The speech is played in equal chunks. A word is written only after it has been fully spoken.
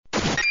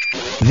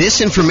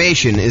This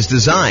information is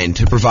designed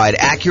to provide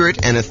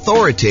accurate and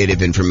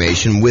authoritative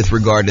information with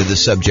regard to the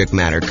subject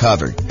matter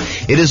covered.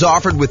 It is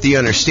offered with the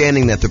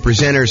understanding that the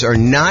presenters are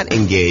not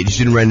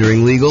engaged in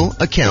rendering legal,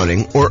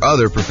 accounting, or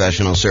other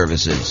professional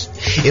services.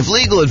 If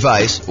legal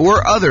advice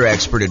or other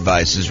expert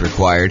advice is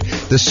required,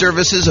 the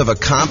services of a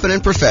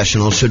competent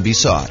professional should be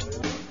sought.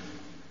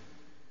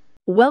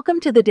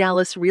 Welcome to the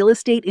Dallas Real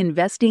Estate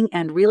Investing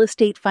and Real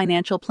Estate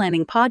Financial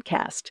Planning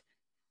Podcast.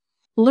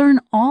 Learn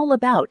all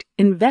about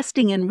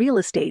investing in real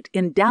estate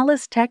in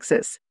Dallas,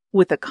 Texas,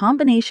 with a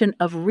combination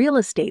of real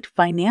estate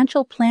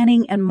financial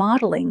planning and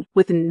modeling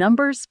with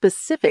numbers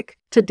specific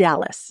to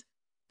Dallas,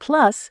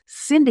 plus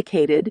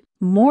syndicated,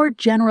 more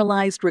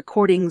generalized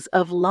recordings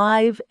of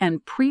live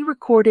and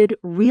pre-recorded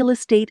real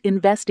estate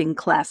investing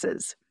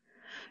classes.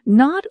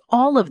 Not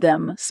all of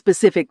them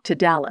specific to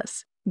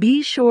Dallas.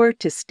 Be sure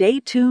to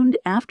stay tuned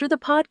after the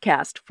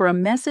podcast for a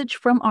message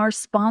from our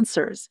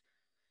sponsors.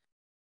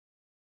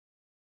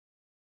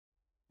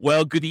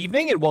 Well, good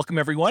evening and welcome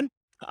everyone.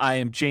 I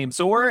am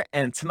James Orr,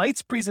 and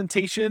tonight's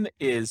presentation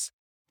is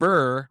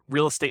BRRRR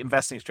Real Estate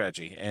Investing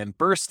Strategy. And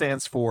BRRRR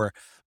stands for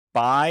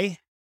Buy,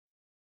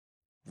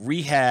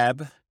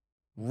 Rehab,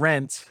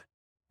 Rent,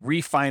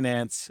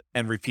 Refinance,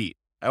 and Repeat.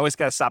 I always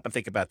got to stop and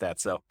think about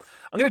that. So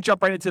I'm going to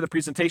jump right into the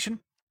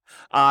presentation.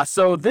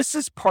 So this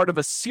is part of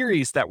a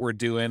series that we're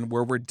doing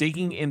where we're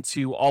digging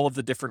into all of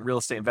the different real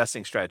estate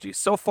investing strategies.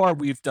 So far,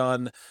 we've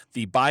done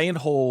the buy and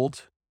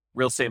hold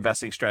real estate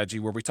investing strategy,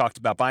 where we talked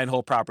about buy and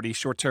hold property,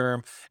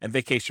 short-term and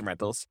vacation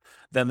rentals.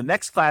 Then the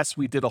next class,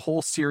 we did a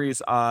whole series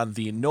on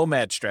the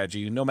nomad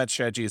strategy. Nomad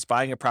strategy is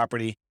buying a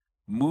property,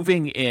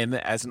 moving in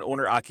as an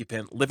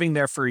owner-occupant, living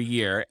there for a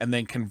year, and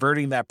then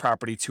converting that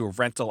property to a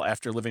rental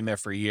after living there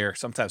for a year,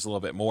 sometimes a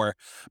little bit more.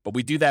 But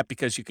we do that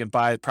because you can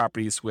buy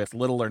properties with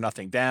little or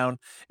nothing down,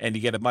 and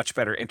you get a much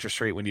better interest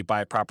rate when you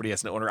buy a property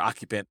as an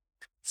owner-occupant.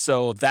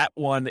 So that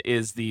one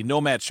is the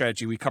nomad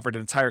strategy. We covered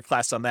an entire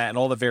class on that and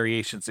all the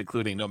variations,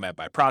 including nomad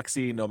by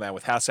proxy, nomad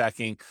with house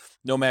hacking,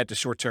 nomad to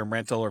short-term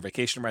rental or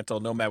vacation rental,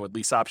 nomad with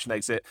lease option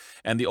exit,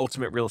 and the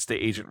ultimate real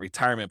estate agent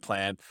retirement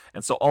plan.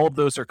 And so all of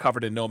those are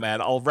covered in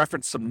nomad. I'll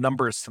reference some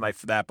numbers tonight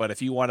for that, but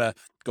if you want to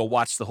go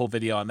watch the whole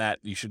video on that,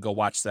 you should go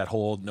watch that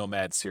whole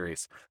nomad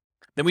series.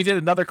 Then we did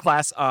another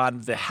class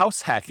on the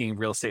house hacking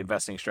real estate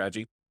investing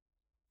strategy.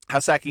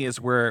 House hacking is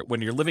where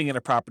when you're living in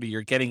a property,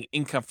 you're getting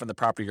income from the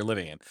property you're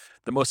living in.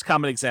 The most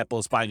common example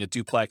is buying a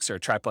duplex or a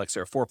triplex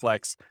or a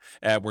fourplex,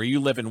 where you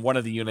live in one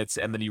of the units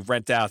and then you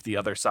rent out the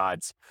other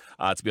sides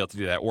to be able to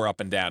do that, or up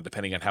and down,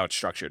 depending on how it's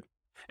structured.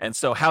 And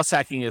so house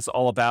hacking is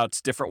all about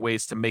different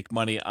ways to make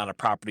money on a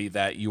property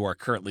that you are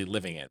currently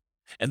living in.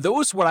 And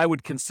those what I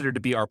would consider to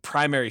be our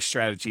primary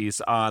strategies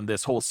on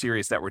this whole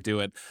series that we're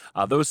doing.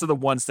 Those are the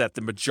ones that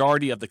the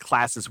majority of the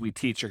classes we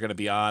teach are going to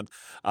be on,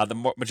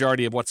 the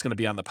majority of what's going to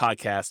be on the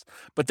podcast.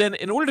 But then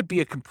in order to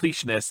be a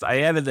completionist, I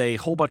added a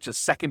whole bunch of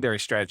secondary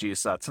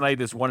strategies. Tonight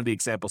is one of the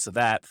examples of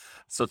that.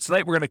 So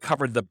tonight we're going to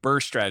cover the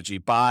BRRRR strategy: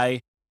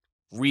 buy,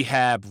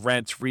 rehab,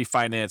 rent,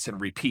 refinance,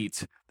 and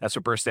repeat. That's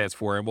what BRRRR stands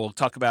for. And we'll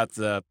talk about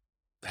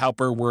how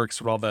BRRRR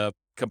works, what all the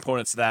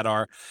components of that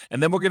are.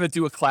 And then we're going to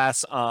do a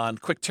class on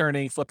quick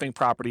turning, flipping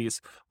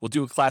properties. We'll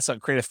do a class on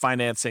creative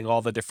financing,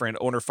 all the different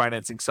owner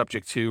financing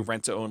subject to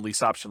rent to own,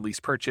 lease option, lease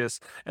purchase,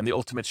 and the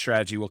ultimate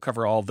strategy. We'll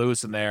cover all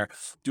those in there.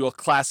 Do a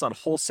class on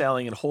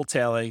wholesaling and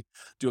wholetailing,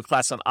 do a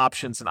class on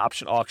options and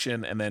option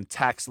auction, and then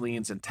tax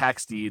liens and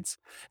tax deeds.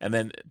 And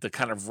then to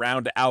kind of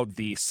round out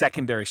the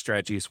secondary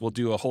strategies, we'll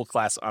do a whole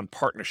class on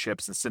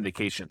partnerships and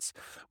syndications,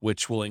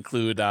 which will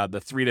include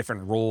the three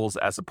different roles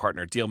as a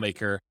partner: deal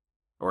maker,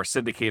 or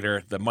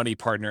syndicator, the money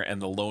partner, and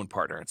the loan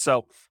partner. And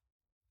so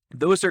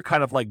those are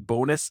kind of like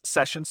bonus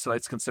sessions. So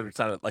it's considered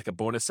kind of like a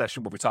bonus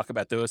session where we talk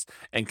about those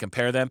and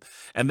compare them.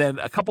 And then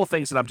a couple of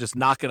things that I'm just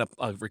not going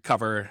to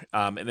recover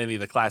in any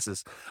of the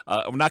classes.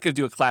 I'm not going to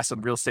do a class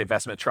on real estate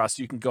investment trust.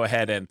 You can go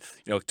ahead and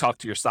talk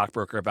to your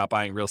stockbroker about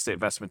buying real estate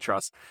investment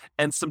trust.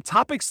 And some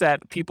topics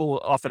that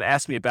people often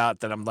ask me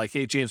about that I'm like,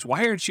 hey, James,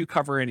 why aren't you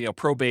covering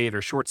probate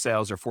or short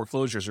sales or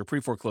foreclosures or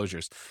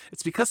pre-foreclosures?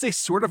 It's because they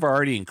sort of are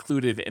already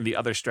included in the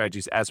other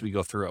strategies as we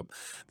go through them.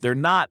 They're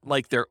not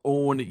like their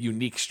own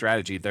unique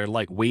strategy. They're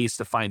like ways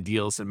to find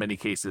deals in many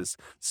cases.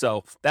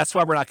 So that's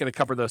why we're not going to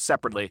cover those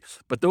separately.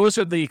 But those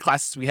are the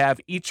classes we have.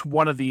 Each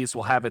one of these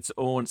will have its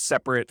own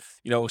separate,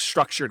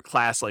 structured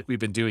class like we've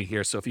been doing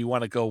here. So if you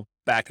want to go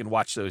back and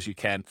watch those, you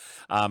can,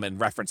 and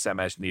reference them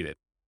as needed.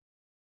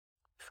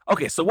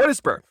 Okay, so what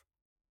is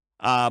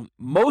BRRRR?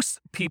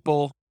 Most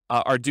people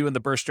are doing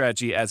the BRRRR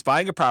strategy as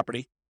buying a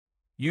property,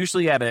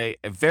 usually at a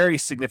very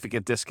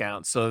significant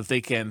discount, so that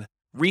they can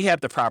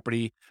rehab the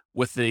property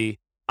with the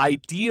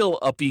ideal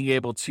of being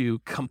able to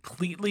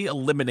completely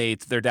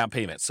eliminate their down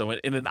payment. So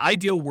in an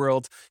ideal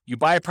world, you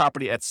buy a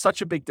property at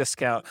such a big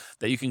discount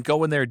that you can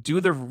go in there,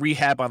 do the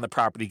rehab on the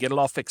property, get it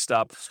all fixed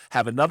up,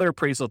 have another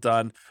appraisal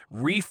done,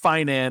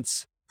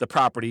 refinance the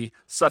property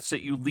such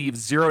that you leave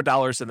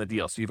 $0 in the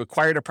deal. So you've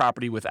acquired a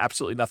property with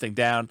absolutely nothing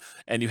down,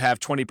 and you have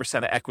 20%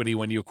 of equity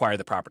when you acquire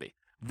the property.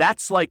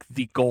 That's like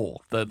the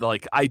goal, the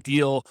like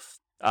ideal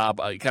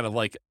kind of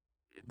like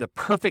the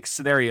perfect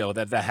scenario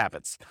that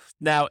happens.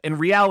 Now, in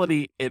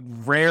reality, it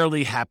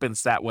rarely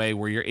happens that way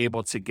where you're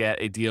able to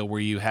get a deal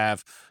where you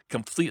have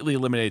completely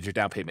eliminated your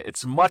down payment.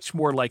 It's much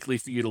more likely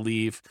for you to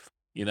leave,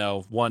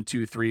 1,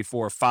 2, 3,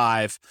 4,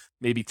 5,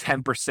 maybe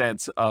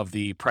 10% of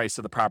the price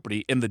of the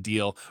property in the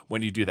deal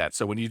when you do that.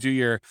 So when you do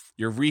your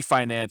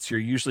refinance, you're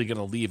usually going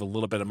to leave a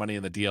little bit of money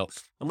in the deal,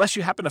 unless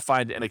you happen to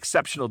find an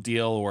exceptional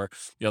deal, or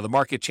the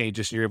market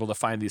changes and you're able to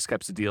find these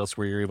types of deals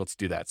where you're able to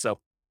do that. So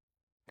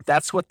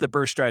that's what the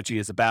BRRRR strategy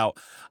is about.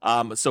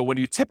 So when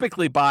you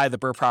typically buy the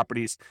BRRRR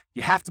properties,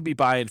 you have to be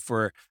buying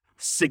for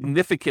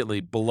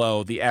significantly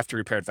below the after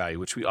repaired value,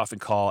 which we often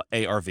call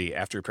ARV,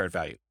 after repaired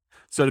value.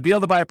 So to be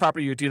able to buy a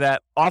property, you do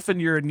that.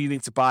 Often you're needing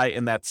to buy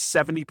in that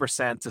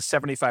 70% to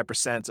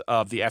 75%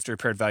 of the after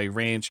repaired value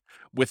range.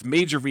 With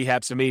major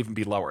rehabs, it may even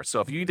be lower. So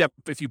if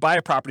you buy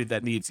a property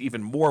that needs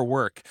even more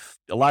work,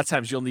 a lot of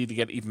times you'll need to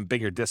get even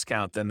bigger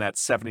discount than that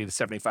 70 to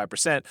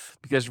 75%,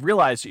 because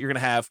realize that you're going to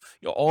have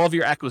all of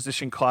your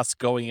acquisition costs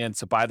going in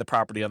to buy the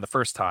property on the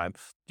first time.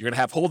 You're going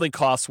to have holding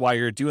costs while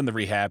you're doing the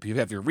rehab. You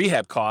have your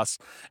rehab costs,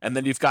 and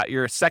then you've got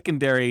your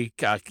secondary,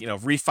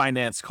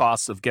 refinance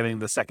costs of getting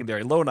the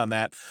secondary loan on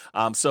that.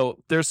 So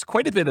there's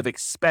quite a bit of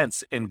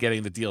expense in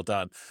getting the deal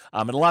done.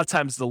 And a lot of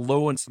times the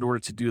loans, in order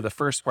to do the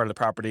first part of the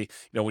property,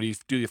 when you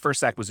do your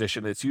first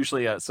acquisition, it's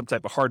usually some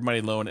type of hard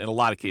money loan in a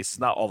lot of cases,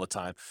 not all the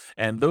time.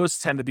 And those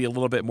tend to be a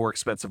little bit more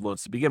expensive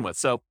loans to begin with.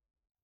 So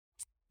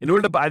in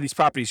order to buy these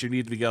properties, you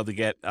need to be able to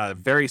get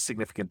very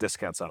significant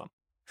discounts on them.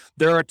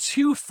 There are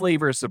two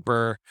flavors of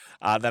BRRRR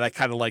that I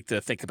kind of like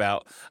to think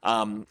about.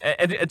 And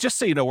just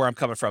so you know where I'm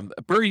coming from,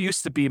 BRRRR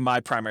used to be my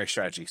primary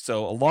strategy.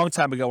 So a long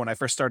time ago, when I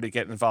first started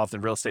getting involved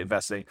in real estate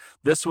investing,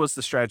 this was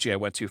the strategy I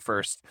went to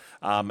first.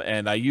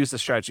 And I used the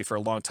strategy for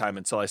a long time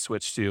until I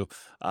switched to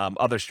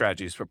other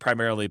strategies, but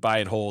primarily buy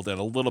and hold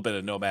and a little bit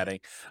of nomading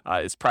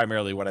is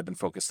primarily what I've been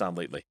focused on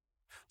lately.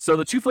 So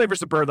the two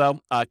flavors of BRRRR,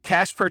 though,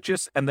 cash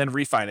purchase and then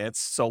refinance.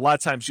 So a lot of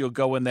times you'll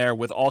go in there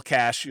with all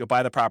cash, you'll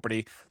buy the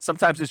property.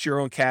 Sometimes it's your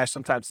own cash,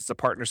 sometimes it's a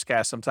partner's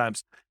cash,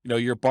 sometimes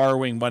you're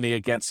borrowing money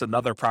against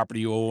another property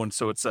you own.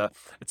 So it's a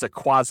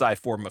quasi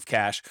form of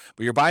cash,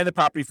 but you're buying the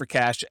property for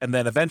cash, and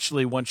then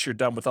eventually, once you're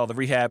done with all the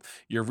rehab,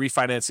 you're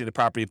refinancing the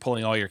property,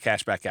 pulling all your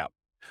cash back out.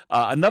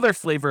 Another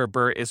flavor of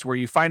BRRRR is where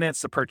you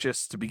finance the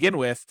purchase to begin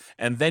with,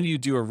 and then you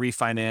do a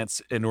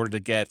refinance in order to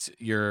get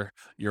your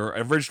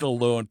original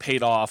loan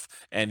paid off,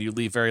 and you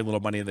leave very little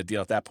money in the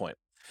deal at that point.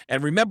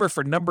 And remember,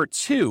 for number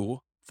two,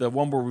 the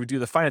one where we do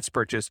the finance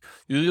purchase,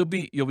 you'll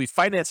be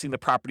financing the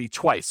property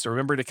twice. So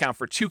remember to account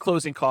for 2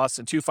 closing costs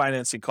and 2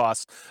 financing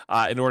costs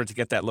in order to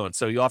get that loan.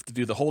 So you'll have to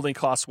do the holding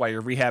costs while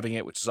you're rehabbing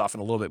it, which is often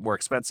a little bit more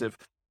expensive.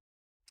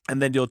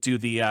 And then you'll do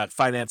the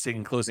financing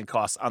and closing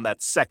costs on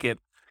that second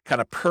kind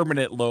of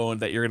permanent loan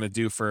that you're going to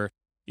do for,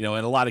 in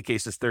a lot of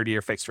cases,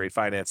 30-year fixed rate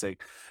financing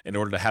in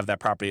order to have that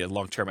property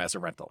long-term as a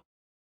rental.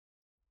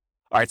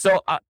 All right,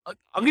 so I'm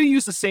going to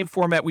use the same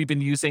format we've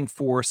been using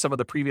for some of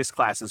the previous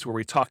classes where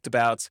we talked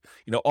about,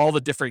 all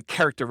the different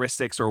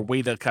characteristics or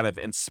way to kind of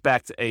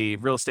inspect a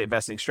real estate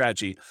investing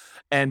strategy.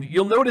 And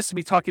you'll notice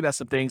me talking about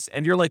some things,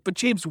 and you're like, but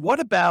James, what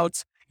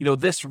about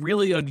this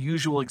really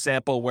unusual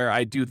example where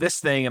I do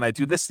this thing and I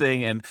do this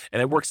thing and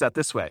it works out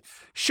this way?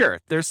 Sure,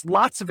 there's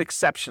lots of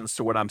exceptions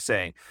to what I'm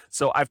saying.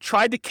 So I've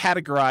tried to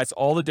categorize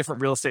all the different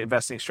real estate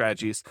investing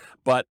strategies,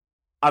 but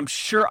I'm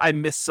sure I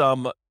missed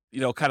some,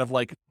 kind of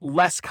like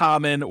less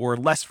common or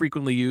less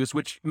frequently used,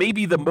 which may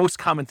be the most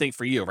common thing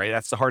for you, right?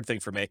 That's the hard thing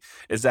for me,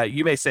 is that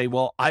you may say,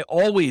 well, I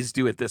always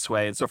do it this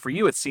way. And so for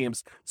you, it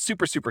seems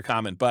super, super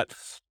common. But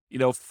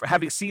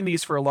having seen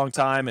these for a long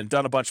time and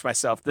done a bunch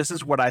myself, this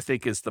is what I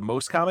think is the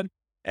most common.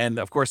 And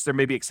of course, there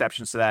may be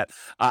exceptions to that.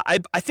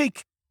 I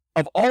think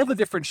of all the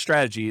different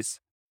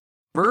strategies,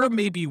 BRRRR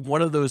may be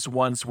one of those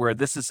ones where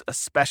this is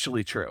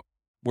especially true,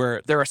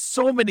 where there are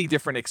so many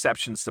different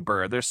exceptions to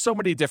BRRRR. There's so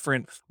many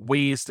different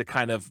ways to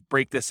kind of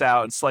break this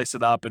out and slice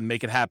it up and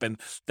make it happen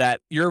that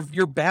you're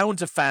bound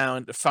to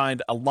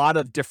find a lot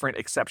of different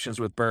exceptions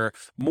with BRRRR,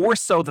 more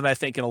so than I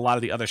think in a lot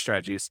of the other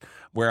strategies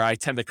where I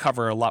tend to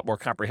cover a lot more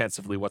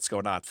comprehensively what's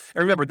going on.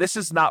 And remember, this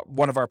is not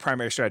one of our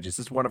primary strategies.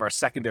 This is one of our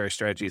secondary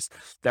strategies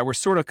that we're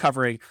sort of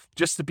covering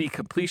just to be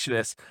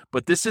completionists,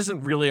 but this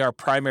isn't really our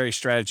primary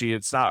strategy.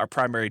 It's not our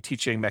primary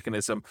teaching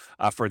mechanism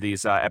for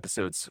these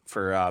episodes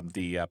for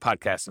the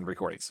podcast and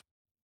recordings.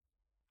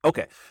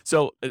 Okay,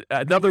 so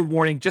another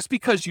warning, just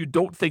because you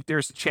don't think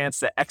there's a chance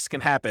that X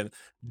can happen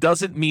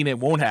doesn't mean it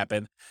won't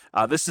happen.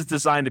 This is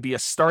designed to be a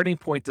starting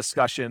point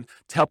discussion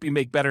to help you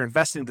make better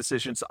investing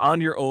decisions on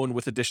your own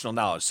with additional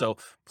knowledge. So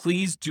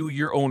please do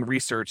your own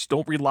research.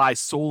 Don't rely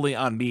solely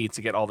on me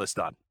to get all this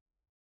done.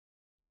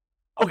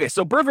 Okay,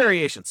 so BRRRR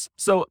variations.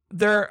 So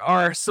there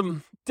are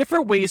some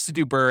different ways to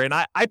do BRRRR, and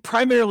I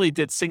primarily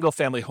did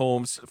single-family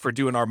homes for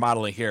doing our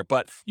modeling here,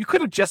 but you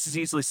could have just as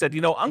easily said,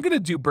 I'm going to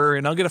do BRRRR,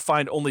 and I'm going to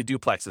find only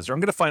duplexes, or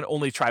I'm going to find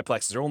only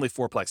triplexes, or only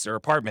fourplexes, or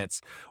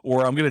apartments,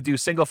 or I'm going to do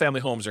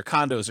single-family homes, or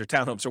condos, or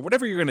townhomes, or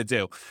whatever you're going to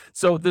do.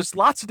 So there's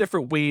lots of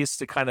different ways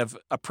to kind of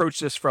approach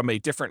this from a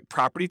different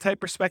property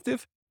type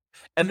perspective.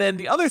 And then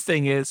the other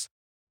thing is,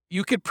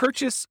 you could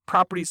purchase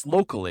properties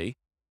locally.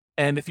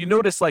 And if you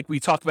notice, like we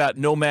talk about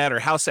nomad or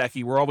house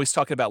hacking, we're always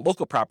talking about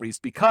local properties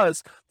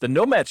because the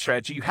nomad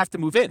strategy, you have to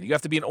move in. You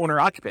have to be an owner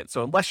occupant.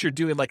 So unless you're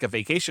doing like a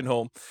vacation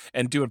home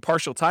and doing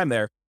partial time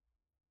there,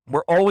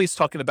 we're always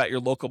talking about your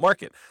local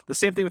market. The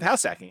same thing with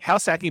house hacking.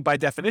 House hacking, by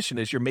definition,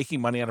 is you're making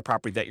money on a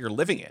property that you're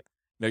living in.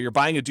 You're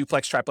buying a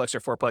duplex, triplex, or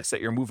fourplex that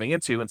you're moving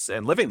into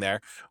and living there,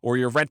 or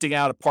you're renting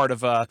out a part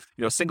of a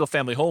single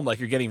family home, like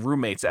you're getting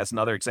roommates, as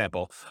another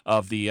example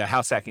of the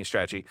house hacking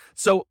strategy.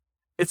 So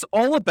it's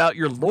all about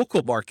your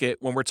local market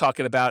when we're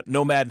talking about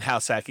nomad and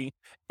house hacking.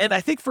 And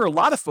I think for a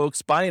lot of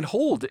folks, buy and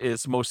hold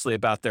is mostly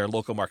about their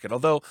local market,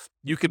 although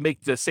you could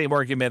make the same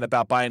argument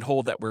about buy and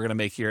hold that we're going to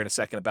make here in a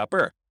second about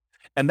BRRRR.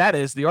 And that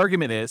is, the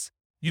argument is,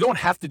 you don't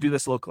have to do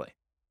this locally.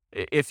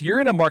 If you're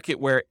in a market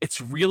where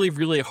it's really,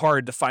 really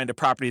hard to find a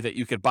property that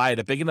you could buy at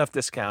a big enough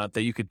discount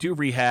that you could do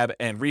rehab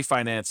and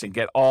refinance and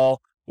get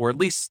all, or at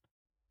least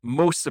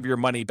most of your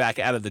money back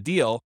out of the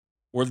deal,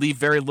 or leave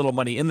very little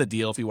money in the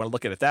deal, if you want to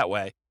look at it that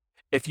way.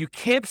 If you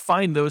can't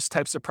find those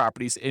types of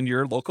properties in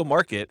your local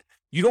market,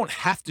 you don't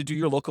have to do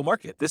your local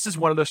market. This is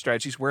one of those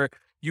strategies where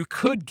you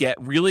could get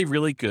really,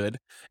 really good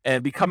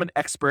and become an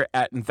expert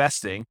at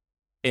investing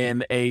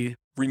in a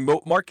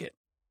remote market.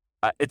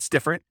 It's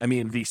different. I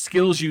mean, the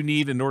skills you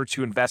need in order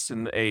to invest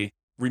in a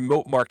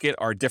remote market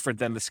are different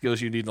than the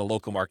skills you need in a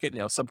local market.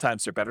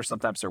 Sometimes they're better,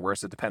 sometimes they're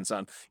worse. It depends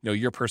on,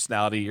 your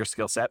personality, your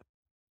skill set.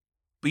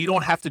 But you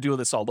don't have to do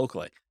this all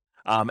locally.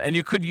 And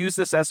you could use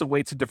this as a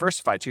way to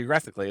diversify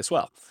geographically as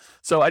well.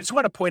 So I just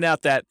want to point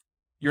out that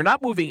you're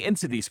not moving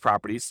into these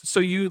properties. So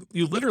you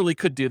literally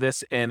could do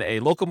this in a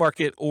local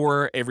market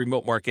or a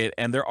remote market.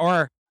 And there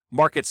are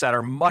markets that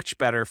are much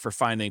better for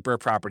finding BRRRR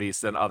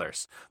properties than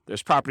others.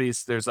 There's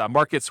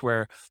markets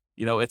where,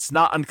 it's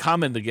not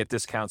uncommon to get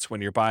discounts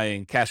when you're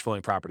buying cash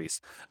flowing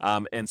properties.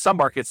 In some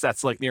markets,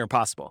 that's like near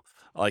impossible.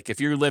 Like if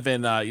you live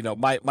in,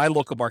 my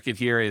local market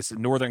here is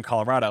northern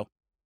Colorado.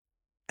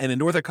 And in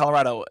northern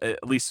Colorado,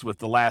 at least with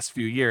the last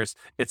few years,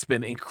 it's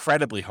been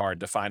incredibly hard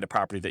to find a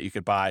property that you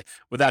could buy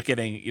without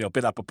getting,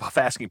 bid up above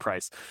asking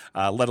price,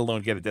 let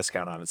alone get a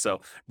discount on it. So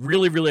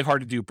really, really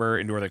hard to do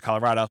BRRRR in northern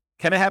Colorado.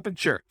 Can it happen?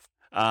 Sure.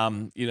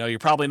 You're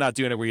probably not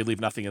doing it where you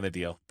leave nothing in the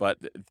deal, but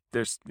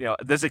there's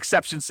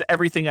exceptions to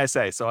everything I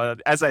say. So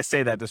as I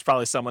say that, there's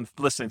probably someone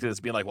listening to this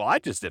being like, well, I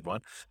just did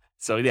one.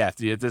 So yeah,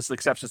 there's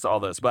exceptions to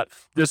all those, but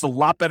there's a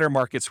lot better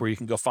markets where you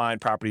can go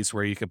find properties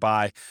where you could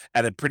buy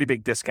at a pretty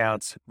big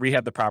discount,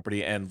 rehab the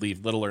property, and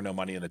leave little or no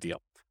money in the deal.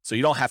 So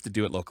you don't have to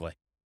do it locally.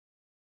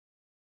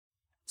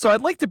 So I'd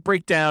like to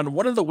break down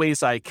one of the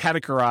ways I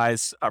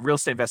categorize real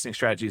estate investing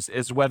strategies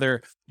is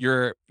whether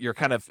you're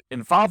kind of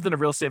involved in a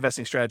real estate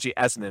investing strategy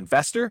as an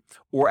investor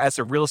or as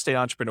a real estate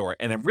entrepreneur.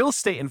 And a real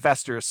estate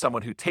investor is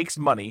someone who takes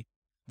money,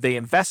 they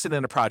invest it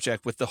in a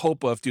project with the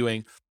hope of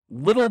doing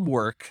little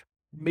work,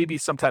 maybe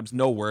sometimes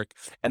no work,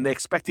 and they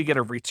expect to get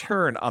a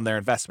return on their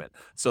investment.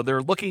 So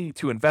they're looking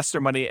to invest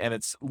their money, and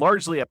it's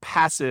largely a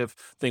passive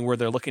thing where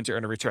they're looking to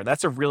earn a return.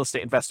 That's a real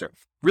estate investor.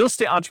 Real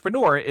estate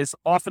entrepreneur is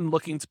often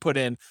looking to put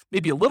in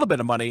maybe a little bit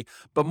of money,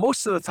 but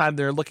most of the time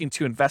they're looking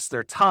to invest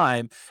their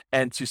time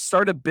and to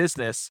start a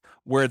business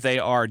where they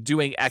are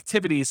doing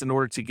activities in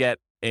order to get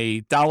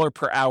a dollar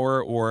per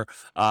hour or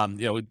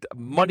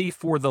money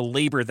for the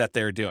labor that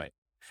they're doing.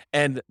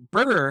 And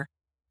BRRRR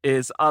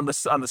is on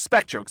the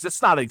spectrum, because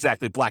it's not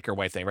exactly black or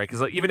white thing, right?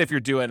 Because even if you're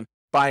doing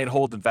buy and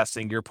hold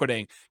investing, you're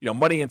putting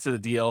money into the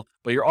deal,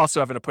 but you're also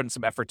having to put in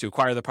some effort to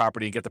acquire the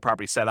property and get the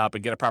property set up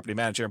and get a property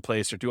manager in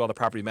place or do all the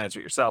property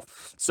management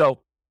yourself. So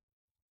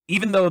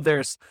even though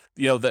there's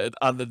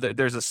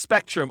there's a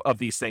spectrum of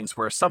these things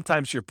where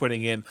sometimes you're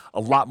putting in a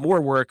lot more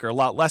work or a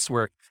lot less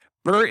work,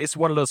 BRRRR is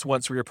one of those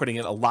ones where you're putting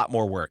in a lot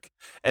more work.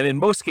 And in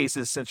most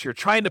cases, since you're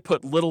trying to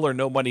put little or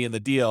no money in the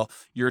deal,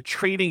 you're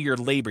trading your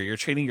labor, you're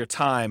trading your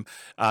time,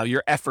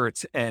 your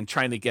efforts, and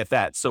trying to get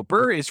that. So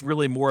BRRRR is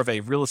really more of a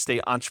real estate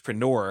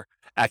entrepreneur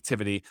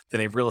activity than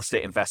a real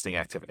estate investing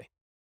activity.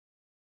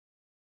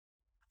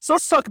 So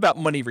let's talk about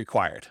money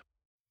required.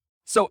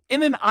 So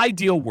in an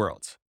ideal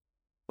world,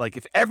 like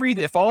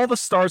if all the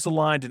stars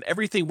aligned and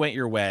everything went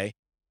your way,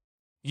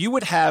 you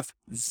would have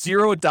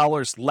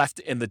 $0 left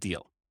in the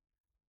deal.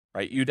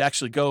 Right, you'd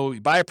actually go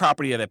buy a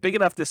property at a big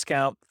enough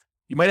discount.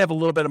 You might have a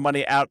little bit of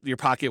money out of your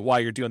pocket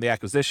while you're doing the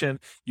acquisition.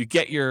 You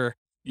get your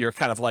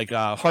kind of like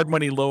hard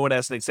money loan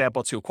as an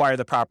example to acquire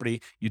the property.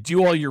 You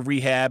do all your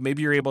rehab.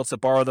 Maybe you're able to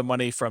borrow the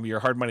money from your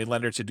hard money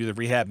lender to do the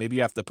rehab. Maybe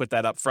you have to put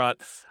that up front.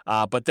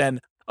 But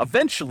then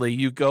eventually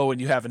you go and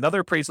you have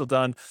another appraisal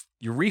done.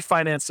 You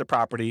refinance the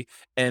property.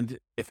 And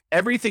if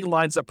everything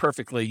lines up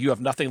perfectly, you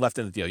have nothing left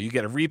in the deal. You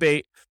get a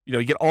rebate.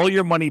 You get all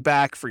your money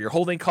back for your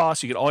holding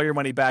costs. You get all your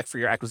money back for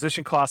your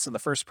acquisition costs in the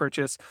first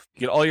purchase.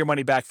 You get all your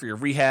money back for your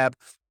rehab.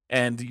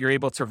 And you're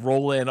able to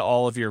roll in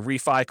all of your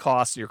refi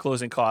costs, your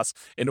closing costs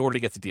in order to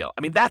get the deal.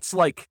 I mean, that's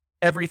like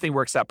everything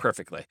works out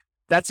perfectly.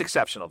 That's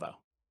exceptional, though.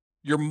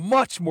 You're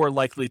much more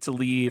likely to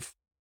leave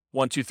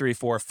 1, 2, 3,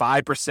 4,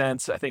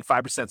 5%. I think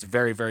 5% is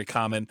very, very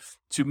common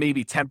to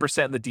maybe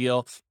 10% in the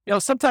deal.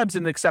 Sometimes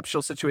in an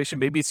exceptional situation,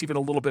 maybe it's even a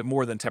little bit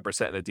more than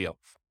 10% in a deal.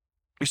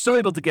 You're still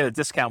able to get a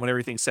discount when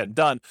everything's said and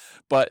done,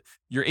 but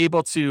you're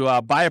able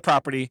to buy a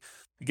property,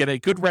 get a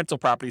good rental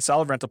property,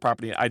 solid rental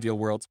property in ideal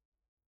world,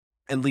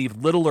 and leave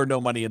little or no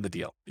money in the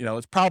deal.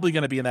 It's probably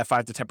going to be in that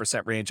 5 to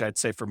 10% range, I'd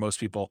say, for most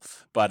people.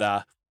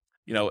 But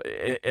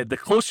the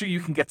closer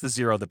you can get to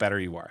zero, the better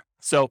you are.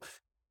 So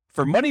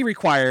for money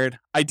required,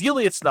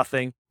 ideally it's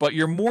nothing, but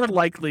you're more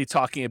likely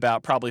talking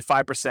about probably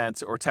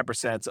 5% or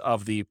 10%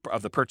 of the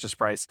purchase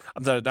price,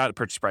 not the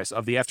purchase price,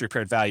 of the after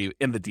repaired value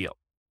in the deal.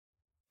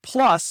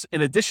 Plus,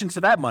 in addition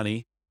to that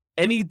money,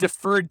 any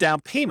deferred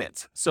down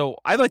payment. So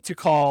I like to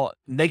call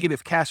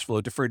negative cash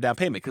flow deferred down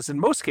payment, because in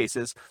most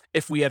cases,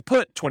 if we had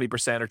put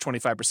 20% or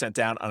 25%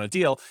 down on a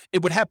deal,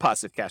 it would have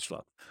positive cash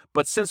flow.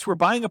 But since we're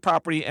buying a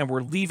property and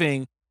we're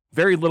leaving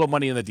very little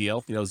money in the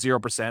deal,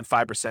 0%,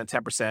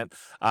 5%,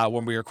 10%,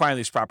 when we're acquiring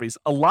these properties,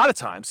 a lot of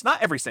times,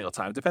 not every single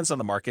time, depends on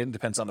the market and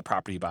depends on the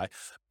property you buy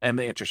and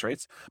the interest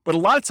rates, but a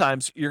lot of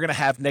times you're going to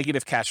have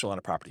negative cash flow on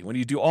a property. When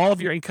you do all of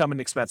your income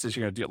and expenses,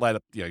 you're going to light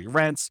up your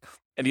rents,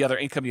 any other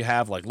income you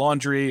have like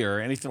laundry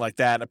or anything like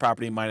that in a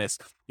property, minus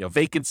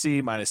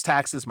vacancy, minus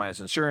taxes, minus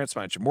insurance,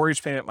 minus your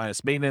mortgage payment,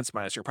 minus maintenance,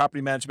 minus your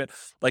property management,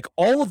 like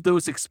all of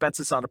those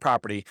expenses on a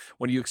property,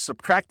 when you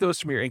subtract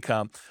those from your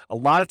income, a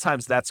lot of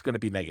times that's going to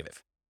be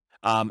negative.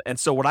 And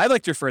so what I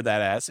like to refer to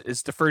that as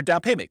is deferred down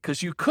payment,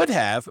 because you could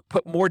have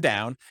put more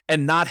down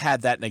and not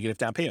had that negative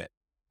down payment,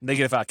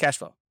 negative cash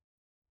flow.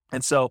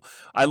 And so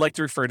I like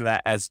to refer to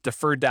that as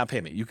deferred down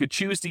payment. You could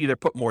choose to either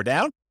put more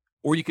down,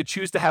 or you could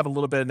choose to have a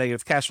little bit of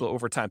negative cash flow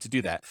over time to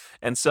do that.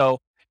 And so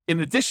in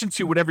addition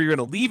to whatever you're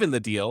going to leave in the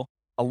deal,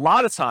 a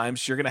lot of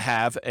times you're going to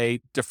have a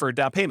deferred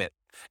down payment.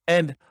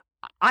 And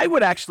I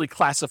would actually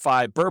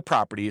classify BRRRR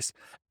properties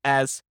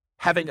as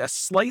having a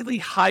slightly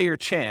higher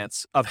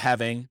chance of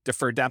having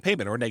deferred down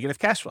payment or negative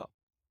cash flow.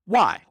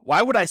 Why?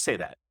 Why would I say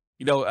that?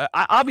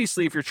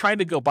 Obviously, if you're trying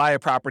to go buy a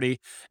property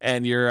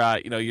and you're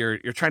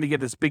trying to get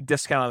this big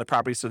discount on the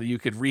property so that you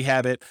could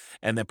rehab it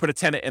and then put a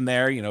tenant in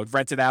there,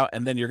 rent it out,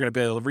 and then you're going to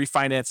be able to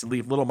refinance and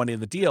leave little money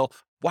in the deal,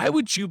 why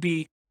would you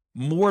be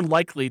more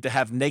likely to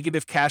have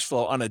negative cash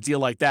flow on a deal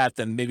like that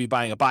than maybe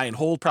buying a buy and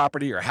hold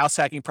property or a house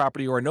hacking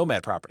property or a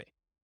nomad property?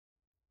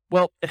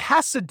 Well, it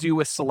has to do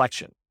with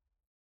selection.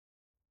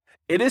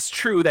 It is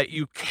true that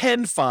you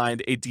can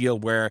find a deal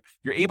where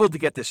you're able to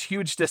get this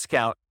huge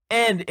discount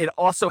and it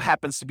also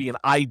happens to be an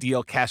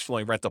ideal cash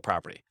flowing rental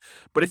property.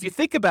 But if you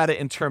think about it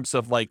in terms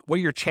of like what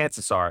your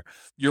chances are,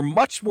 you're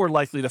much more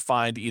likely to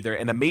find either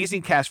an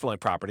amazing cash flowing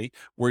property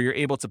where you're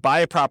able to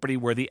buy a property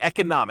where the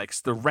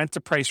economics, the rent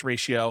to price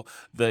ratio,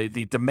 the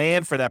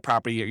demand for that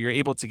property, you're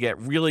able to get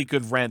really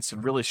good rents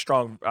and really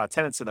strong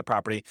tenants in the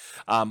property,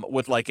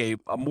 with like a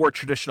more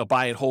traditional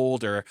buy and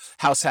hold or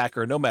house hack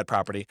or nomad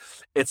property.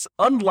 It's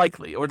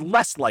unlikely or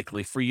less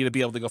likely for you to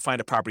be able to go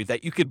find a property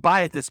that you could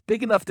buy at this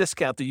big enough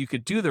discount that you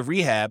could do the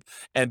rehab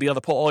and be able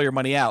to pull all your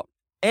money out.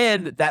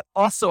 And that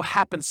also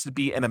happens to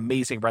be an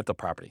amazing rental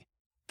property.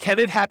 Can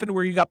it happen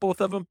where you got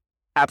both of them?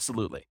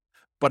 Absolutely.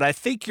 But I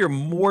think you're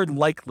more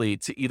likely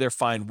to either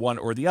find one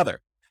or the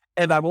other.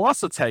 And I will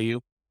also tell you,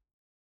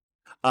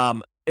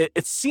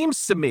 it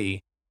seems to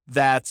me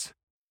that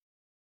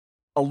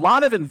a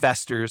lot of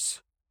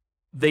investors,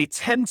 they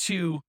tend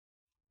to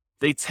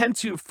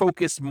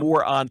focus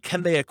more on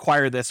can they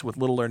acquire this with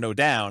little or no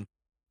down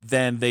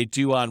than they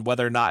do on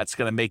whether or not it's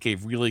going to make a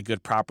really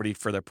good property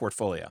for their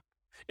portfolio.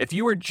 If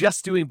you are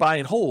just doing buy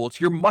and hold,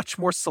 you're much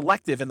more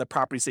selective in the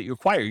properties that you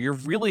acquire. You're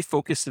really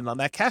focused in on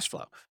that cash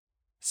flow.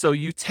 So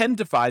you tend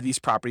to buy these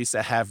properties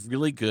that have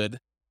really good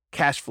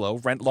cash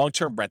flow,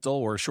 long-term rental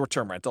or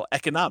short-term rental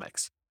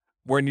economics.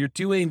 When you're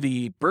doing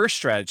the BRRRR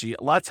strategy,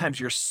 a lot of times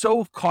you're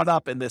so caught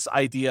up in this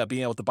idea of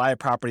being able to buy a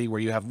property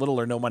where you have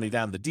little or no money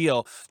down the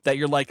deal that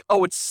you're like,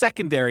 oh, it's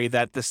secondary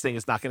that this thing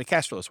is not going to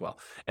cash flow as well.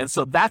 And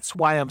so that's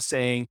why I'm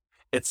saying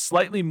it's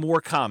slightly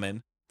more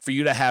common for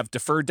you to have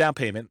deferred down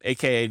payment,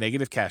 aka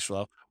negative cash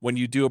flow, when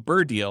you do a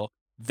BRRRR deal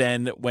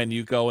than when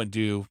you go and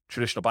do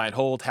traditional buy and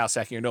hold, house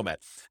hacking, or nomad.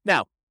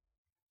 Now,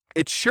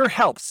 it sure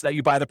helps that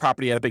you buy the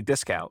property at a big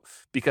discount,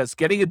 because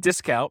getting a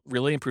discount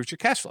really improves your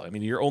cash flow. I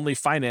mean, you're only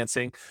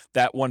financing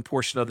that one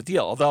portion of the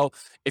deal. Although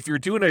if you're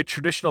doing a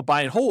traditional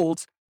buy and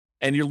hold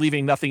and you're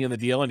leaving nothing in the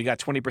deal and you got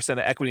 20% of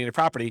equity in your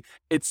property,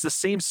 it's the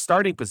same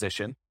starting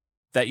position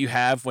that you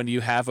have when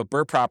you have a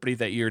BRRRR property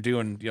that you're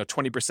doing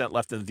 20%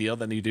 left in the deal,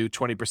 then you do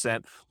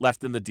 20%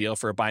 left in the deal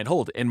for a buy and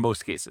hold in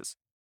most cases.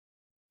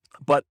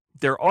 But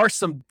there are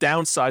some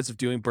downsides of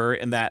doing BRRRR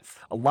in that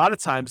a lot of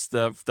times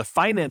the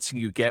financing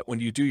you get when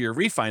you do your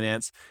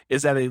refinance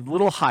is at a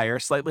little higher,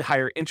 slightly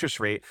higher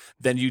interest rate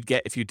than you'd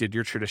get if you did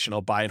your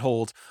traditional buy and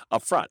hold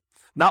up front.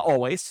 Not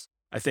always.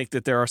 I think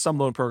that there are some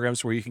loan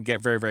programs where you can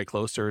get very, very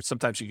close, or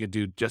sometimes you can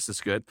do just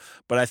as good.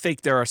 But I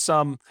think there are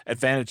some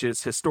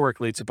advantages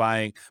historically to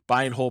buying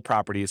buy and hold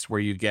properties where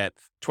you get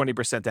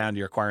 20% down,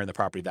 you're acquiring the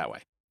property that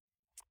way.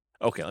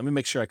 Okay, let me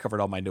make sure I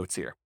covered all my notes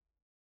here.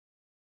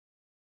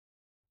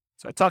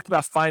 So I talked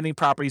about finding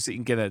properties that you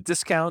can get at a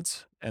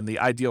discount, and the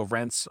ideal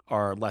rents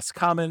are less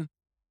common.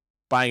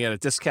 Buying at a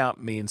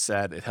discount means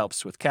that it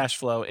helps with cash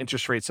flow.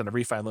 Interest rates on the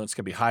refi loans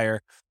can be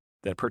higher.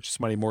 than purchase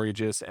money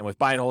mortgages. And with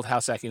buy and hold,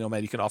 house hacking,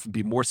 nomad, you can often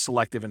be more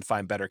selective and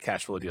find better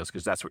cash flow deals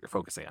because that's what you're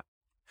focusing on.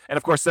 And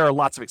of course, there are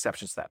lots of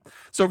exceptions to that.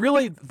 So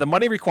really, the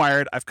money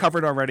required, I've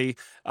covered already.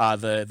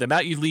 The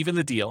amount you leave in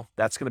the deal,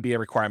 that's going to be a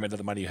requirement of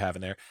the money you have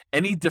in there.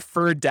 Any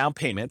deferred down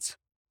payments,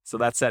 so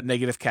that's that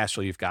negative cash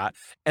flow you've got.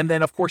 And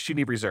then, of course, you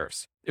need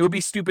reserves. It would be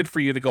stupid for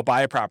you to go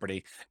buy a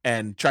property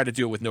and try to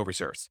do it with no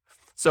reserves.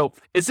 So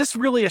is this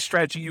really a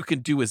strategy you can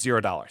do with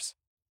 $0?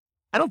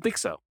 I don't think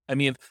so. I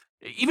mean,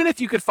 even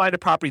if you could find a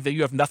property that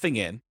you have nothing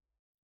in,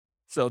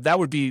 so that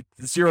would be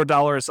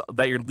 $0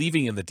 that you're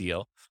leaving in the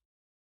deal.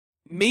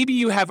 Maybe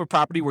you have a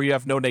property where you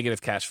have no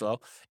negative cash flow,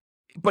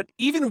 but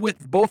even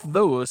with both of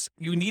those,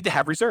 you need to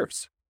have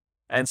reserves.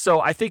 And so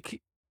I think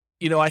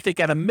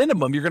at a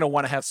minimum, you're going to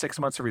want to have 6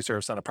 months of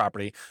reserves on a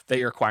property that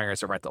you're acquiring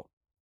as a rental.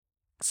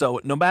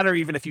 So no matter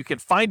even if you can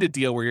find a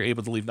deal where you're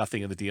able to leave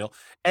nothing in the deal,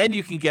 and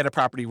you can get a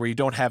property where you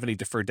don't have any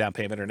deferred down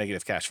payment or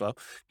negative cash flow,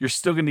 you're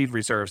still going to need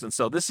reserves. And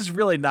so this is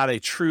really not a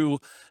true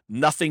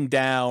nothing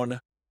down,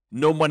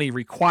 no money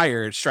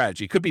required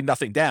strategy. It could be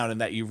nothing down in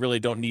that you really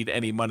don't need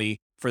any money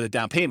for the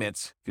down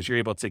payments because you're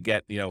able to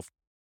get,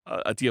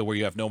 a deal where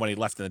you have no money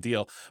left in the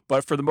deal.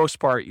 But for the most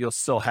part, you'll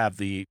still have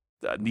the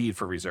need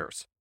for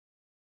reserves.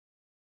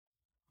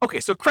 Okay,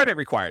 so credit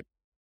required.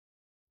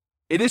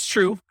 It is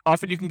true.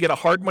 Often you can get a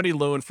hard money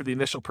loan for the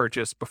initial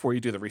purchase before you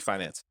do the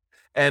refinance.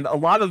 And a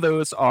lot of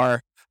those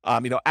are,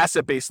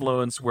 asset-based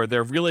loans where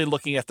they're really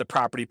looking at the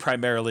property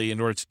primarily in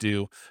order to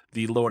do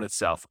the loan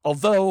itself.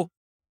 Although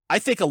I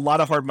think a lot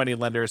of hard money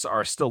lenders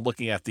are still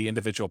looking at the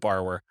individual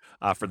borrower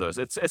for those.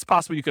 It's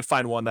possible you could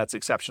find one that's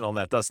exceptional and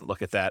that doesn't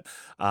look at that.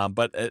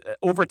 But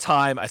over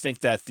time, I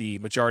think that the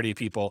majority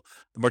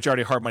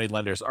of hard money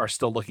lenders are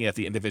still looking at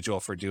the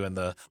individual for doing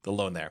the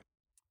loan there.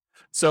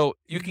 So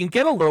you can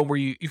get a loan where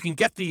you can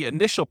get the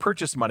initial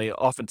purchase money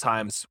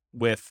oftentimes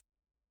with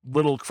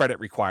little credit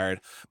required.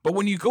 But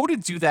when you go to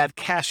do that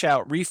cash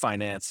out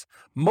refinance,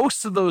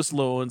 most of those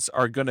loans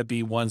are going to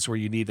be ones where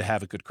you need to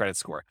have a good credit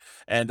score.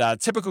 And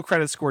typical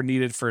credit score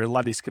needed for a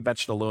lot of these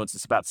conventional loans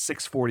is about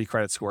 640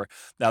 credit score.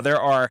 Now,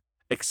 there are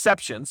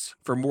exceptions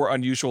for more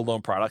unusual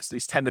loan products.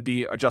 These tend to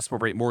be adjustable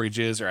rate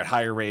mortgages or at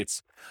higher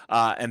rates,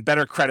 and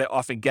better credit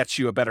often gets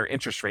you a better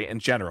interest rate in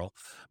general.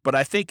 But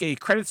I think a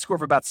credit score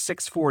of about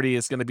 640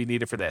 is going to be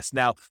needed for this.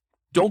 Now,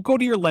 don't go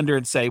to your lender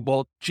and say,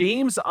 well,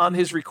 James on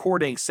his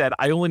recording said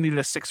I only needed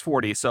a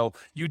 640, so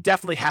you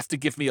definitely have to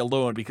give me a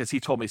loan because he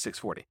told me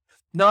 640.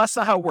 No, that's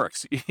not how it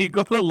works. You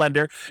go to the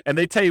lender and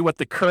they tell you what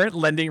the current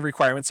lending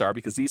requirements are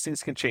because these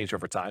things can change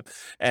over time.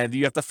 And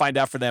you have to find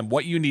out for them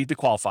what you need to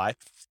qualify.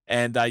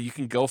 And you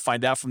can go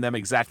find out from them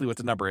exactly what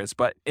the number is.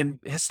 But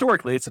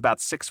historically, it's about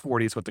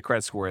 640 is what the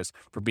credit score is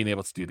for being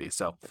able to do these.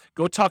 So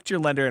go talk to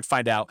your lender and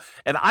find out.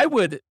 And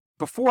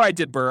before I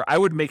did BRRRR, I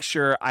would make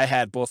sure I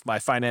had both my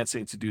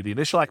financing to do the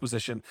initial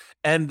acquisition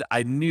and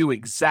I knew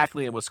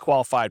exactly and was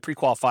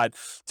pre-qualified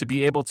to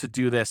be able to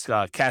do this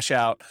cash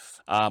out,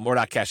 or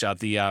not cash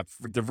out, the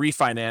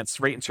refinance,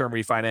 rate and term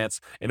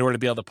refinance in order to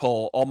be able to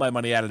pull all my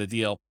money out of the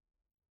deal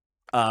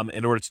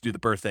in order to do the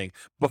BRRRR thing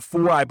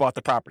before I bought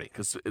the property.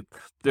 Because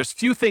there's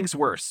few things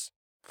worse.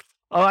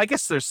 I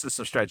guess there's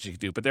some strategy you can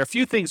do, but there are a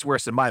few things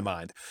worse in my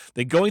mind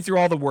than going through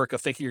all the work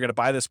of thinking you're going to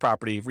buy this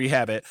property,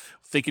 rehab it,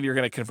 thinking you're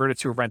going to convert it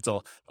to a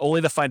rental,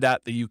 only to find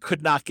out that you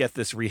could not get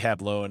this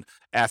rehab loan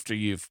after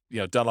you've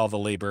done all the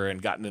labor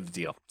and gotten in the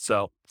deal.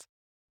 So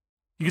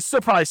you can still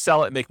probably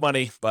sell it and make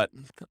money, but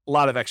a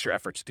lot of extra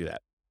effort to do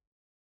that.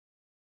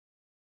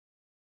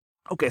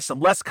 Okay, some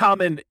less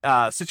common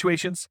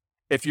situations.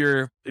 If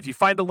you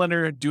find a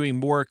lender doing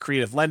more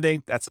creative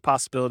lending, that's a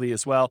possibility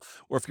as well.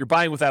 Or if you're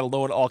buying without a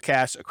loan, all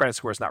cash, a credit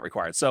score is not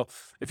required. So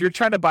if you're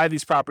trying to buy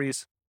these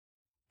properties,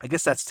 I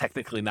guess that's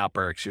technically not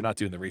BRRRR because you're not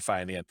doing the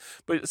refi in the end.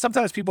 But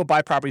sometimes people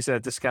buy properties at a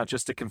discount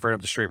just to convert them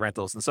to straight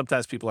rentals. And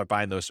sometimes people are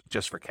buying those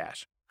just for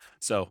cash.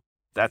 So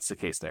that's the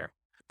case there.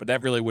 But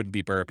that really wouldn't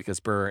be BRRRR because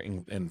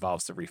BRRRR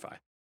involves the refi.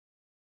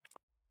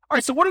 All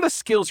right, so what are the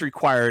skills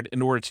required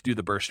in order to do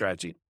the BRRRR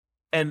strategy?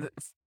 And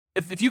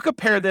if you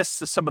compare this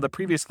to some of the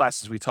previous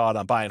classes we taught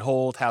on buy and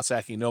hold, house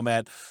hacking,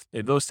 nomad,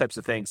 those types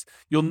of things,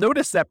 you'll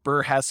notice that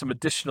BRRRR has some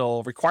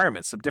additional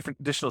requirements, some different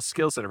additional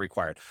skills that are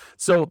required.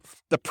 So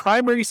the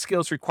primary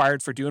skills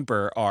required for doing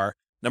BRRRR are,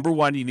 number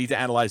one, you need to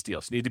analyze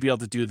deals. You need to be able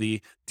to do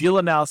the deal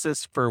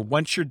analysis for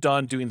once you're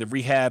done doing the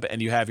rehab and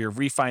you have your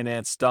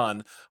refinance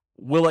done,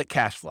 will it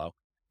cash flow?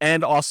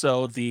 And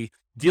also the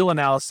deal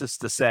analysis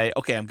to say,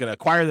 okay, I'm going to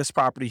acquire this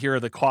property. Here are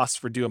the costs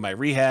for doing my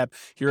rehab.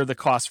 Here are the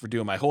costs for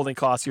doing my holding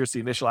costs. Here's the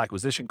initial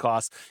acquisition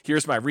costs.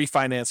 Here's my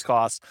refinance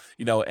costs,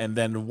 and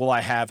then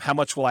how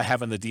much will I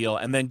have in the deal?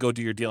 And then go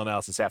do your deal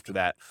analysis after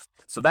that.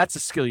 So that's a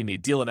skill you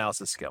need, deal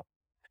analysis skill.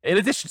 In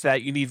addition to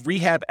that, you need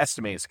rehab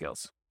estimating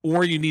skills,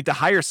 or you need to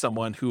hire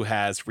someone who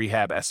has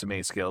rehab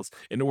estimating skills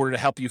in order to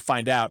help you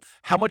find out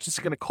how much it's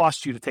going to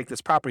cost you to take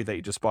this property that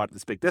you just bought at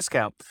this big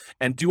discount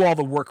and do all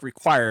the work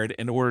required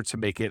in order to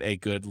make it a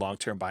good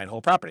long-term buy and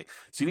hold property.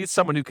 So you need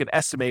someone who can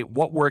estimate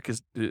what work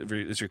is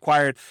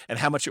required and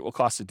how much it will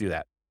cost to do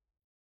that.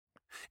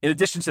 In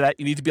addition to that,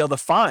 you need to be able to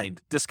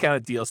find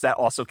discounted deals that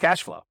also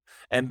cash flow.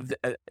 And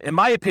in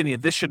my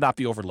opinion, this should not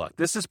be overlooked.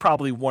 This is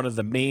probably one of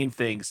the main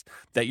things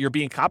that you're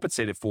being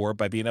compensated for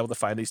by being able to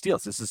find these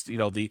deals. This is,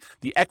 the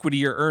equity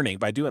you're earning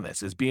by doing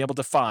this is being able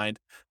to find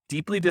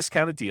deeply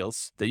discounted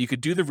deals that you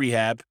could do the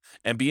rehab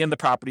and be in the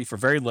property for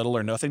very little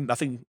or nothing,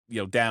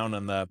 down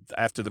on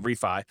after the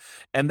refi.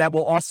 And that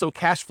will also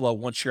cash flow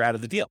once you're out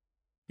of the deal,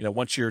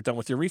 once you're done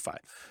with your refi.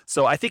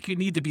 So I think you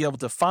need to be able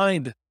to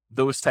find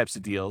those types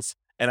of deals.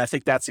 And I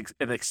think that's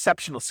an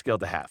exceptional skill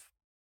to have.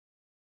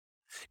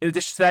 In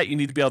addition to that, you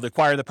need to be able to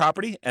acquire the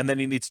property, and then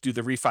you need to do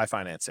the refi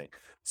financing.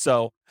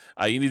 So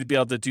you need to be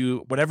able to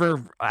do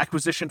whatever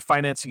acquisition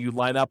financing you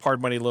line up,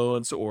 hard money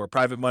loans or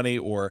private money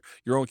or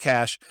your own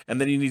cash, and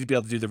then you need to be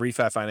able to do the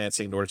refi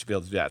financing in order to be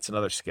able to do that. It's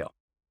another skill.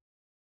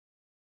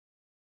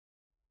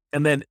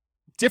 And then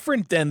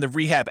different than the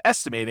rehab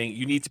estimating,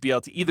 you need to be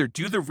able to either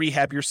do the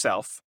rehab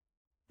yourself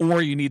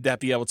or you need to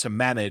be able to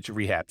manage a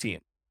rehab team.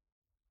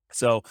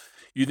 So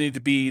you need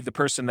to be the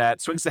person that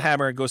swings the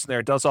hammer and goes in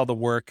there, does all the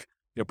work,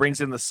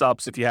 brings in the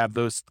subs if you have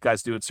those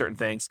guys doing certain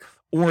things,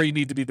 or you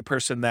need to be the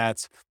person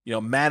that,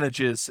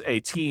 manages a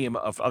team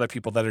of other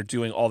people that are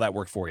doing all that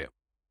work for you.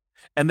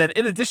 And then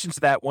in addition to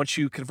that, once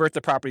you convert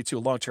the property to a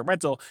long-term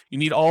rental, you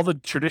need all the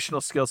traditional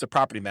skills of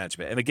property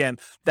management. And again,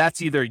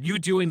 that's either you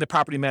doing the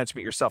property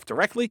management yourself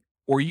directly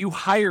or you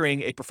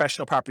hiring a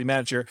professional property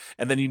manager,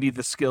 and then you need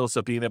the skills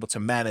of being able to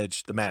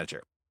manage the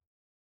manager.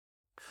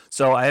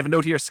 So I have a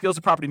note here, skills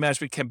of property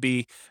management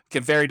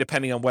can vary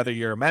depending on whether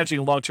you're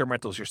managing long-term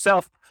rentals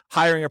yourself,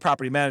 hiring a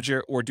property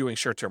manager, or doing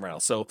short-term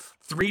rentals. So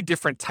 3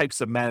 different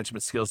types of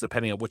management skills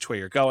depending on which way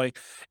you're going.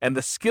 And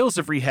the skills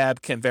of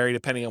rehab can vary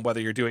depending on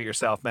whether you're doing it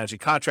yourself, managing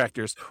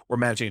contractors, or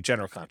managing a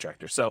general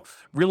contractor. So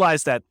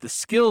realize that the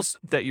skills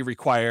that you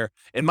require,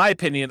 in my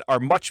opinion, are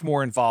much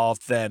more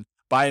involved than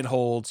buy and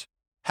hold,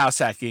 house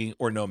hacking,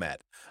 or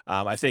nomad.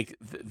 I think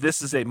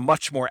this is a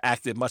much more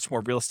active, much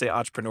more real estate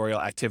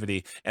entrepreneurial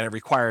activity, and it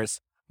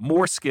requires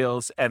more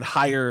skills and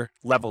higher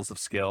levels of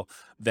skill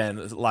than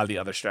a lot of the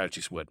other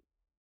strategies would.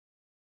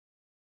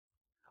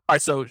 All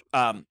right, so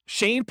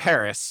Shane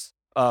Paris,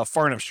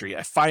 Farnham Street,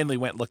 I finally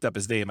went and looked up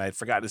his name. I had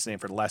forgotten his name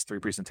for the last 3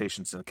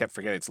 presentations and kept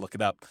forgetting to look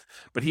it up.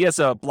 But he has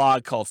a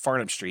blog called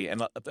Farnham Street,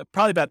 and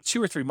probably about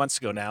 2 or 3 months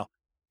ago now,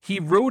 he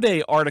wrote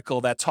an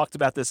article that talked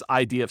about this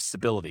idea of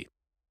stability.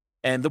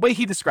 And the way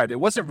he described it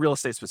wasn't real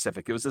estate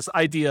specific. It was this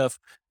idea of,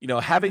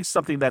 having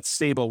something that's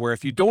stable where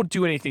if you don't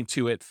do anything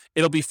to it,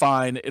 it'll be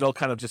fine. It'll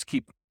kind of just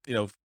keep,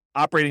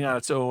 operating on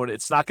its own.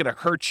 It's not going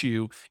to hurt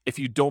you if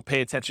you don't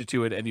pay attention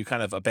to it and you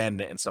kind of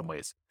abandon it in some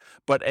ways.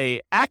 But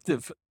a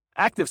active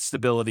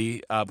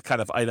stability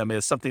kind of item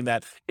is something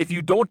that if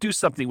you don't do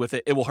something with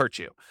it, it will hurt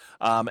you.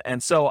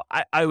 And so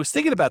I was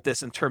thinking about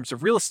this in terms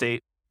of real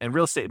estate and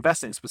real estate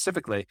investing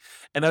specifically.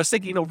 And I was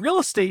thinking, real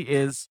estate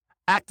is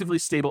actively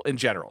stable in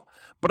general.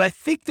 But I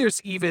think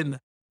there's even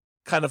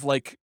kind of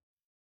like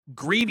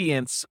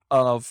gradients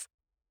of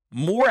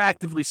more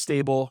actively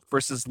stable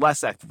versus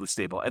less actively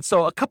stable. And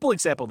so a couple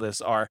examples of this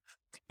are,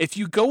 if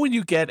you go and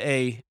you get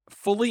a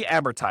fully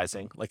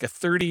amortizing, like a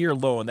 30-year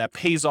loan that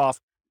pays off,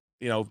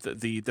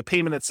 the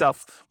payment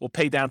itself will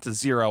pay down to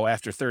 0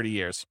 after 30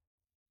 years.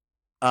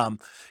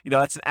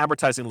 That's an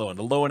amortizing loan.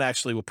 The loan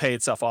actually will pay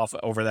itself off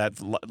over that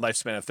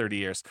lifespan of 30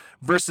 years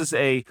versus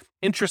a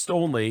interest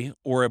only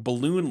or a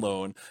balloon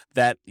loan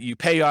that you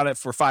pay on it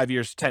for 5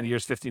 years, 10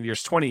 years, 15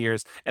 years, 20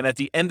 years. And at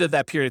the end of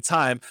that period of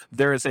time,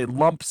 there is a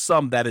lump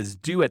sum that is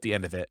due at the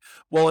end of it.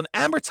 Well, an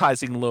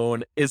amortizing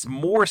loan is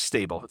more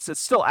stable. It's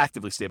still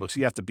actively stable, so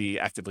you have to be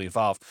actively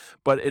involved,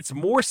 but it's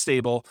more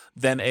stable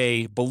than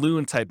a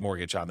balloon type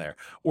mortgage on there.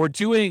 Or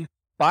doing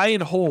buy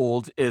and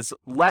hold is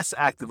less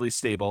actively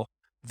stable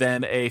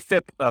than a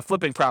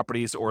flipping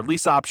properties or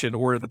lease option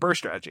or the BRRRR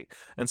strategy.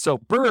 And so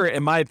BRRRR,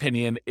 in my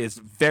opinion, is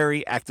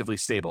very actively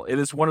stable. It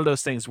is one of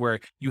those things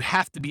where you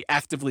have to be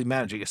actively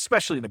managing,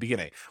 especially in the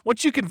beginning.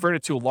 Once you convert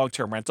it to a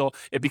long-term rental,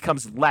 it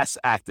becomes less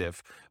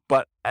active.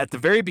 But at the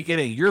very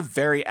beginning, you're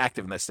very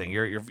active in this thing.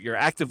 You're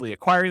actively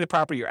acquiring the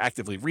property, you're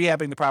actively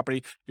rehabbing the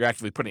property, you're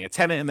actively putting a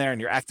tenant in there, and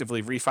you're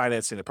actively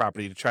refinancing the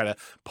property to try to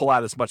pull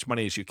out as much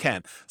money as you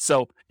can.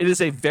 So it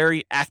is a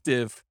very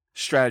active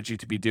strategy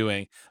to be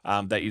doing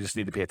that you just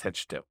need to pay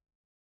attention to.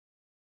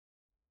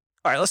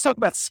 All right, let's talk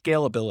about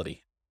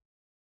scalability.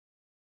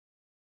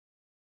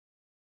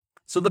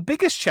 So the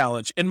biggest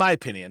challenge, in my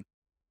opinion,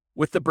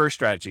 with the BRRRR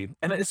strategy,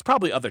 and it's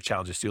probably other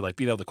challenges too, like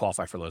being able to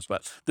qualify for loans,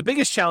 but the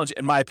biggest challenge,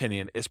 in my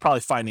opinion, is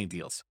probably finding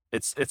deals.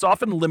 It's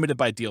often limited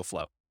by deal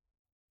flow.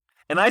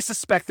 And I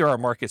suspect there are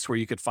markets where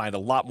you could find a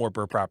lot more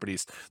BRRRR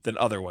properties than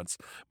other ones.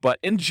 But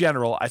in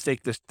general, I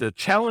think the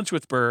challenge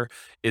with BRRRR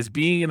is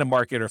being in a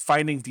market or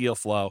finding deal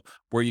flow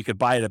where you could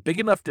buy at a big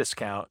enough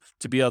discount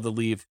to be able to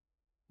leave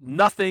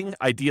nothing,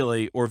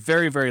 ideally, or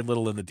very, very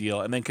little in the deal,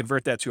 and then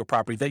convert that to a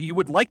property that you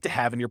would like to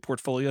have in your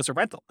portfolio as a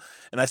rental.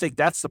 And I think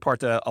that's the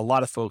part that a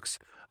lot of folks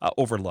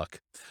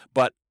overlook.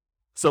 But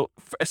So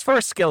as far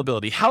as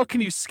scalability, how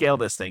can you scale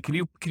this thing? Can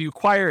you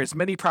acquire as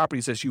many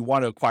properties as you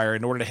want to acquire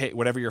in order to hit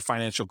whatever your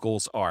financial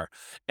goals are?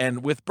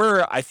 And with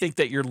BRRRR, I think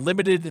that you're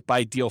limited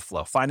by deal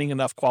flow, finding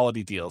enough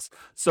quality deals.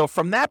 So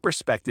from that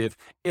perspective,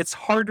 it's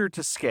harder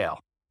to scale.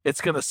 It's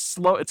going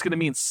to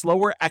mean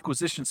slower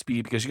acquisition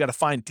speed because you got to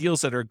find deals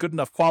that are good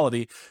enough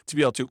quality to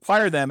be able to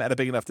acquire them at a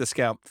big enough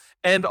discount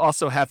and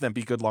also have them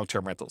be good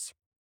long-term rentals.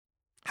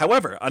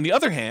 However, on the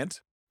other hand,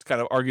 to kind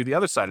of argue the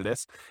other side of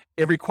this,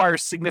 it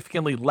requires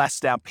significantly less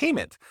down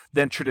payment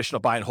than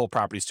traditional buy and hold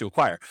properties to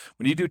acquire.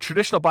 When you do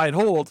traditional buy and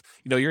hold,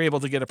 you're able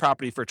to get a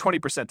property for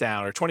 20%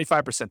 down or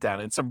 25%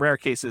 down. In some rare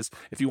cases,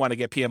 if you want to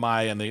get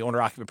PMI and the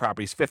owner occupant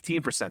properties,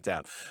 15%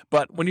 down.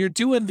 But when you're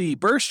doing the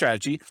BRRRR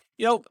strategy,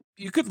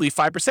 you could leave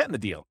 5% in the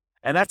deal.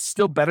 And that's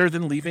still better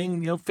than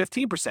leaving,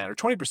 15% or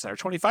 20% or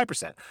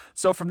 25%.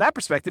 So from that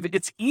perspective,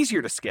 it's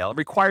easier to scale. It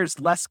requires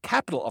less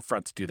capital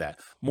upfront to do that.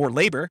 More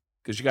labor,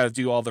 because you got to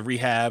do all the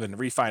rehab and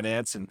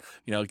refinance and,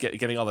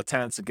 getting all the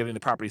tenants and getting the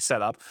property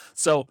set up.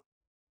 So,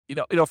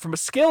 from a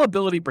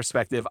scalability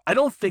perspective, I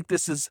don't think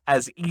this is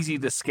as easy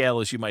to scale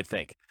as you might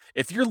think.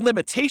 If your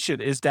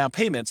limitation is down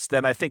payments,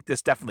 then I think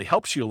this definitely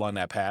helps you along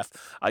that path.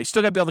 You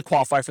still got to be able to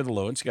qualify for the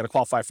loans. You got to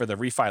qualify for the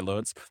refi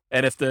loans.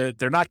 And if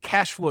they're not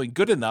cash flowing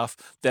good enough,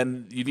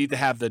 then you need to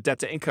have the debt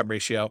to income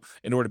ratio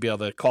in order to be able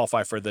to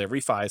qualify for the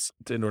refis,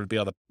 in order to be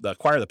able to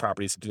acquire the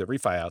properties and do the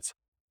refi outs.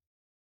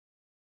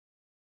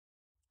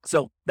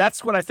 So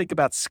that's what I think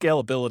about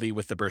scalability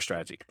with the BRRRR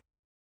strategy.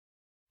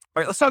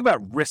 All right, let's talk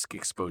about risk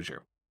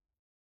exposure.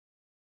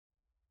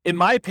 In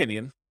my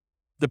opinion,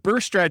 the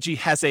BRRRR strategy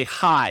has a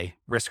high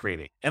risk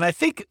rating. And I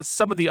think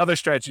some of the other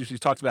strategies we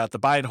talked about, the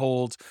buy and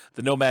hold,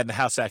 the nomad and the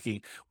house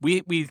hacking,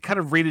 we kind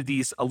of rated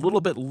these a little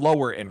bit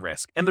lower in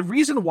risk. And the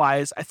reason why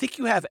is I think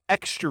you have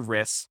extra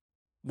risks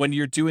when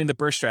you're doing the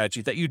BRRRR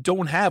strategy that you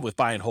don't have with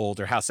buy and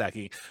hold or house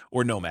hacking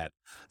or nomad.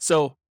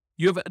 So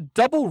you have a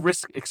double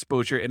risk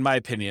exposure, in my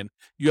opinion.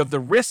 You have the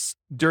risks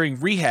during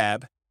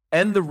rehab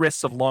and the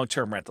risks of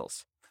long-term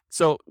rentals.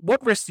 So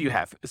what risks do you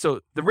have? So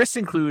the risks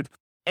include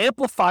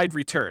amplified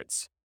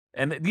returns,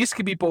 and these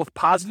can be both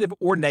positive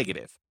or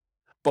negative.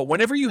 But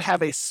whenever you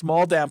have a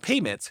small down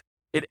payment,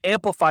 it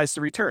amplifies the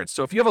returns.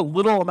 So if you have a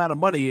little amount of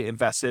money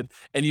invested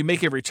and you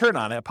make a return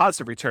on it, a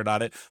positive return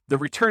on it, the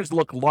returns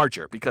look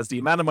larger because the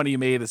amount of money you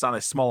made is on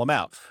a small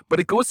amount. But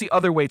it goes the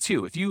other way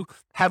too. If you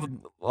have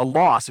a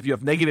loss, if you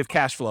have negative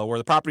cash flow or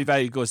the property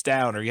value goes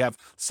down or you have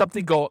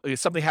something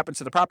happens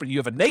to the property, you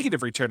have a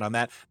negative return on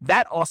that,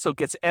 that also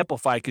gets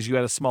amplified because you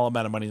had a small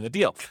amount of money in the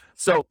deal.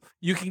 So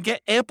you can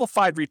get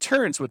amplified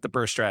returns with the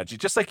BRRRR strategy,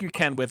 just like you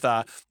can with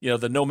the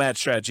nomad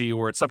strategy,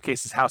 or in some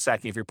cases house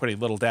hacking if you're putting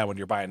little down when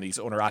you're buying these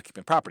owner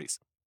occupant properties.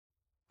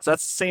 So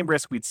that's the same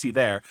risk we'd see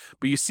there,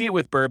 but you see it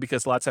with BRRRR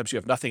because a lot of times you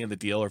have nothing in the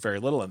deal or very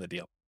little in the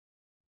deal.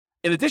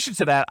 In addition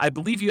to that, I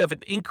believe you have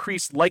an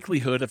increased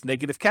likelihood of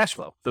negative cash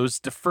flow, those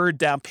deferred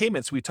down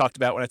payments we talked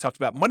about when I talked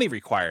about money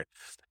required.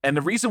 And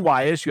the reason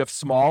why is you have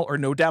small or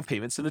no down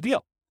payments in the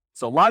deal.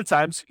 So a lot of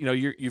times,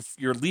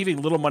 you're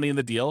leaving little money in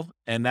the deal,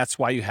 and that's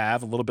why you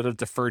have a little bit of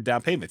deferred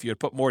down payment. If you had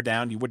put more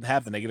down, you wouldn't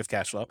have the negative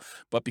cash flow.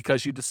 But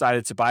because you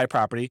decided to buy a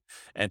property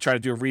and try to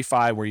do a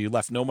refi where you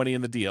left no money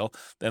in the deal,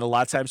 then a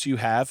lot of times you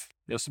have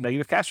some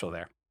negative cash flow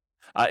there.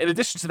 In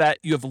addition to that,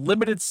 you have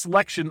limited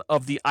selection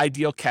of the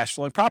ideal cash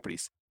flowing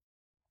properties.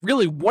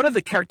 Really, one of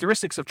the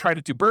characteristics of trying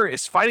to do BRRRR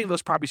is finding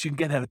those properties you can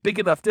get at a big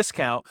enough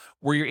discount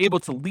where you're able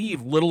to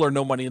leave little or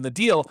no money in the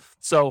deal.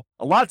 So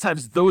a lot of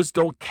times those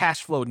don't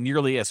cash flow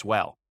nearly as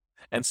well.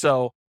 And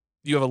so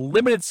you have a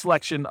limited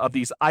selection of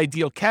these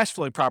ideal cash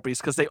flowing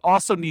properties because they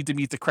also need to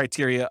meet the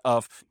criteria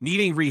of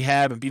needing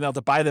rehab and being able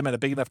to buy them at a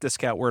big enough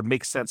discount where it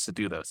makes sense to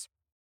do those.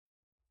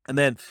 And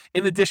then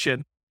in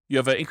addition, you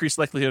have an increased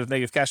likelihood of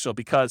negative cash flow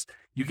because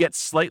you get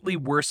slightly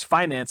worse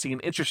financing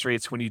and interest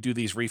rates when you do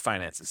these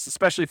refinances,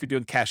 especially if you're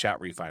doing cash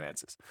out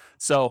refinances.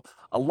 So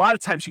a lot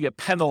of times you get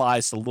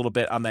penalized a little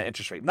bit on that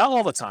interest rate. Not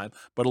all the time,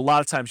 but a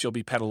lot of times you'll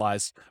be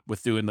penalized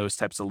with doing those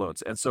types of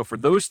loans. And so for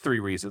those three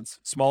reasons,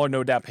 smaller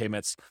no down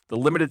payments, the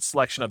limited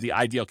selection of the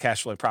ideal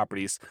cash flowing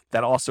properties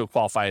that also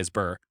qualify as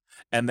BRRRR,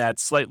 and that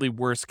slightly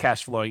worse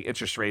cash flowing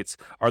interest rates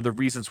are the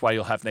reasons why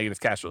you'll have negative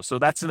cash flow. So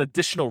that's an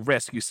additional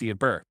risk you see in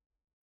BRRRR.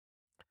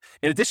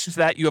 In addition to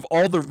that, you have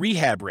all the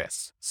rehab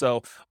risks.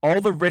 So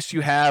all the risks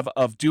you have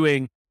of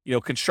doing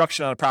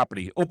construction on a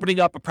property, opening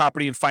up a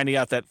property and finding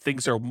out that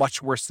things are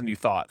much worse than you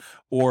thought,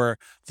 or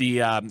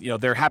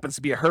there happens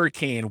to be a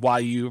hurricane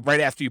right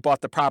after you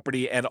bought the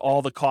property and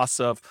all the costs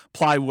of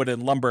plywood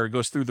and lumber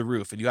goes through the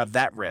roof and you have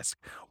that risk,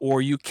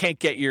 or you can't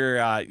get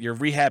your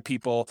rehab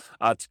people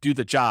to do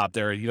the job.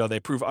 They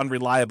prove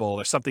unreliable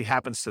or something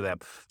happens to them.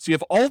 So you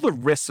have all the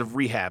risks of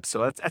rehab.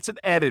 So that's an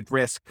added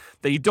risk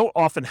that you don't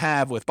often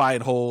have with buy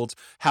and hold,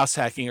 house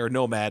hacking, or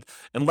nomad,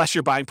 unless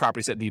you're buying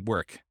properties that need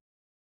work.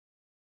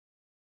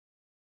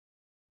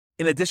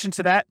 In addition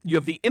to that, you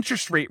have the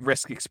interest rate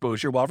risk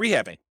exposure while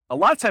rehabbing. A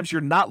lot of times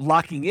you're not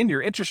locking in your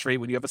interest rate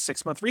when you have a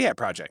 6-month rehab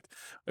project.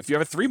 If you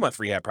have a 3-month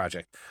rehab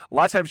project, a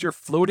lot of times you're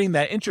floating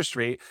that interest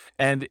rate.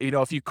 And,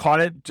 if you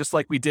caught it, just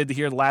like we did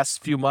here the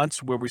last few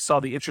months where we saw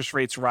the interest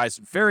rates rise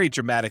very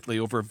dramatically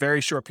over a very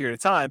short period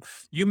of time,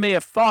 you may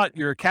have thought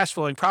your cash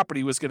flowing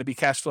property was going to be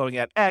cash flowing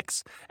at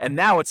X. And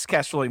now it's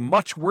cash flowing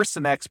much worse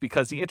than X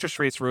because the interest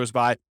rates rose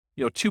by,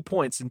 2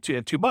 points in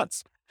 2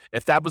 months.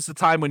 If that was the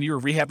time when you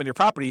were rehabbing your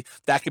property,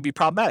 that could be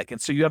problematic.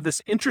 And so you have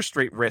this interest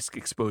rate risk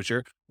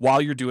exposure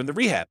while you're doing the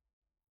rehab.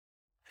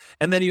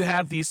 And then you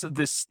have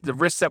the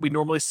risks that we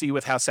normally see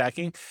with house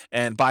hacking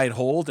and buy and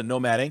hold and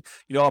nomading,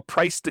 a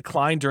price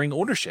decline during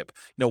ownership.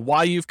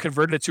 While you've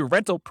converted it to a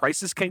rental,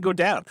 prices can go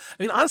down.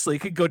 I mean, honestly, it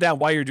could go down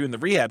while you're doing the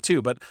rehab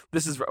too, but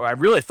I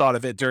really thought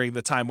of it during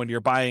the time when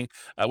you're buying,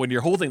 when you're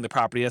holding the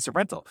property as a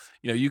rental.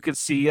 You could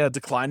see a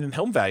decline in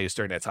home values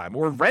during that time,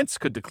 or rents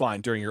could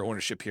decline during your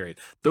ownership period.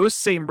 Those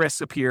same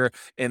risks appear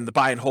in the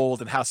buy and hold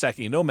and house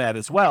hacking and nomad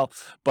as well,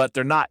 but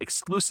they're not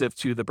exclusive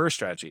to the BRRRR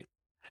strategy.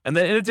 And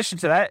then in addition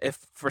to that, if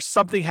for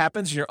something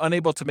happens and you're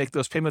unable to make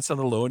those payments on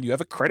the loan, you have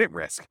a credit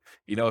risk.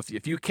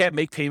 If you can't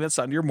make payments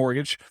on your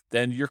mortgage,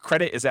 then your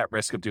credit is at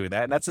risk of doing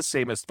that. And that's the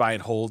same as buy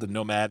and hold and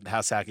nomad and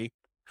house hacking.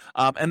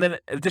 And then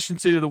in addition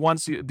to the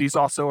ones, these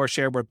also are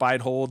shared with buy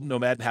and hold,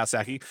 nomad, and house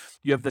hacking.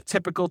 You have the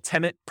typical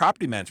tenant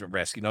property management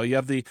risk. You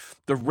have the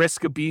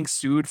risk of being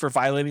sued for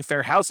violating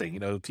fair housing.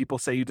 People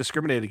say you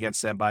discriminate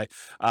against them by,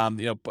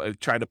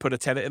 trying to put a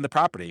tenant in the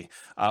property,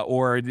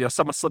 or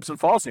someone slips and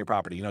falls in your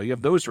property. You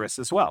have those risks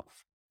as well.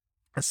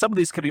 And some of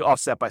these can be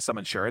offset by some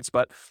insurance,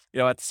 but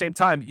at the same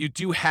time, you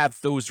do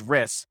have those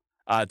risks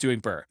doing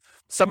BRRRR.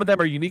 Some of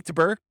them are unique to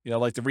BRRRR,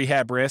 like the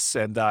rehab risks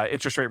and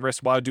interest rate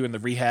risks while doing the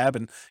rehab,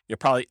 and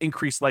probably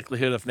increased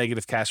likelihood of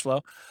negative cash flow.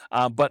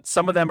 But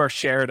some of them are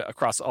shared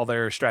across all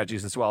their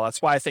strategies as well.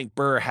 That's why I think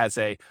BRRRR has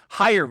a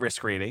higher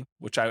risk rating,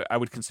 which I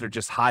would consider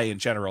just high in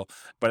general,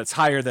 but it's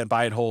higher than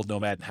buy and hold,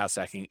 nomad, and house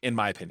hacking, in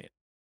my opinion.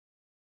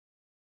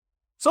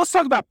 So let's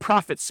talk about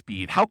profit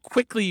speed, how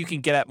quickly you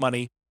can get at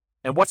money,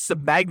 and what's the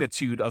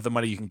magnitude of the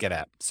money you can get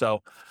at.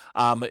 So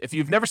if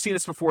you've never seen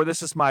this before,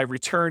 this is my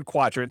return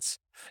quadrants.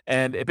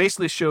 And it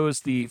basically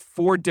shows the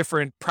 4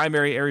 different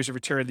primary areas of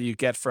return that you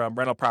get from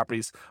rental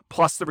properties,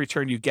 plus the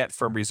return you get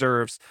from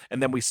reserves,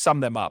 and then we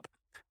sum them up.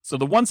 So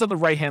the ones on the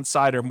right-hand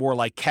side are more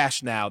like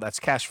cash now. That's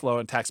cash flow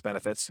and tax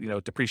benefits,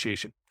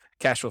 depreciation,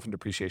 cash flow from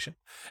depreciation.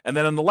 And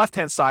then on the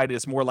left-hand side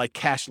is more like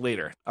cash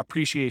later,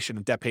 appreciation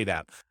and debt pay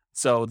down.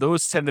 So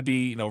those tend to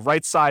be,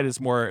 right side is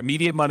more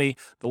immediate money.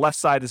 The left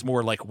side is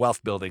more like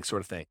wealth building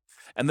sort of thing.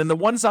 And then the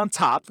ones on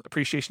top,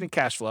 appreciation and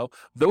cash flow,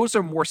 those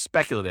are more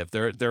speculative.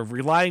 They're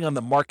relying on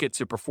the market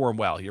to perform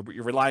well. You're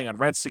relying on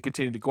rents to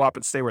continue to go up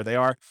and stay where they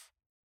are,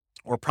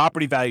 or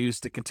property values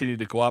to continue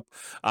to go up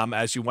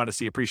as you want to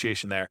see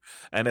appreciation there.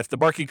 And if the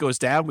market goes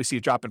down, we see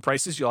a drop in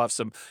prices, you'll have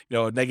some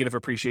negative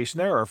appreciation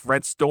there. Or if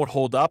rents don't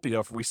hold up,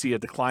 if we see a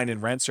decline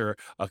in rents or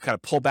a kind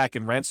of pullback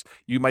in rents,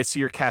 you might see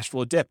your cash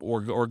flow dip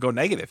or go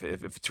negative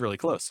if it's really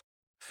close.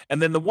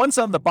 And then the ones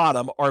on the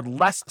bottom are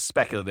less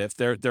speculative.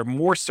 They're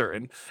more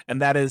certain,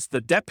 and that is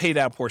the debt pay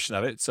down portion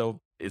of it.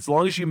 So as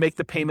long as you make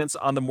the payments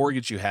on the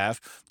mortgage you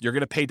have, you're going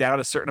to pay down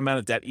a certain amount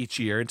of debt each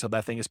year until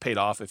that thing is paid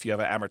off if you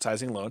have an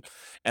amortizing loan.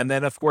 And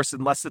then, of course,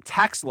 unless the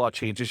tax law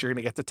changes, you're going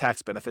to get the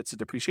tax benefits of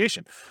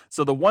depreciation.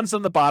 So the ones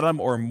on the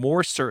bottom are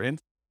more certain,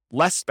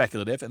 less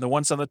speculative, and the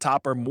ones on the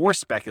top are more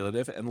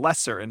speculative and less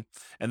certain.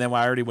 And then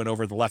I already went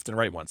over the left and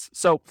right ones.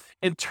 So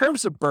in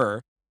terms of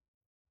BRRRR,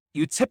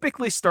 you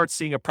typically start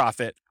seeing a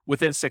profit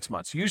within 6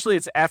 months. Usually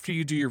it's after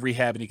you do your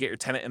rehab and you get your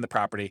tenant in the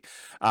property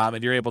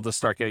and you're able to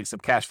start getting some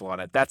cash flow on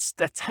it. That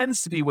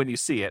tends to be when you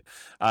see it,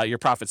 your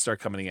profits start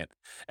coming in.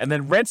 And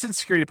then rents and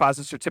security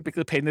deposits are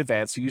typically paid in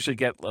advance. So you usually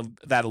get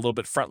that a little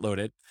bit front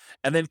loaded.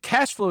 And then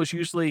cash flow is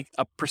usually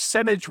a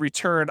percentage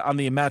return on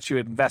the amount you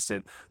had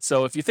invested.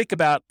 So if you think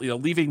about,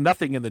 leaving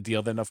nothing in the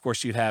deal, then of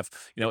course you'd have,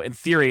 in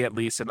theory at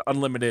least, an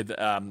unlimited,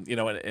 an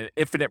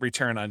infinite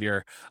return on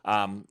your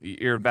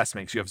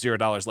investments. You have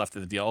 $0 left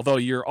in the deal, although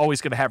you're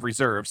always going to have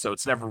reserves. So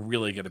it's never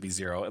really going to be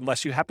zero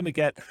unless you happen to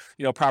get,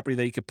 property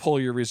that you could pull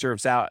your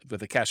reserves out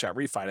with a cash out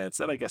refinance.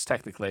 Then I guess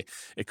technically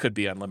it could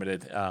be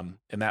unlimited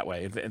in that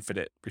way,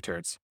 infinite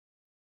returns.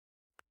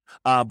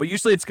 But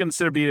usually it's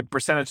considered to be a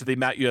percentage of the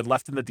amount you had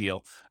left in the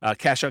deal,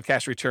 cash on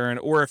cash return,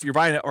 or if you're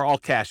buying it or all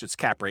cash, it's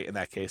cap rate in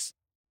that case.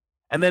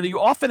 And then you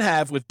often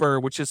have with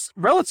BRRRR, which is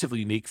relatively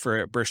unique for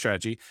a BRRRR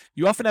strategy,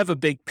 you often have a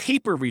big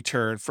paper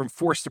return from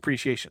forced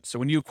appreciation. So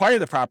when you acquire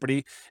the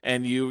property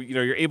and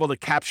you're able to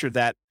capture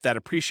that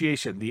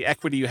appreciation, the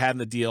equity you had in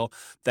the deal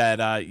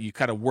that you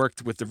kind of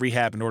worked with the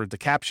rehab in order to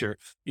capture,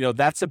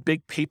 that's a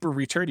big paper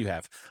return you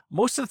have.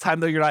 Most of the time,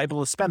 though, you're not able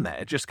to spend that.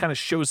 It just kind of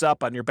shows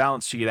up on your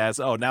balance sheet as,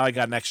 oh, now I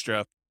got an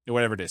extra,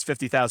 whatever it is,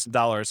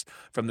 $50,000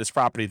 from this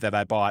property that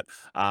I bought,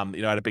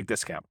 at a big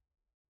discount.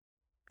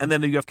 And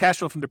then you have cash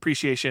flow from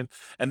depreciation,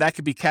 and that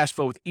could be cash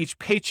flow with each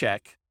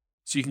paycheck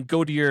So you can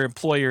go to your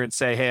employer and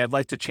say, hey, I'd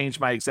like to change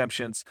my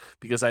exemptions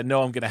because I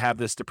know I'm going to have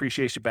this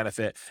depreciation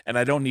benefit and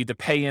I don't need to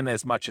pay in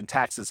as much in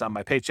taxes on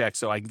my paycheck,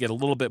 so I can get a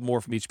little bit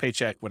more from each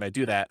paycheck when I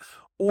do that.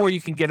 Or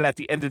you can get it at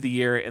the end of the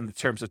year in the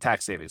terms of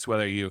tax savings,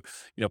 whether you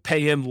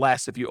pay in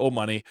less if you owe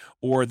money,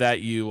 or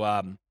that you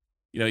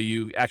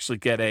actually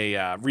get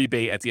a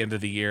rebate at the end of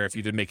the year if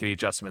you didn't make any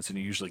adjustments, and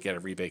you usually get a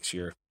rebate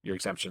because your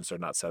exemptions are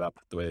not set up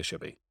the way they should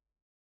be.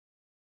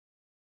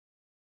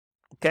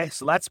 Okay,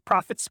 so that's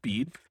profit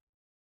speed.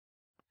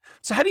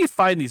 So how do you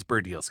find these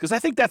BRRRR deals? Because I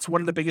think that's one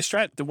of the biggest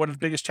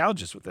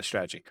challenges with this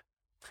strategy.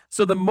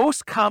 So the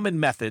most common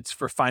methods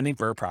for finding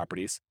BRRRR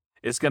properties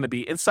is going to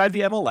be inside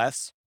the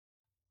MLS,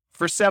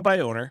 for sale by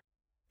owner,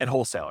 and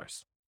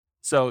wholesalers.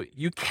 So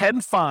you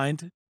can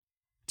find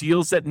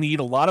deals that need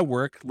a lot of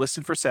work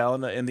listed for sale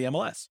in the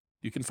MLS.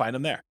 You can find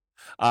them there.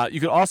 You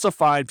can also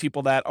find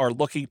people that are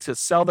looking to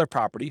sell their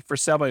property for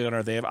sale by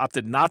owner. They have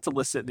opted not to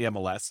list it in the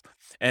MLS.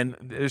 And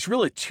there's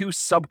really two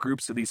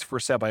subgroups of these for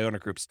sale by owner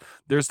groups.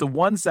 There's the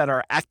ones that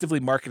are actively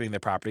marketing their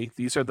property.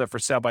 These are the for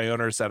sale by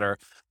owners that are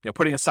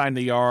putting a sign in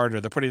the yard,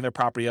 or they're putting their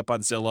property up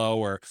on Zillow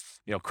or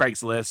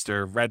Craigslist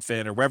or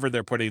Redfin or wherever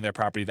they're putting their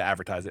property to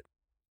advertise it.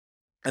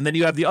 And then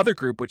you have the other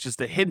group, which is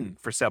the hidden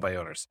for sale by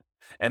owners.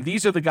 And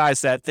these are the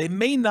guys that they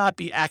may not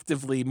be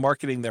actively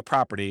marketing their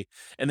property,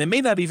 and they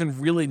may not even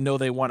really know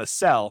they want to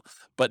sell,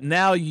 but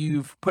now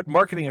you've put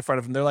marketing in front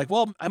of them. They're like,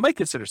 well, I might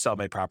consider selling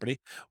my property.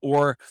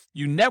 Or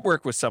you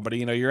network with somebody,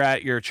 you're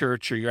at your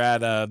church, or you're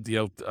at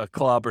a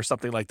club or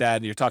something like that,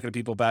 and you're talking to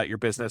people about your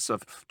business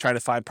of trying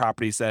to find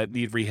properties that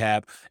need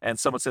rehab. And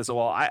someone says,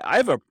 well, I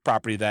have a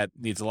property that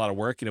needs a lot of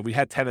work. We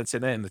had tenants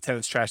in it, and the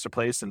tenants trashed the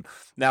place, and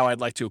now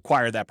I'd like to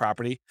acquire that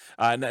property.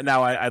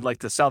 Now I'd like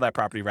to sell that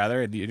property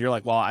rather. And you're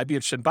like, well, I'd be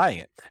interested in buying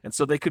it. And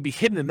so they could be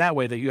hidden in that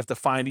way, that you have to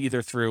find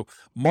either through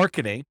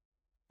marketing,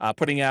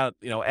 putting out,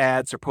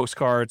 ads or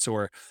postcards,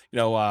 or,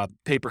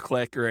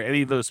 pay-per-click, or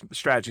any of those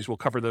strategies. We'll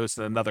cover those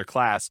in another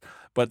class,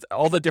 but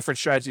all the different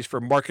strategies for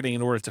marketing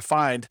in order to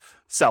find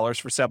sellers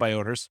for sale by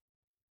owners,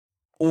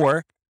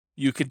 or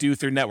you could do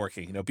through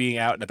networking, being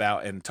out and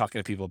about and talking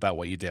to people about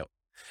what you do.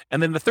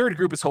 And then the third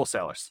group is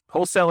wholesalers.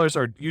 Wholesalers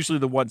are usually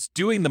the ones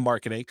doing the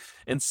marketing.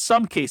 In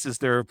some cases,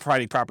 they're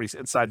providing properties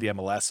inside the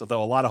MLS,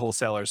 although a lot of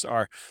wholesalers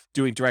are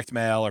doing direct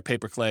mail or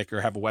pay-per-click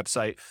or have a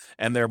website,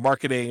 and they're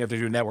marketing, or they're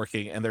doing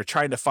networking, and they're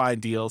trying to find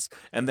deals,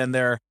 and then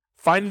they're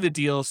finding the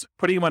deals,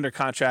 putting them under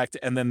contract,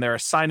 and then they're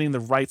assigning the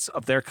rights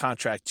of their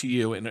contract to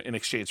you in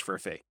exchange for a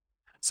fee.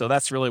 So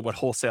that's really what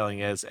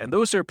wholesaling is. And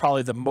those are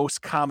probably the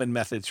most common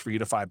methods for you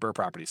to find BRRRR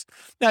properties.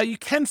 Now, you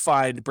can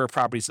find BRRRR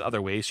properties in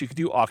other ways. You could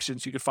do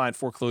auctions. You could find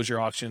foreclosure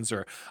auctions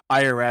or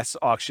IRS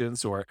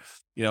auctions, or,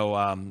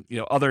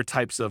 other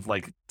types of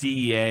like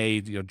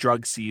DEA,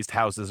 drug seized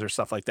houses or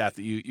stuff like that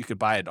you could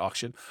buy at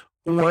auction.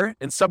 Or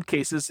in some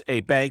cases, a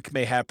bank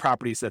may have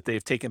properties that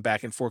they've taken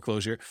back in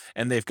foreclosure,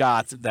 and they've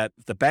got that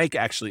the bank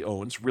actually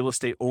owns, real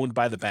estate owned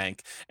by the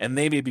bank, and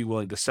they may be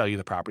willing to sell you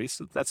the property.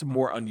 So that's a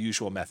more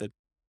unusual method.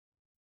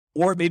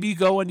 Or maybe you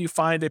go and you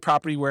find a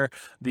property where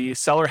the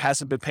seller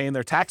hasn't been paying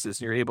their taxes,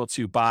 and you're able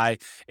to buy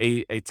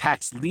a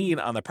tax lien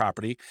on the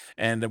property.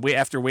 And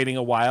after waiting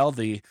a while,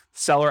 the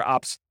seller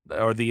opts,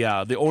 or the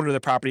owner of the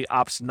property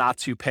opts not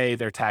to pay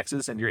their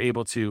taxes, and you're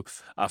able to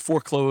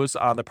foreclose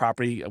on the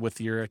property with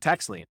your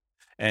tax lien,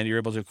 and you're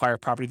able to acquire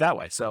property that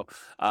way. So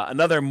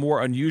another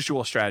more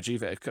unusual strategy,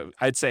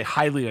 I'd say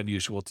highly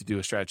unusual to do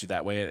a strategy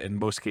that way in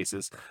most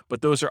cases,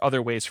 but those are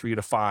other ways for you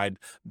to find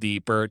the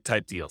BRRRR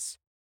type deals.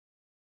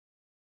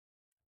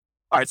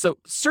 All right, so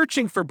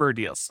searching for BRRRR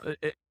deals,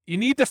 you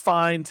need to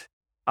find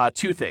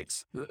two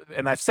things.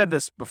 And I've said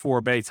this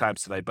before many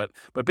times tonight, but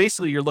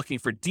basically you're looking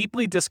for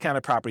deeply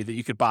discounted property that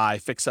you could buy,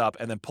 fix up,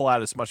 and then pull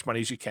out as much money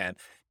as you can,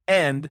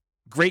 and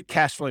great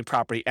cash flowing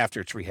property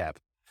after it's rehab.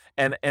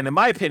 And in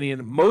my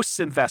opinion, most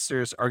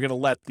investors are going to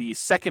let the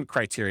second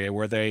criteria,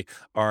 where they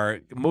are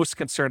most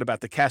concerned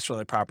about the cash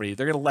flowing property,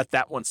 they're going to let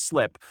that one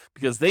slip,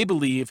 because they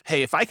believe,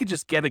 hey, if I could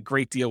just get a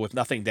great deal with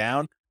nothing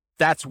down,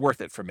 that's worth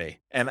it for me.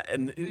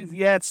 And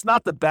yeah, it's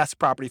not the best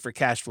property for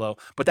cash flow,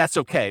 but that's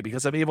okay,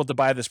 because I'm able to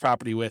buy this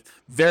property with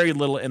very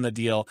little in the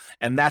deal,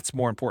 and that's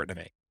more important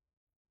to me.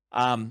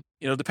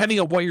 Depending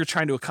on what you're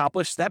trying to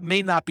accomplish, that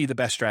may not be the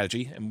best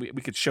strategy, and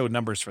we could show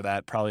numbers for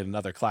that probably in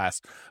another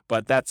class,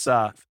 but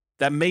that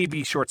may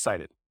be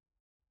short-sighted.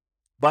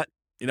 But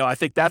I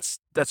think that's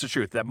the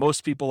truth, that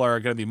most people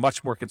are going to be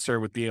much more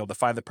concerned with being able to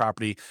find the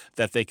property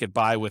that they could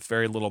buy with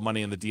very little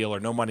money in the deal or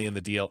no money in the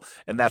deal,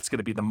 and that's going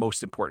to be the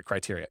most important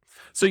criteria.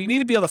 So you need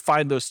to be able to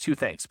find those two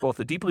things, both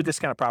a deeply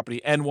discounted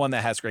property and one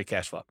that has great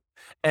cash flow.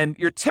 And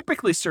you're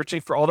typically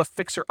searching for all the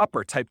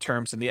fixer-upper type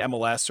terms in the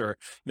MLS, or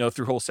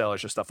through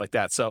wholesalers or stuff like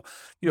that. So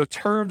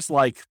terms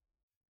like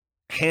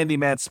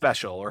handyman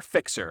special, or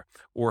fixer,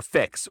 or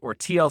fix, or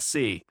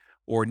TLC,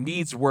 or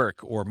needs work,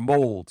 or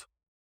mold,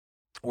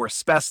 or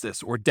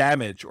asbestos, or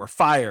damage, or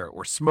fire,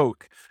 or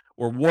smoke,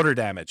 or water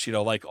damage,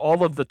 like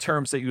all of the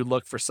terms that you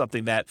look for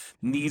something that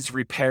needs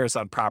repairs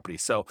on property.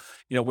 So,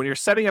 when you're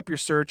setting up your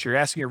search, you're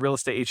asking your real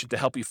estate agent to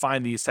help you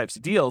find these types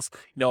of deals,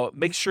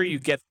 make sure you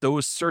get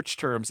those search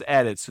terms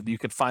added so that you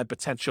can find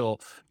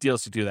potential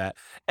deals to do that.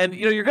 And,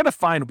 you're going to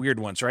find weird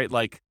ones, right?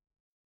 Like,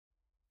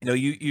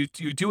 you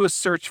do a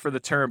search for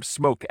the term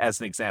smoke as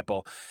an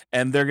example,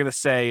 and they're going to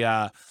say,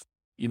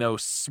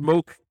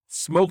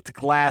 smoked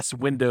glass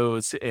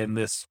windows in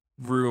this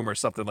room or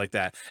something like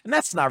that. And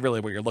that's not really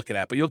what you're looking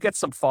at, but you'll get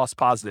some false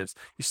positives.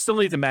 You still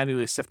need to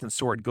manually sift and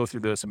sort and go through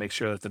those and make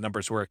sure that the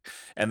numbers work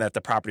and that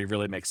the property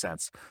really makes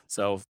sense.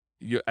 So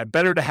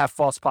better to have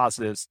false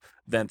positives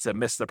than to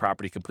miss the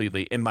property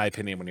completely, in my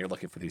opinion, when you're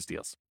looking for these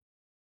deals.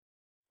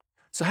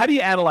 So how do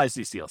you analyze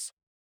these deals?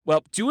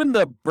 Well, doing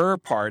the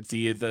BRRRR part,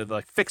 the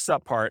like fix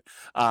up part,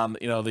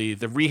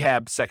 the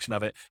rehab section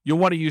of it, you'll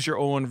want to use your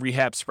own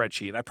rehab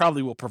spreadsheet. I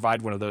probably will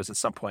provide one of those at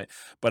some point,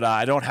 but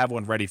I don't have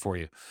one ready for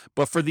you.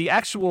 But for the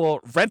actual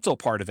rental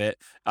part of it,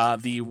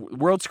 the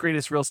world's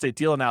greatest real estate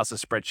deal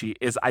analysis spreadsheet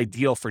is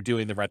ideal for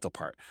doing the rental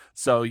part.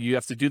 So you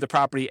have to do the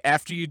property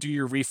after you do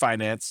your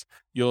refinance.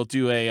 You'll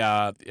do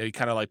a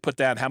kind of like put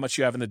down how much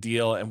you have in the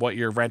deal and what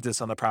your rent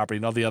is on the property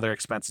and all the other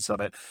expenses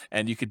of it,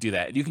 and you could do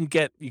that. And you can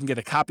get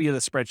a copy of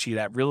the spreadsheet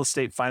at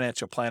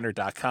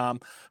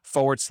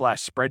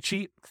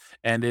realestatefinancialplanner.com/spreadsheet,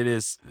 and it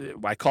is,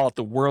 I call it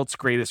the world's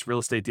greatest real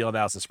estate deal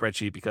analysis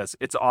spreadsheet because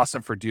it's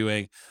awesome for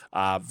doing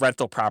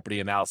rental property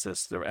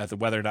analysis as to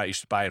whether or not you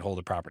should buy and hold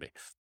a property.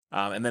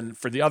 And then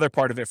for the other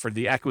part of it, for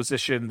the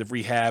acquisition, the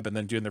rehab, and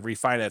then doing the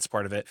refinance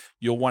part of it,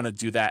 you'll want to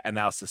do that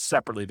analysis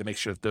separately to make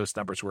sure that those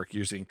numbers work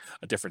using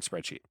a different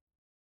spreadsheet.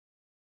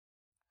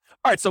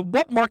 All right, so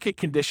what market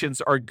conditions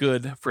are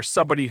good for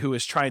somebody who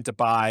is trying to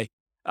buy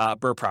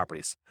BRRRR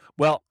properties?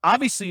 Well,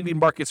 obviously you need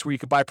markets where you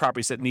can buy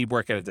properties that need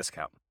work at a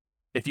discount.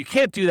 If you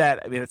can't do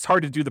that, I mean, it's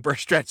hard to do the BRRRR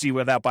strategy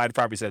without buying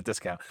properties at a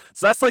discount.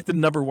 So that's like the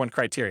number one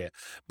criteria.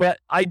 But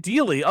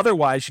ideally,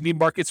 otherwise, you need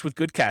markets with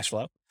good cash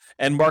flow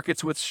and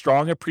markets with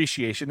strong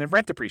appreciation and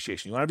rent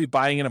appreciation. You want to be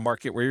buying in a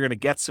market where you're going to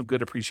get some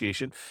good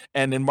appreciation,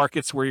 and in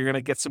markets where you're going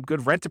to get some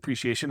good rent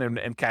appreciation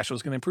and cash flow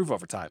is going to improve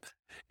over time.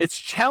 It's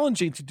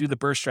challenging to do the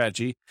BRRRR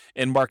strategy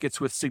in markets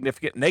with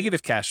significant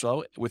negative cash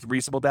flow with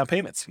reasonable down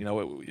payments.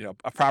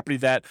 A property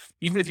that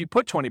even if you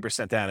put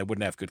 20% down, it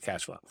wouldn't have good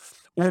cash flow.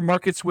 Or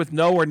markets with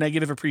no or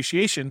negative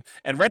appreciation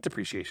and rent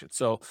appreciation.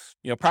 So,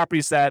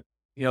 properties that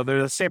they're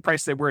the same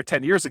price they were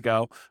 10 years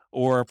ago,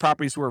 or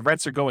properties where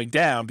rents are going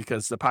down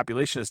because the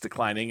population is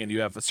declining and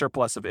you have a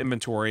surplus of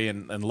inventory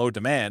and low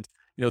demand.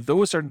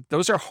 Those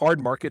are hard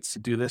markets to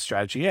do this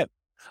strategy in.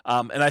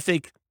 And I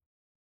think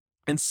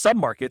in some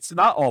markets,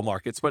 not all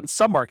markets, but in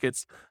some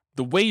markets,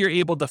 the way you're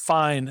able to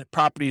find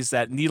properties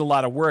that need a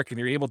lot of work and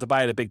you're able to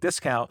buy at a big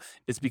discount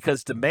is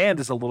because demand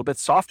is a little bit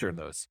softer in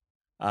those.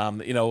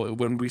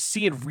 When we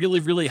see in really,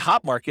 really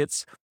hot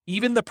markets,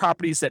 even the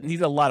properties that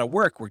need a lot of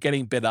work were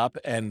getting bid up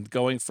and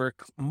going for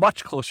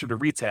much closer to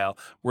retail,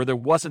 where there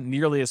wasn't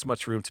nearly as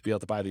much room to be able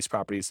to buy these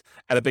properties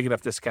at a big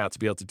enough discount to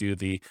be able to do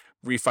the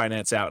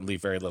refinance out and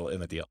leave very little in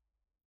the deal.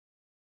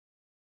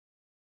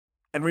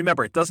 And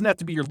remember, it doesn't have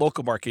to be your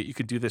local market. You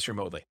can do this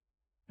remotely,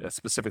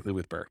 specifically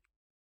with BRRRR.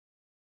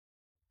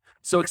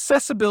 So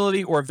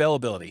accessibility or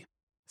availability.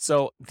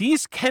 So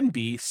these can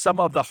be some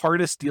of the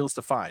hardest deals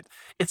to find.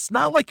 It's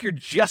not like you're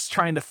just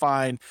trying to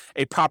find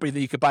a property that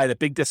you could buy at a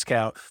big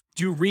discount,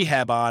 do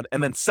rehab on,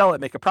 and then sell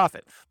it, make a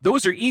profit.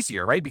 Those are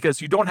easier, right?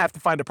 Because you don't have to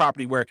find a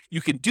property where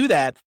you can do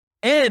that.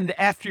 And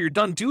after you're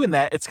done doing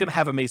that, it's going to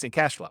have amazing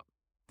cash flow.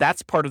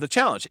 That's part of the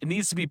challenge. It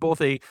needs to be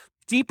both a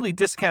deeply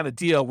discounted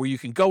deal where you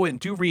can go in,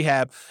 do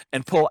rehab,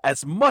 and pull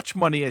as much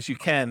money as you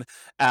can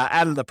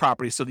out of the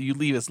property so that you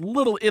leave as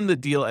little in the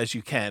deal as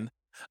you can.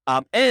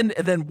 And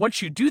then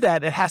once you do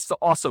that, it has to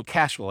also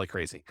cash flow like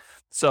crazy.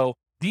 So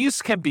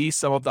these can be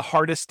some of the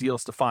hardest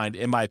deals to find,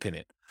 in my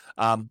opinion.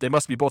 They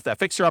must be both that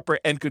fixer-upper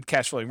and good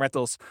cash flowing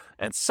rentals.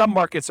 And some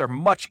markets are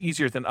much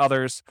easier than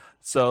others.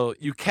 So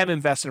you can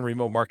invest in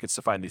remote markets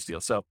to find these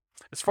deals. So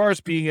as far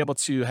as being able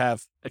to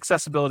have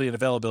accessibility and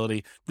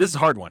availability, this is a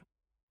hard one.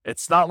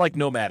 It's not like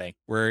nomading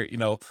where,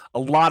 a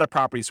lot of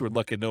properties would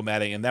look at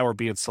nomading and now we're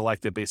being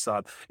selected based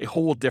on a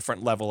whole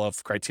different level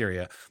of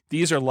criteria.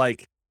 These are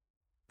like,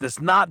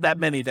 there's not that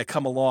many that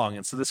come along,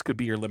 and so this could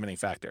be your limiting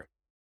factor.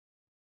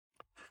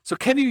 So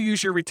can you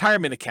use your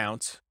retirement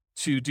account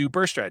to do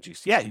BRRRR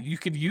strategies? Yeah, you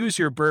can use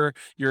your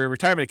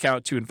retirement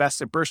account to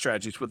invest in BRRRR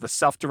strategies with a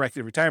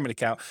self-directed retirement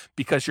account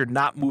because you're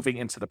not moving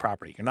into the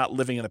property. You're not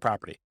living in the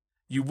property.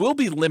 You will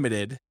be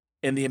limited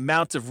in the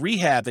amount of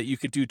rehab that you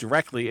could do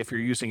directly if you're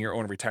using your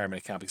own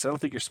retirement account, because I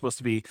don't think you're supposed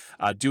to be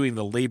doing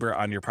the labor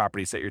on your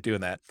properties that you're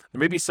doing that. There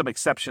may be some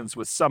exceptions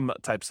with some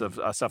types of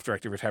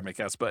self-directed retirement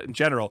accounts, but in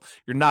general,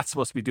 you're not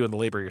supposed to be doing the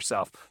labor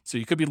yourself. So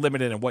you could be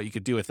limited in what you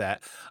could do with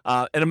that.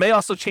 And it may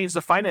also change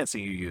the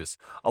financing you use.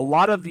 A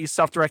lot of these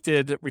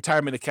self-directed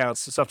retirement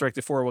accounts,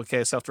 self-directed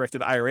 401k,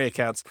 self-directed IRA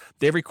accounts,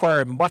 they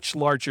require a much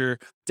larger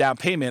down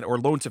payment or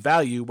loan to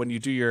value when you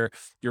do your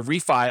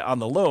refi on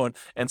the loan.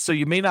 And so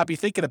you may not be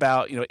thinking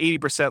about,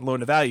 80%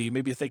 loan to value, you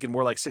may be thinking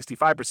more like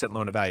 65%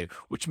 loan to value,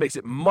 which makes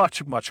it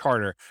much, much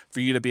harder for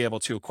you to be able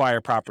to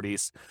acquire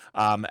properties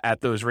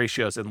at those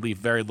ratios and leave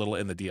very little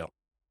in the deal.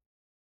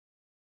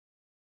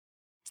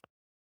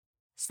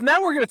 So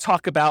now we're going to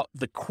talk about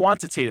the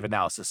quantitative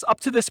analysis. Up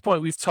to this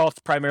point, we've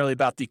talked primarily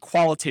about the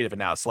qualitative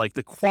analysis, like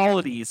the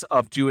qualities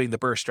of doing the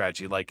BRRRR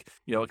strategy, like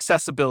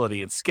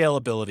accessibility and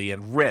scalability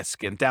and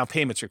risk and down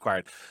payments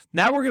required.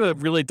 Now we're going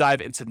to really dive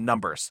into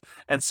numbers.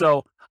 And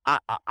so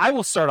I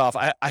will start off.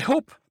 I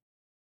hope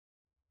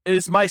it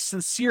is my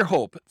sincere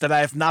hope that I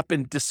have not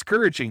been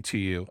discouraging to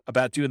you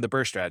about doing the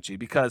BRRRR strategy,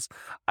 because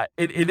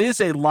it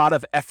is a lot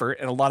of effort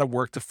and a lot of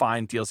work to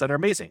find deals that are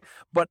amazing.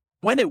 But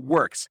when it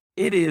works,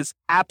 it is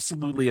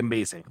absolutely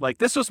amazing. Like,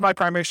 this was my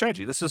primary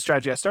strategy. This is the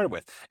strategy I started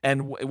with.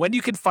 And when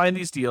you can find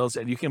these deals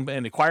and you can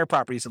acquire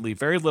properties and leave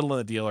very little in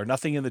the deal or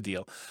nothing in the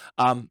deal,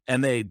 and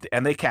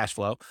they cash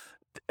flow,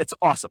 it's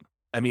awesome.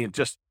 I mean,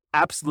 just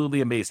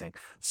absolutely amazing.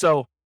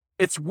 So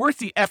it's worth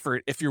the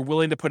effort if you're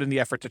willing to put in the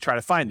effort to try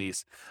to find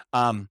these.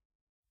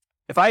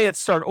 If I had to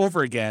start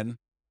over again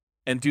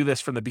and do this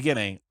from the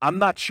beginning, I'm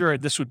not sure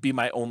this would be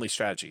my only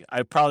strategy.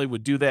 I probably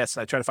would do this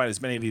and I try to find as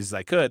many of these as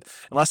I could,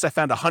 unless I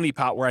found a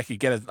honeypot where I could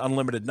get an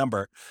unlimited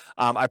number.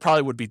 I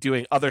probably would be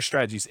doing other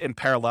strategies in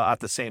parallel at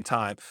the same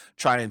time,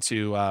 trying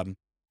to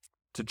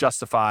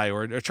justify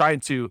or trying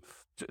to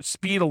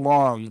speed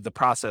along the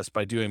process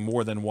by doing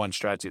more than one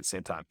strategy at the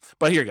same time.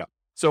 But here you go.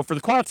 So for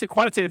the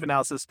quantitative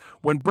analysis,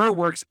 when BRRRR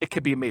works, it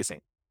can be amazing.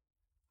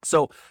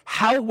 So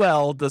how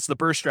well does the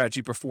BRRRR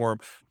strategy perform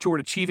toward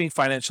achieving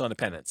financial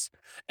independence?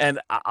 And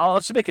I'll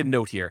just make a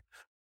note here.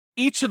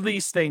 Each of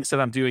these things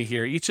that I'm doing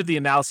here, each of the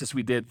analysis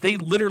we did, they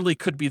literally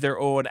could be their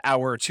own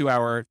hour, 2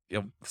 hour,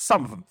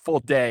 some of them full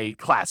day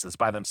classes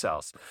by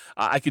themselves.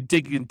 I could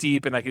dig in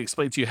deep and I could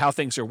explain to you how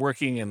things are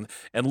working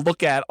and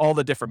look at all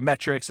the different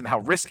metrics and how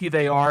risky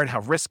they are and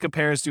how risk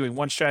compares doing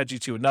one strategy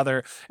to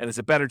another. And is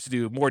it better to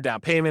do more down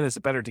payment? Is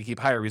it better to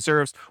keep higher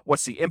reserves?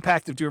 What's the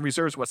impact of doing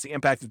reserves? What's the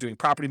impact of doing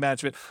property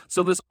management?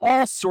 So there's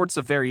all sorts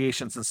of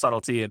variations and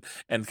subtlety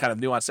and kind of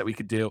nuance that we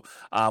could do,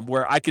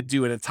 where I could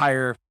do an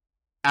entire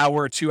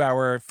hour, 2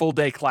 hour, full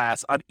day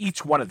class on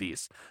each one of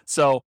these.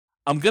 So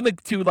I'm going to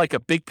do like a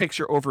big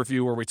picture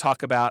overview where we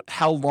talk about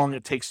how long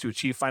it takes to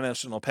achieve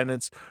financial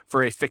independence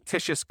for a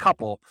fictitious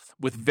couple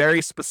with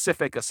very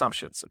specific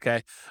assumptions.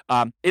 Okay.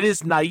 It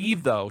is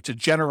naive though to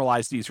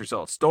generalize these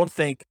results. Don't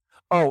think,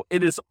 oh,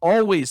 it is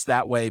always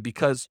that way,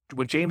 because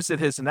when James did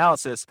his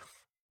analysis,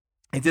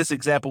 in this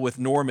example with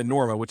Norm and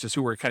Norma, which is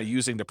who we're kind of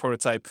using to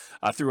prototype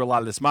through a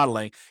lot of this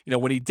modeling,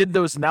 when he did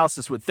those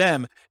analysis with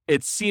them,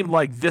 it seemed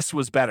like this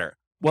was better.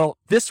 Well,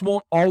 this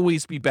won't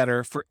always be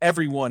better for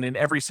everyone in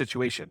every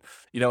situation.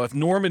 If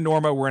Norm and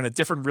Norma were in a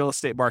different real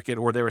estate market,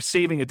 or they were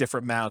saving a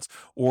different amount,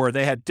 or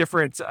they had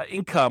different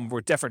income or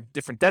different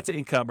debt to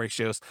income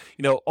ratios,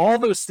 all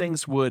those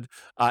things would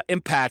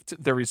impact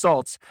their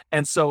results.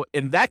 And so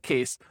in that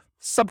case,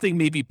 something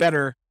may be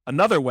better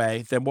another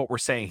way than what we're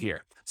saying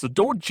here. So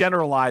don't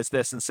generalize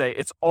this and say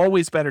it's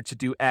always better to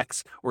do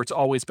X or it's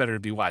always better to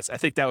do Y. I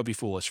think that would be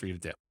foolish for you to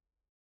do.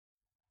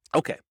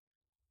 Okay.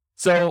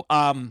 So,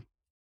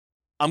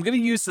 I'm going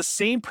to use the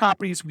same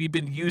properties we've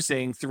been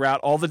using throughout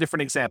all the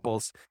different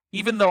examples,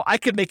 even though I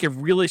could make a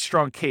really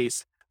strong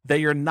case that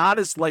you're not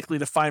as likely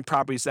to find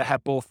properties that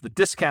have both the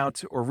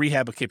discount or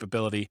rehab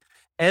capability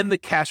and the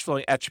cash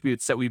flowing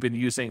attributes that we've been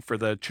using for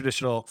the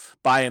traditional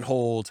buy and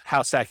hold,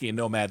 house hacking, and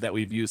nomad that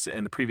we've used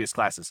in the previous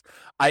classes.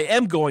 I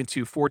am going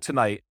to, for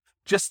tonight,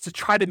 just to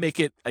try to make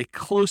it a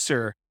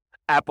closer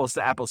apples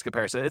to apples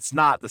comparison. It's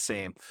not the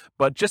same,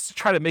 but just to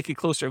try to make it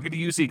closer, I'm going to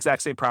use the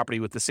exact same property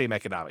with the same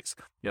economics,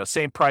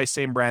 same price,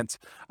 same rent,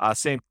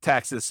 same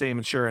taxes, same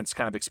insurance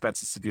kind of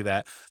expenses to do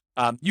that.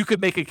 You could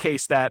make a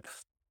case that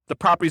the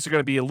properties are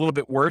going to be a little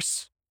bit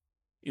worse.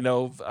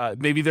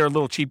 Maybe they're a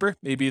little cheaper.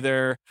 Maybe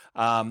they're,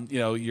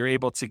 you're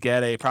able to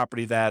get a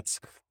property that's,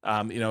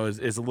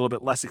 is a little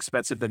bit less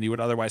expensive than you would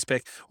otherwise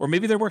pick, or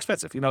maybe they're more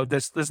expensive.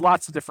 There's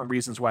lots of different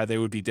reasons why they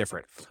would be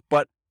different,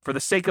 but for the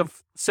sake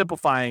of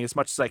simplifying as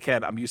much as I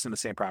can, I'm using the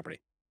same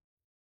property.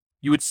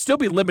 You would still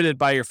be limited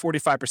by your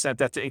 45%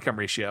 debt to income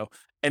ratio,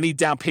 any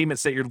down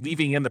payments that you're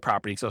leaving in the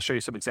property, so I'll show you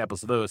some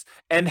examples of those,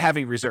 and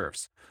having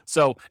reserves.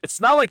 So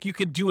it's not like you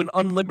can do an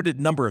unlimited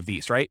number of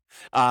these, right?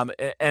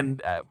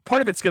 And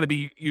part of it's going to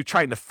be you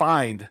trying to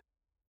find,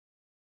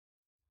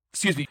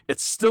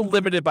 it's still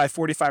limited by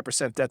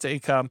 45% debt to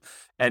income,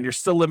 and you're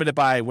still limited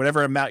by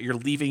whatever amount you're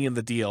leaving in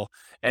the deal,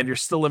 and you're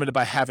still limited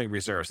by having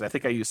reserves. I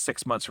think I use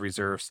 6 months of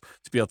reserves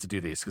to be able to do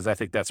these because I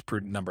think that's a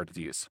prudent number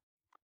to use.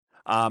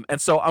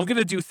 And so I'm going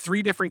to do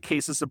 3 different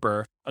cases of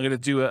BRRRR. I'm going to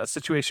do a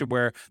situation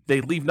where they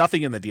leave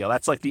nothing in the deal.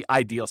 That's like the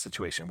ideal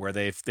situation where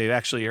they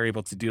actually are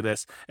able to do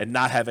this and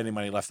not have any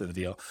money left in the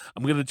deal.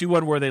 I'm going to do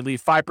one where they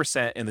leave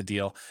 5% in the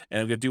deal, and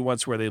I'm going to do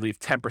ones where they leave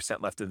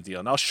 10% left in the deal.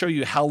 And I'll show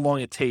you how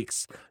long it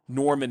takes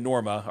Norm and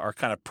Norma, our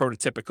kind of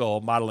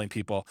prototypical modeling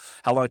people,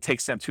 how long it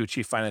takes them to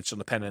achieve financial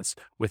independence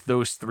with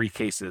those 3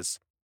 cases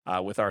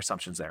with our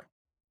assumptions there.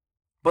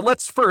 But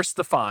let's first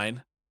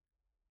define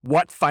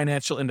what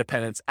financial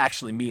independence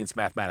actually means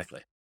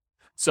mathematically.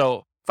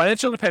 So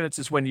Financial independence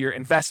is when your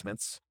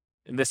investments,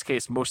 in this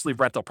case, mostly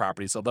rental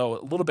properties, although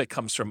a little bit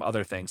comes from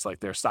other things like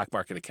their stock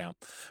market account,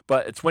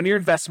 but it's when your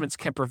investments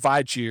can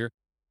provide you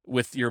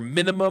with your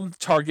minimum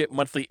target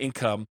monthly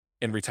income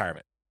in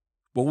retirement.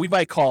 What we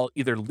might call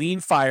either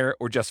lean fire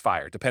or just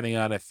fire, depending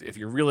on if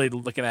you're really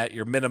looking at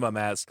your minimum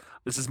as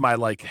this is my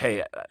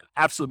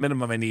absolute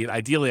minimum I need.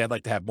 Ideally, I'd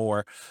like to have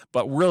more,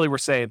 but really we're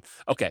saying,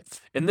 okay,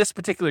 in this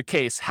particular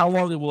case, how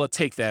long will it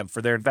take them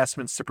for their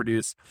investments to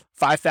produce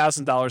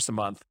 $5,000 a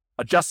month,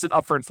 adjusted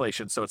up for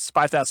inflation? So it's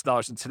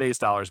 $5,000 in today's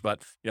dollars,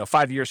 but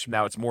 5 years from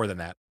now, it's more than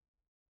that.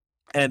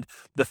 And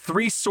the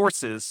three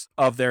sources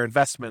of their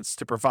investments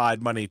to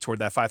provide money toward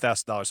that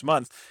 $5,000 a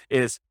month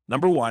is,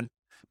 number one,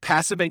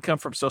 passive income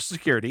from Social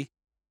Security,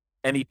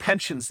 any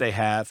pensions they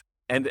have,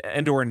 and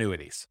or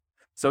annuities.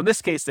 So in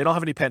this case, they don't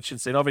have any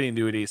pensions, they don't have any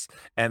annuities,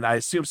 and I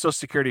assume Social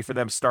Security for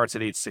them starts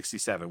at age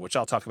 67, which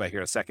I'll talk about here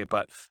in a second,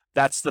 but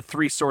that's the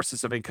three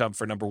sources of income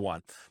for number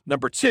one.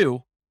 Number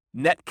two,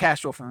 net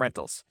cash flow from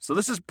rentals. So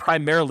this is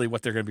primarily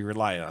what they're going to be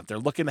relying on. They're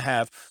looking to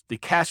have the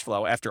cash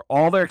flow after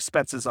all their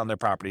expenses on their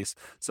properties.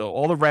 So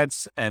all the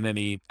rents and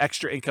any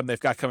extra income they've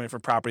got coming from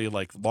property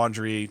like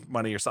laundry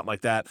money or something like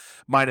that,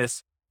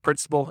 minus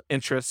principal,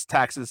 interest,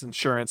 taxes,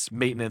 insurance,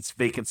 maintenance,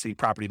 vacancy,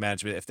 property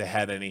management, if they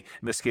had any.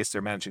 In this case,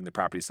 they're managing the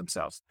properties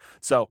themselves.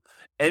 So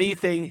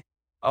anything,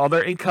 all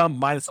their income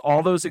minus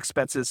all those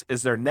expenses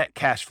is their net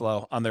cash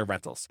flow on their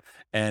rentals.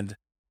 And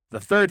the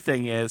third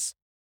thing is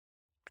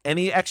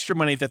any extra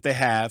money that they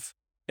have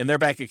in their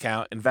bank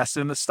account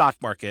invested in the stock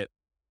market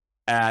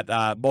at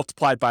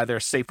multiplied by their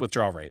safe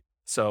withdrawal rate.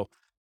 So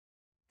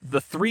the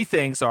three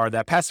things are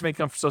that passive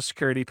income for Social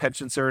Security,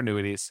 pensions, or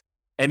annuities,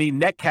 any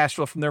net cash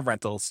flow from their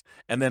rentals,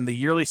 and then the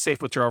yearly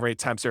safe withdrawal rate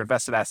times their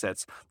invested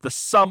assets. The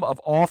sum of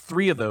all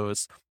three of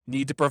those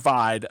need to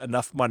provide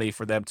enough money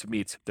for them to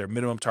meet their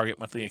minimum target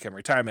monthly income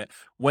retirement.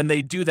 When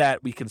they do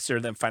that, we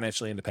consider them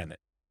financially independent.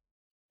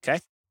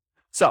 Okay?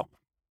 So,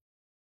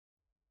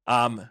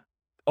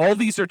 all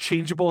these are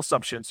changeable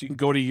assumptions. You can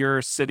go to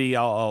your city.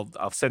 I'll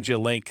send you a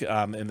link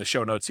in the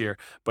show notes here,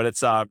 but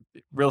it's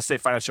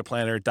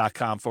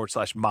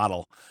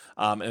realestatefinancialplanner.com/model.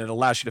 And it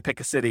allows you to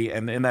pick a city.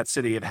 And in that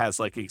city, it has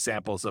like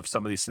examples of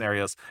some of these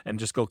scenarios, and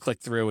just go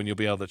click through and you'll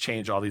be able to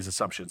change all these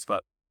assumptions.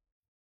 But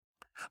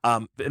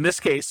in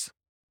this case,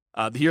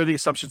 here are the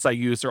assumptions I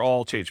use. They're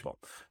all changeable.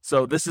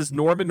 So this is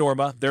Norm and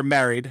Norma. They're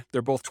married.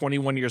 They're both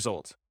 21 years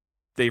old.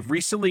 They've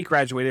recently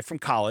graduated from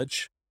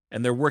college,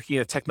 and they're working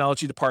in a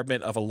technology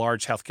department of a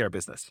large healthcare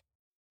business.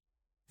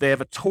 They have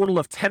a total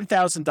of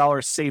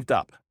 $10,000 saved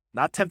up,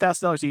 not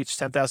 $10,000 each,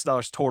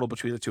 $10,000 total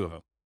between the two of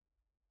them.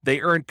 They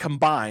earn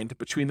combined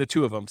between the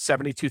two of them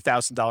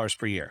 $72,000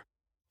 per year.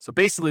 So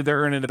basically,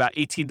 they're earning about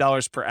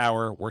 $18 per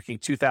hour, working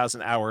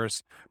 2,000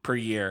 hours per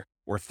year,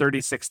 or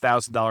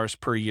 $36,000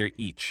 per year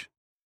each.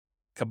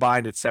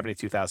 Combined, it's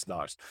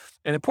 $72,000.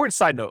 An important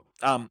side note,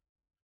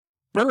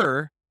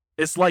 BRRRR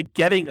is like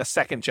getting a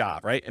second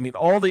job, right? I mean,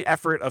 all the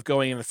effort of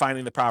going in and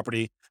finding the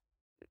property,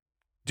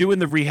 doing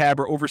the rehab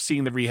or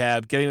overseeing the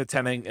rehab, getting the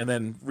tenant, and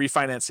then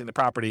refinancing the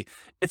property.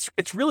 It's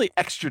really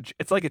extra.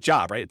 It's like a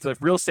job, right? It's like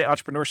real estate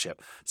entrepreneurship.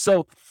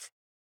 So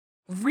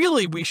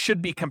really, we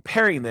should be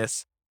comparing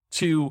this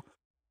to,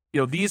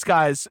 these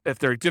guys, if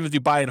they're going to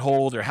do buy and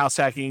hold or house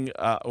hacking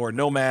or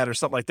nomad or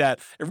something like that,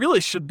 it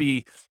really should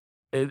be,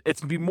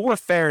 it's be more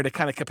fair to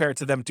kind of compare it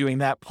to them doing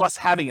that, plus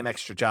having an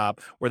extra job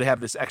where they have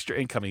this extra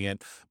income coming in.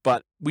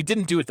 But we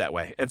didn't do it that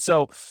way. And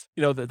so,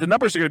 the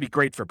numbers are going to be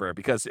great for BRRRR,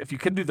 because if you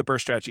can do the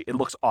BRRRR strategy, it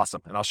looks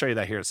awesome. And I'll show you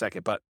that here in a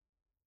second. But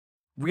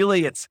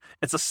really, it's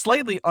a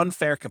slightly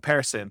unfair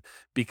comparison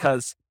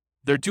because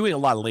they're doing a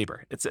lot of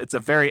labor. It's a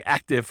very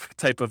active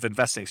type of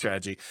investing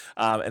strategy.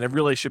 And it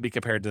really should be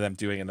compared to them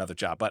doing another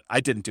job. But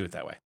I didn't do it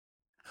that way.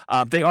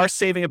 They are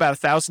saving about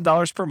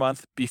 $1,000 per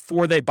month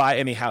before they buy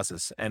any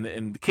houses. And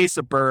in the case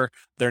of BRRRR,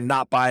 they're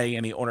not buying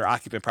any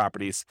owner-occupant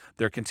properties.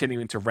 They're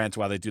continuing to rent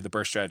while they do the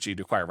BRRRR strategy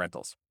to acquire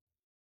rentals.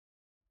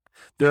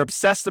 They're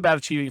obsessed about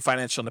achieving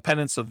financial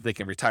independence so that they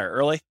can retire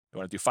early. They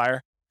want to do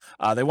FIRE.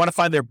 They want to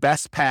find their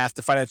best path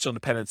to financial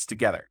independence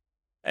together.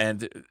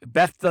 And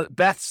best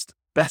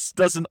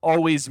doesn't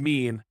always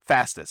mean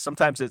fastest.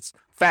 Sometimes it's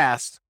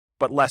fast,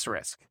 but less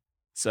risk.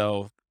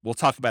 So we'll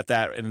talk about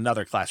that in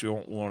another class. We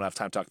won't have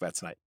time to talk about it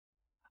tonight.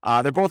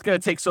 They're both going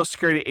to take Social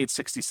Security at age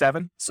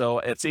 67.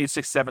 So at age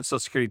 67, Social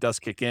Security does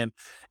kick in.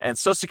 And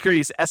Social Security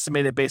is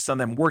estimated based on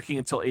them working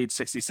until age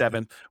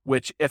 67,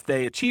 which if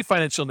they achieve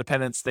financial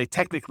independence, they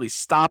technically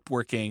stop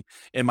working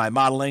in my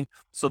modeling.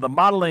 So the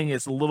modeling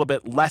is a little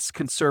bit less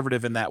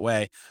conservative in that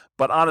way.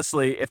 But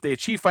honestly, if they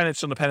achieve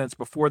financial independence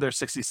before they're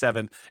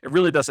 67, it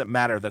really doesn't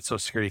matter that Social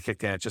Security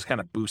kicked in. It just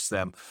kind of boosts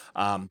them.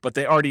 But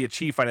they already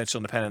achieved financial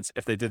independence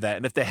if they did that.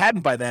 And if they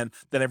hadn't by then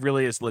it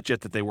really is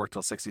legit that they worked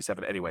till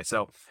 67 anyway.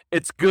 So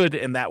it's good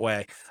in that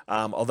way.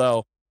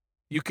 Although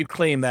you could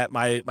claim that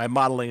my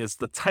modeling is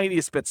the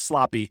tiniest bit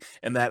sloppy,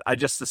 and that I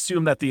just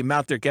assume that the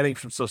amount they're getting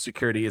from Social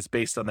Security is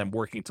based on them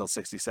working till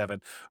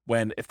 67,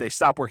 when if they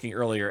stop working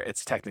earlier,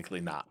 it's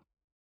technically not.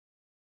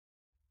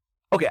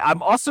 Okay,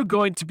 I'm also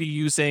going to be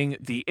using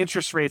the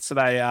interest rates that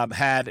I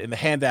had in the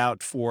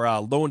handout for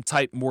loan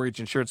type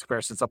mortgage insurance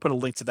comparisons. I'll put a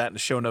link to that in the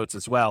show notes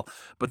as well.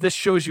 But this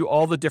shows you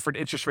all the different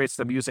interest rates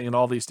that I'm using in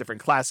all these different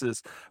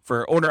classes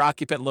for owner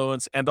occupant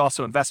loans and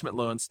also investment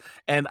loans.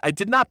 And I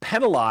did not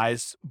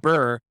penalize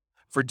BRRRR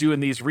for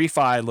doing these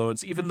refi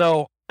loans, even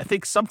though I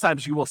think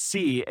sometimes you will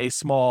see a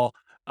small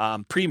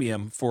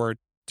premium for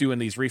doing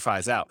these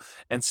refis out.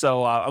 And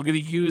so I'm going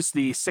to use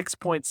the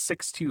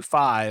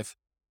 6.625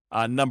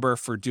 number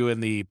for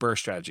doing the BRRRR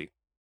strategy.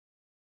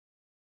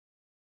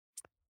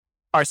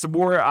 All right, some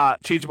more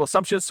changeable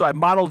assumptions. So I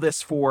modeled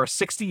this for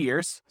 60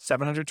 years,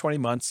 720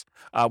 months.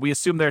 We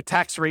assume their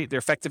tax rate, their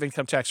effective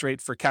income tax rate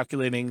for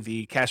calculating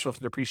the cash flow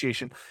from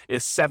depreciation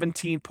is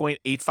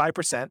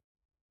 17.85%.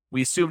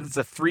 We assume it's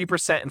a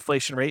 3%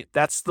 inflation rate.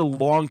 That's the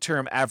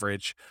long-term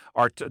average.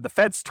 The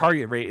Fed's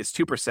target rate is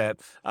 2%.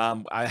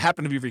 I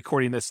happen to be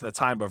recording this at a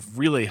time of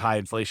really high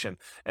inflation,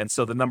 and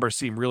so the numbers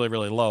seem really,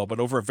 really low. But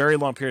over a very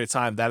long period of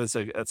time, that's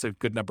a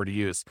good number to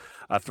use,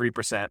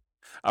 3%.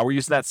 We're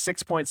using that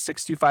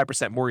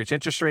 6.625% mortgage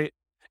interest rate.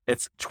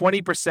 It's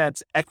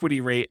 20%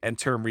 equity rate and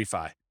term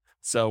refi.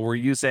 So we're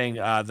using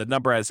the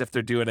number as if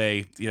they're doing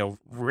a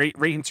rate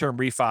and term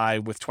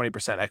refi with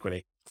 20%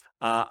 equity.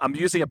 I'm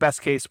using a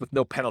best case with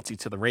no penalty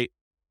to the rate.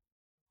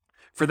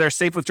 For their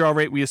safe withdrawal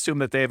rate, we assume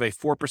that they have a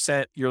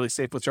 4% yearly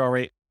safe withdrawal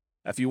rate.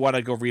 If you want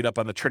to go read up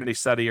on the Trinity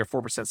study or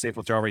 4% safe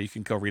withdrawal rate, you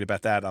can go read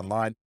about that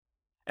online.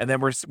 And then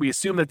we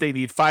assume that they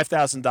need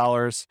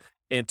 $5,000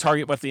 in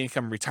target monthly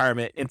income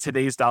retirement in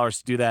today's dollars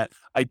to do that.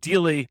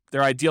 Ideally,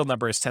 their ideal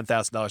number is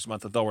 $10,000 a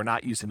month, although we're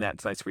not using that in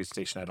tonight's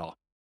presentation at all.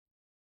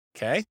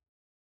 Okay.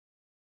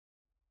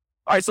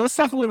 All right, so let's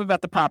talk a little bit about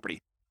the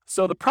property.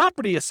 So the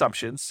property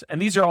assumptions,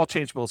 and these are all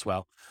changeable as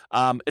well.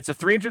 It's a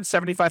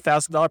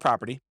 $375,000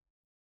 property,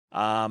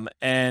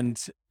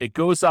 and it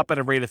goes up at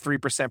a rate of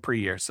 3% per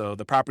year. So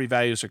the property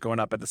values are going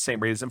up at the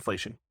same rate as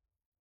inflation.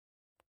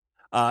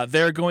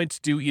 They're going to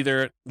do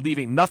either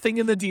leaving nothing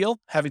in the deal,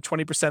 having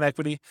 20%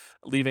 equity,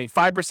 leaving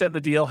 5% in the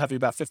deal, having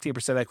about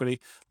 15% equity,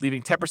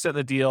 leaving 10% in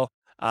the deal,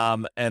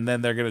 and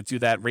then they're going to do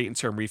that rate and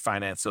term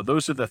refinance. So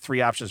those are the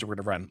three options we're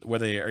going to run,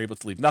 whether they are able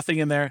to leave nothing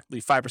in there,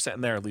 leave 5% in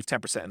there, or leave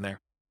 10% in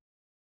there.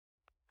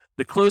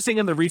 The closing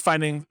and the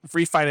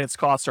refinance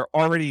costs are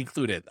already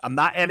included. I'm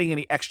not adding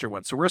any extra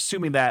ones. So we're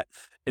assuming that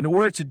in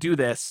order to do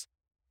this,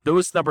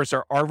 those numbers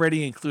are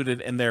already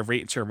included in their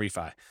rate and term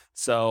refi.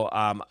 So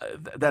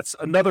that's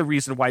another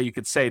reason why you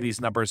could say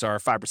these numbers are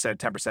 5%,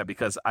 10%,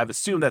 because I've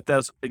assumed that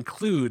those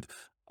include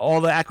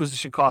all the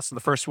acquisition costs in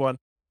the first one,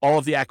 all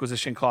of the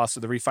acquisition costs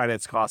or the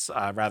refinance costs,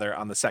 rather,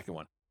 on the second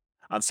one,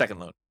 on second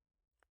loan.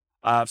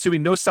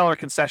 Assuming no seller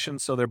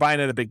concessions, so they're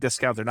buying at a big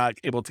discount. They're not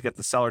able to get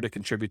the seller to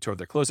contribute toward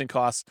their closing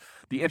costs.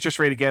 The interest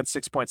rate, again,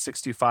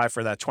 6.625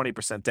 for that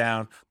 20%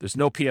 down. There's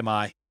no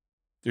PMI.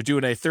 They're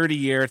doing a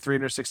 30-year,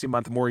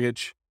 360-month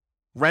mortgage.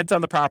 Rent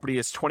on the property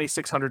is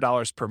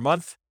 $2,600 per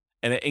month,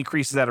 and it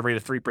increases at a rate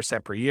of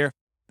 3% per year.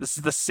 This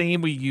is the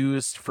same we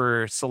used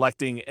for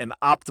selecting an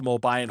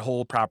optimal buy and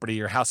hold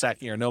property or house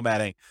hacking or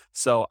nomading.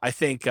 So I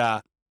think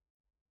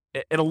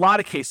in a lot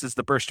of cases,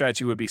 the BRRRR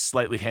strategy would be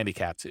slightly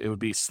handicapped. It would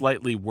be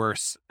slightly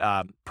worse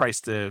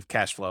price to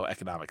cash flow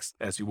economics,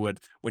 as you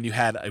would when you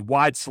had a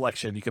wide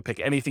selection. You could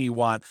pick anything you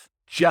want,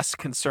 just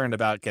concerned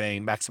about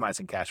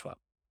maximizing cash flow.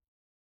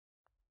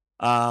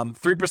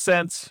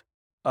 3%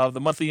 of the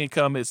monthly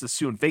income is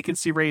assumed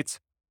vacancy rates,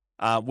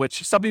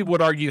 which some people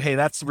would argue, hey,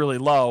 that's really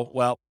low.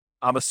 Well,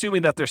 I'm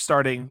assuming that they're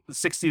starting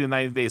 60 to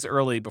 90 days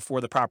early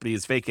before the property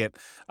is vacant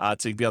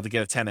to be able to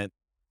get a tenant.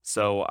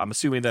 So I'm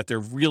assuming that they're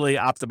really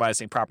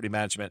optimizing property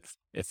management.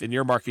 If in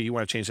your market you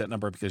want to change that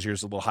number because yours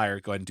is a little higher,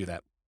 go ahead and do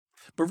that.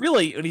 But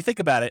really, when you think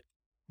about it,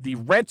 the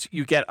rent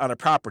you get on a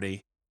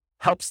property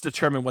helps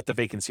determine what the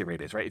vacancy rate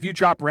is, right? If you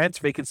drop rent,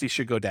 vacancy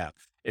should go down.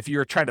 If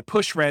you're trying to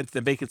push rent,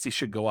 then vacancy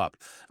should go up.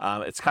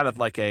 It's kind of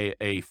like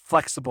a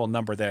flexible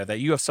number there that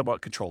you have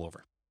somewhat control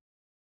over.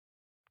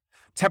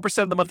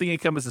 10% of the monthly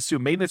income is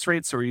assumed maintenance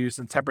rate. So we're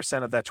using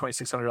 10% of that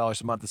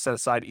 $2,600 a month to set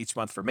aside each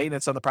month for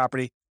maintenance on the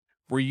property.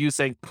 We're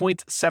using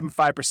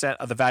 0.75%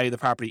 of the value of the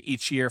property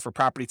each year for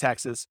property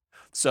taxes.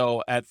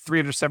 So at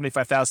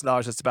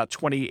 $375,000, it's about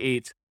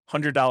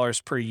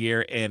 $2,800 per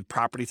year in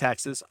property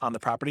taxes on the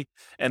property.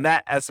 And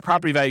that, as the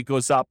property value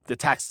goes up, the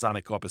taxes on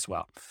it go up as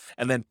well.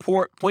 And then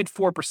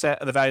 0.4%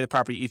 of the value of the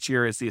property each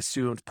year is the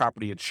assumed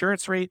property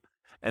insurance rate.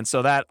 And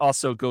so that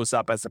also goes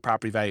up as the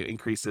property value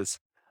increases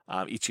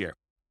each year.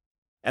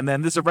 And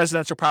then this is a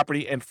residential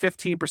property, and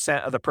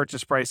 15% of the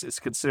purchase price is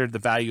considered the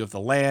value of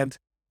the land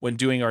when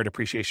doing our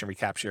depreciation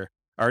recapture,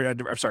 our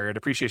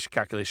depreciation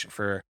calculation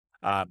for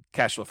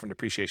cash flow from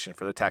depreciation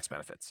for the tax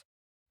benefits.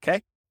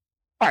 Okay?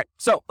 All right,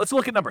 so let's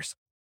look at numbers.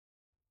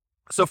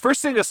 So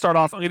first thing to start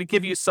off, I'm going to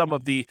give you some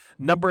of the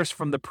numbers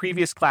from the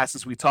previous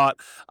classes we taught.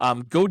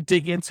 Go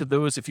dig into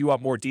those if you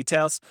want more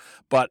details,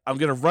 but I'm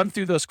going to run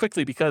through those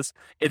quickly because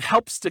it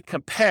helps to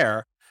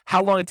compare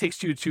how long it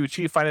takes you to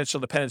achieve financial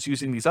independence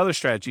using these other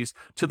strategies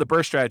to the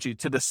BRRRR strategy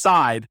to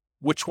decide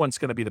which one's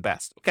going to be the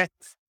best, okay?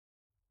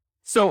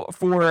 So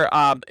for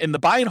in the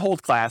buy and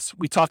hold class,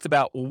 we talked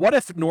about what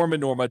if Norm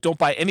and Norma don't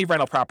buy any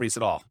rental properties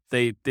at all?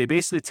 They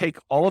basically take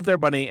all of their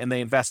money and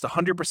they invest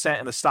 100%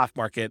 in the stock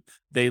market.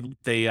 They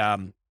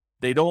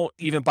don't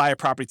even buy a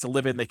property to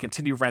live in. They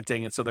continue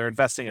renting, and so they're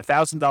investing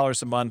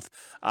 $1,000 a month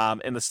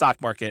in the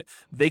stock market.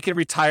 They can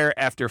retire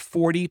after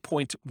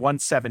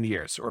 40.17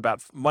 years, or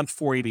about month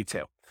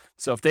 482.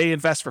 So if they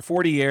invest for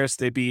 40 years,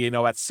 they'd be,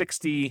 at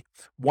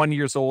 61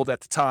 years old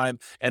at the time,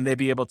 and they'd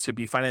be able to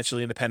be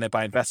financially independent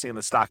by investing in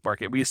the stock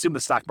market. We assume the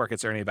stock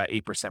market's earning about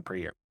 8% per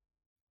year.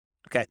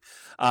 Okay.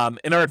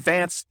 In our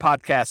advanced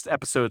podcast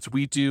episodes,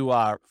 we do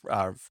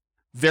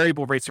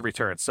variable rates of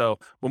return. So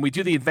when we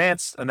do the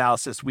advanced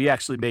analysis, we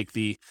actually make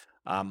the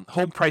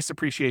home price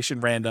appreciation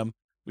random.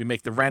 We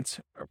make the rent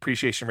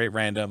appreciation rate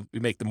random. We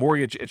make the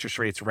mortgage interest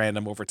rates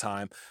random over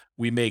time.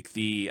 We make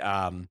the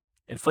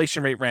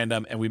inflation rate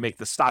random, and we make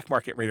the stock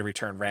market rate of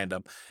return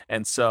random.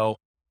 And so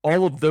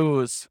all of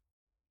those,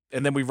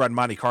 and then we run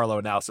Monte Carlo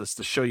analysis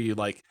to show you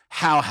like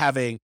how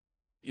having,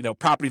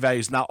 property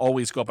values not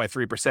always go up by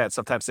 3%.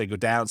 Sometimes they go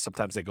down,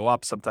 sometimes they go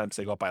up, sometimes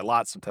they go up by a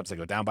lot, sometimes they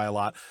go down by a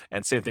lot.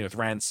 And same thing with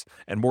rents,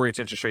 and mortgage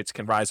interest rates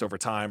can rise over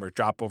time or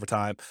drop over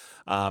time,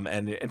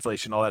 and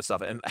inflation, all that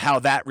stuff, and how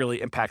that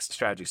really impacts the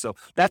strategy. So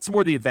that's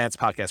more the advanced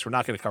podcast. We're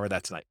not going to cover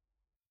that tonight.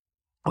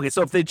 Okay,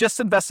 so if they just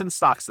invest in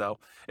stocks, though,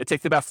 it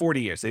takes about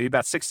 40 years. They'd be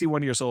about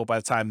 61 years old by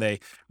the time they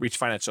reach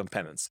financial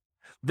independence.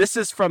 This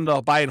is from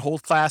the buy and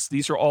hold class.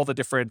 These are all the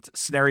different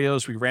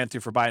scenarios we ran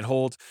through for buy and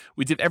hold.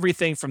 We did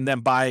everything from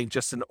them buying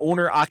just an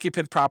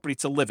owner-occupant property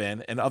to live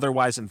in and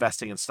otherwise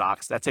investing in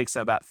stocks. That takes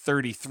them about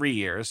 33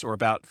 years, or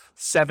about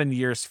 7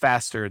 years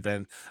faster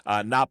than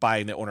not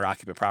buying the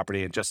owner-occupant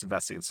property and just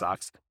investing in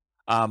stocks.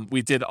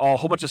 We did a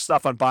whole bunch of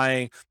stuff on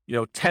buying,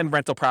 10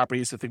 rental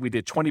properties. I think we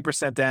did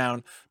 20%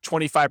 down,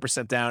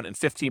 25% down, and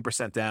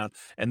 15% down.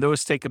 And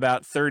those take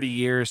about 30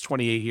 years,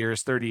 28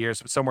 years, 30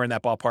 years, somewhere in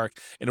that ballpark,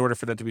 in order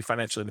for them to be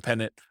financially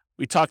independent.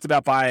 We talked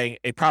about buying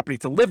a property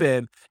to live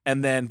in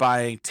and then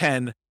buying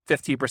 10,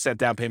 15%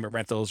 down payment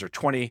rentals, or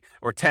 20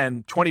 or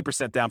 10,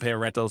 20% down payment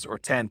rentals, or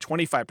 10,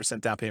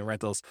 25% down payment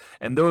rentals.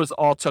 And those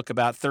all took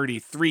about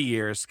 33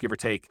 years, give or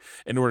take,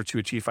 in order to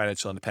achieve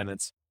financial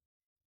independence.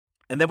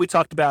 And then we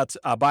talked about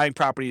buying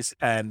properties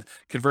and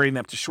converting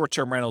them to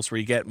short-term rentals where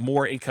you get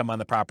more income on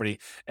the property.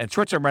 And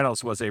short-term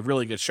rentals was a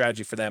really good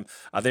strategy for them.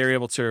 They were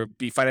able to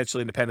be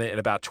financially independent in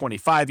about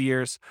 25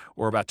 years,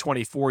 or about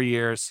 24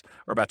 years,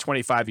 or about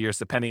 25 years,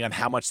 depending on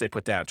how much they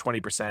put down,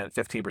 20%,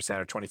 15%,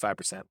 or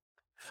 25%.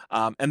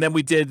 And then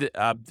we did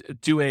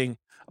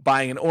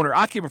buying an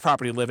owner-occupant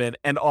property to live in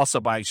and also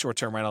buying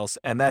short-term rentals.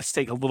 And that's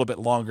take a little bit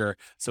longer.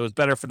 So it's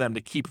better for them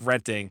to keep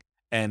renting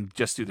and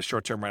just do the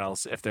short-term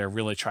rentals if they're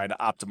really trying to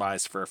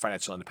optimize for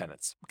financial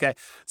independence. Okay,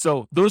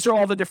 so those are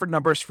all the different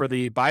numbers for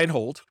the buy and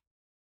hold.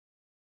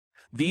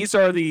 These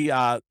are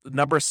the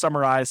numbers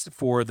summarized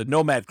for the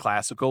Nomad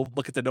class. So go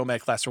look at the Nomad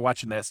class for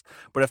watching this.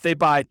 But if they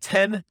buy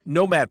 10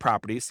 Nomad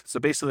properties, so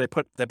basically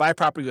they buy a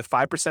property with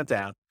 5%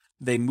 down,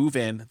 they move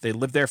in, they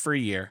live there for a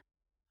year,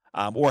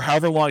 or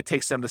however long it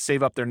takes them to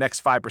save up their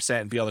next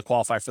 5% and be able to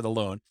qualify for the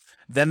loan.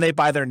 Then they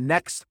buy their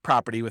next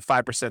property with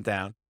 5%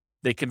 down.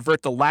 They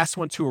convert the last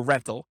one to a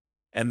rental,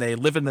 and they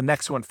live in the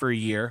next one for a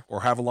year,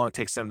 or however long it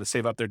takes them to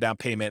save up their down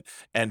payment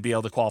and be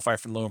able to qualify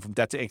for the loan from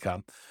debt to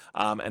income.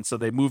 And so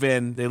they move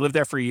in, they live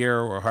there for a year,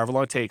 or however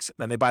long it takes.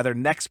 Then they buy their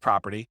next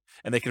property,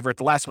 and they convert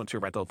the last one to a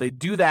rental. They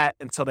do that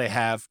until they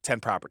have 10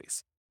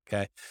 properties.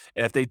 Okay.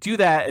 And if they do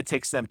that, it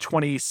takes them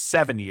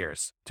 27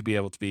 years to be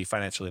able to be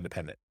financially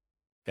independent.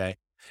 Okay.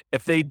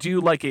 If they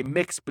do like a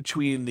mix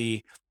between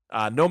the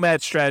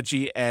Nomad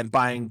strategy and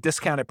buying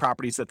discounted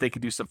properties that they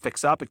could do some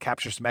fix up and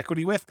capture some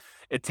equity with,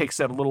 it takes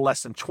them a little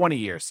less than 20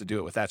 years to do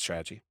it with that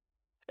strategy.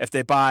 If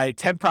they buy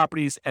 10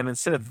 properties and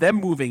instead of them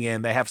moving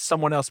in, they have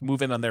someone else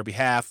move in on their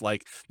behalf,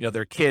 like,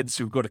 their kids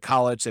who go to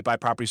college, they buy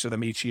properties for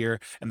them each year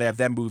and they have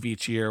them move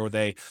each year, or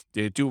they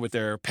do it with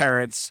their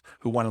parents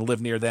who want to live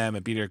near them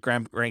and be their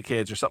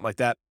grandkids or something like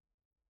that.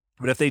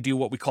 But if they do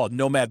what we call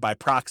Nomad by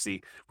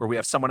proxy, where we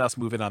have someone else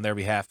move in on their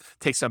behalf, it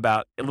takes them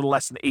about a little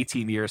less than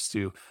 18 years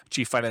to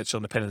achieve financial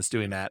independence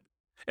doing that.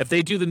 If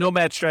they do the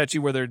Nomad strategy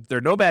where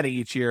they're nomading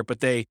each year,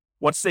 but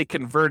once they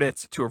convert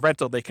it to a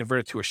rental, they convert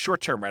it to a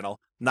short-term rental,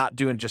 not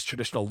doing just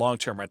traditional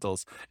long-term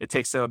rentals, it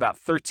takes them about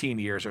 13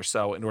 years or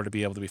so in order to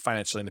be able to be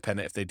financially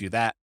independent if they do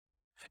that.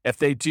 If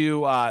they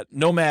do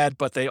Nomad,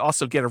 but they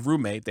also get a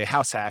roommate, they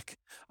house hack,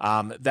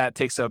 that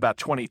takes them about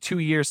 22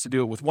 years to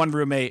do it with one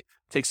roommate,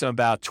 takes them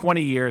about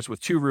 20 years with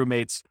two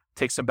roommates,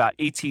 takes them about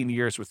 18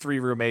 years with three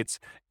roommates,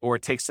 or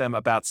it takes them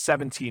about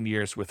 17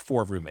 years with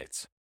four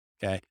roommates.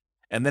 Okay.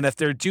 And then if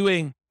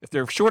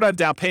they're short on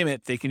down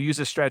payment, they can use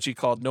a strategy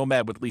called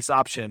Nomad with lease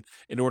option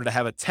in order to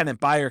have a tenant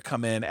buyer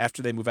come in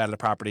after they move out of the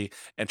property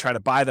and try to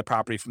buy the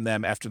property from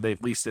them after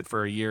they've leased it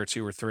for a year,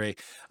 2 or 3.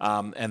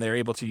 And they're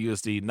able to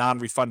use the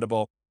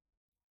non-refundable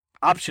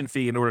option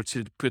fee in order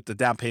to put the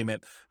down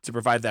payment to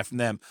provide that from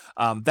them.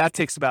 That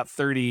takes about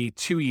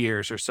 32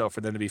 years or so for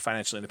them to be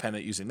financially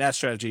independent using that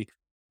strategy.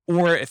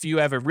 Or if you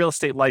have a real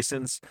estate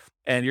license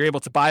and you're able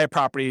to buy a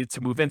property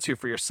to move into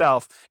for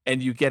yourself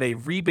and you get a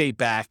rebate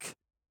back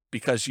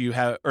because you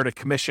have earned a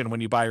commission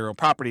when you buy your own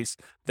properties,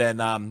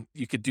 then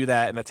you could do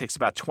that. And that takes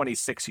about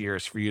 26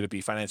 years for you to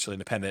be financially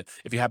independent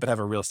if you happen to have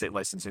a real estate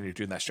license and you're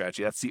doing that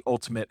strategy. That's the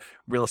ultimate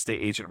real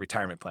estate agent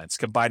retirement plan. It's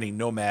combining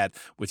Nomad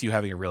with you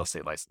having a real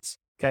estate license.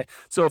 Okay.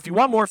 So if you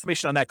want more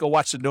information on that, go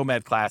watch the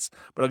Nomad class,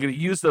 but I'm going to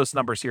use those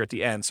numbers here at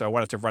the end. So I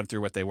wanted to run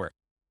through what they were.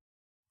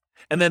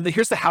 And then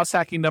here's the house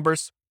hacking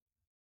numbers.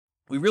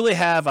 We really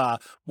have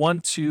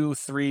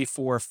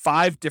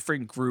 5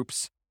 different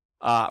groups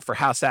for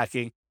house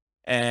hacking.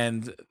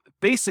 And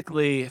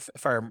basically,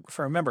 if I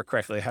remember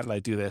correctly, how did I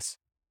do this?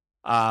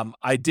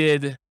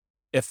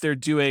 If they're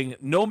doing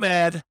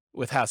Nomad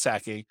with house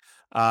hacking,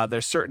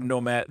 there's certain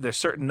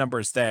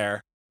numbers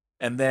there.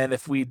 And then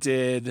if we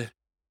did,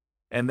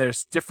 and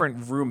there's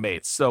different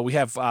roommates. So we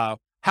have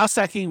house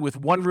hacking with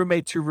 1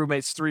 roommate, 2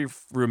 roommates, 3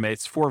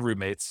 roommates, 4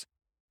 roommates.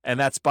 And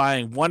that's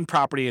buying one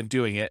property and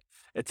doing it.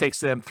 It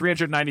takes them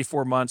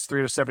 394 months,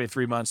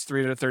 373 months,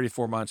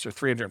 334 months, or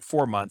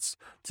 304 months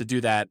to do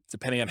that,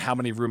 depending on how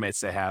many roommates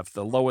they have.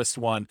 The lowest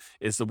one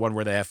is the one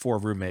where they have 4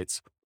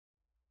 roommates.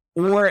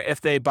 Or if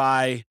they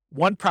buy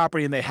one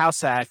property and they house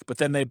hack, but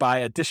then they buy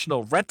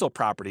additional rental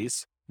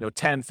properties,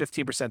 10,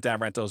 15% down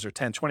rentals or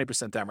 10,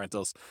 20% down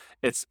rentals,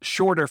 it's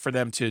shorter for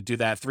them to do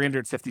that,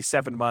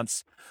 357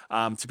 months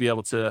to be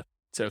able to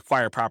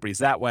acquire properties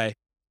that way.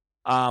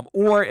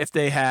 Or if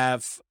they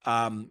have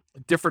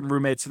different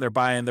roommates and they're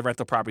buying the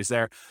rental properties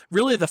there,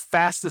 really the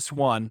fastest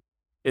one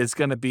is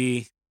going to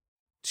be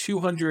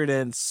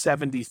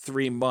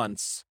 273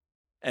 months.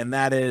 And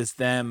that is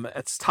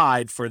it's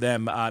tied for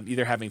them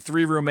either having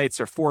 3 roommates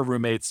or 4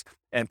 roommates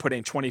and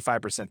putting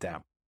 25%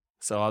 down.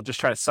 So I'll just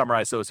try to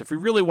summarize those. If we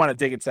really want to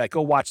dig into that,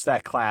 go watch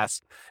that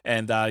class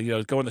and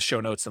go in the show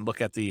notes and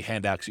look at the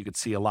handouts. You can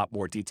see a lot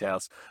more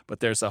details, but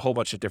there's a whole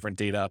bunch of different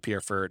data up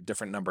here for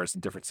different numbers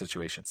and different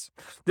situations.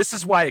 This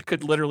is why it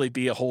could literally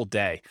be a whole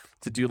day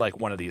to do like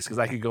one of these, because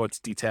I could go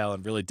into detail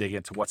and really dig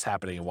into what's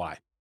happening and why.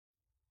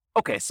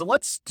 Okay, so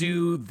let's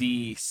do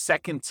the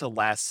second to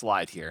last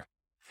slide here.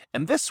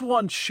 And this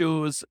one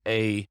shows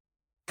a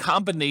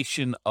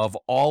combination of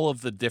all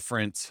of the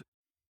different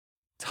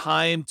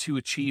time to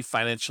achieve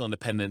financial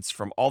independence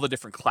from all the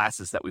different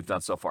classes that we've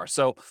done so far.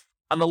 So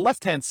on the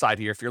left-hand side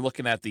here, if you're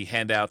looking at the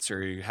handouts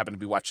or you happen to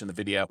be watching the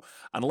video,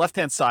 on the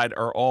left-hand side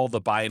are all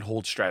the buy and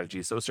hold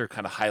strategies. Those are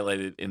kind of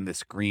highlighted in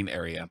this green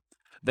area.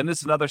 Then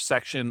there's another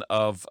section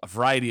of a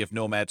variety of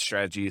Nomad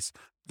strategies.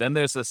 Then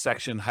there's a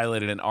section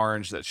highlighted in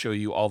orange that show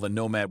you all the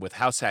Nomad with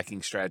house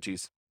hacking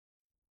strategies.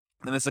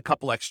 And there's a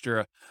couple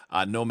extra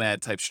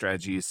Nomad type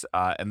strategies.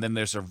 And then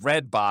there's a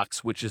red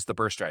box, which is the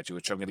BRRRR strategy,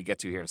 which I'm going to get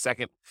to here in a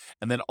second.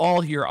 And then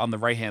all here on the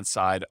right-hand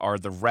side are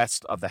the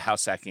rest of the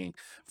house hacking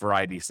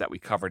varieties that we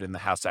covered in the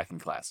house hacking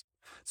class.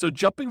 So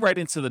jumping right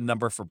into the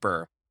number for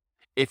BRRRR,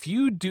 if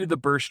you do the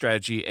BRRRR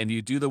strategy and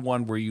you do the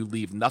one where you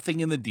leave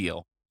nothing in the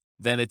deal,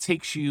 then it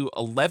takes you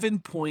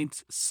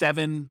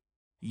 11.7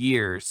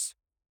 years,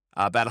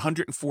 about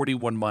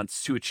 141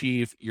 months to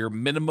achieve your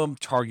minimum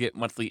target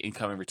monthly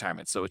income in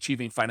retirement. So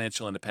achieving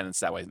financial independence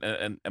that way.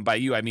 And by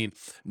you, I mean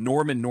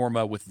Norm and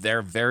Norma with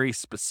their very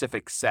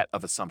specific set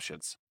of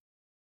assumptions.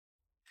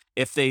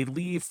 If they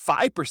leave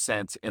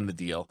 5% in the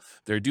deal,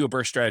 they do a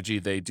BRRRR strategy,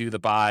 they do the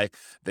buy,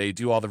 they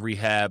do all the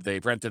rehab, they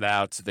rent it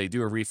out, they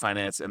do a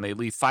refinance, and they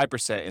leave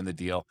 5% in the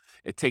deal,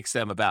 it takes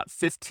them about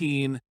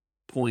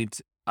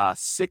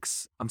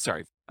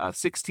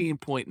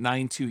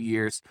 16.92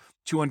 years,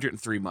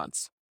 203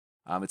 months.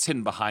 It's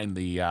hidden behind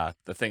the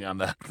thing on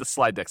the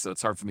slide deck, so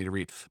it's hard for me to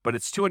read. But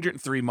it's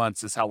 203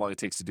 months is how long it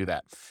takes to do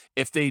that.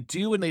 If they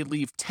do and they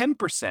leave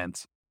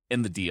 10%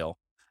 in the deal,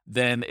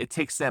 then it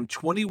takes them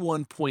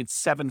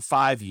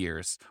 21.75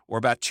 years, or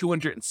about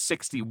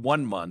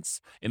 261 months,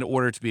 in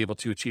order to be able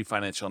to achieve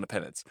financial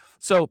independence.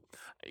 So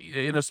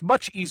it's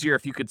much easier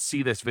if you could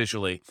see this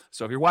visually.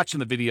 So if you're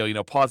watching the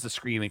video, pause the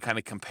screen and kind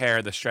of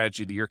compare the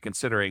strategy that you're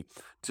considering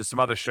to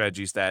some other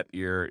strategies that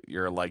you're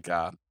like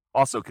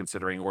also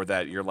considering, or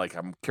that you're like,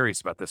 I'm curious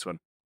about this one.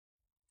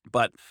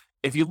 But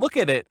if you look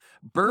at it,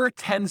 BRRRR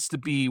tends to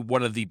be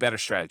one of the better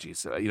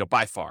strategies,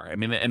 by far. I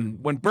mean,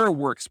 and when BRRRR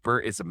works,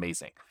 BRRRR is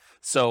amazing.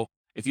 So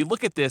if you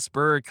look at this,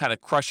 BRRRR kind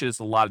of crushes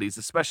a lot of these,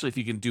 especially if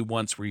you can do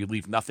ones where you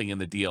leave nothing in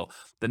the deal.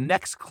 The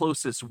next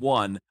closest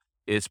one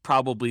is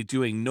probably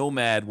doing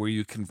Nomad, where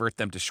you convert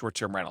them to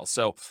short-term rentals.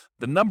 So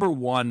the number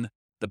one,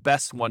 the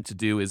best one to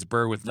do is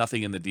BRRRR with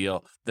nothing in the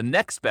deal. The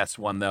next best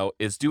one, though,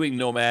 is doing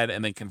Nomad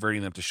and then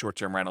converting them to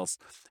short-term rentals.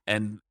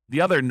 And the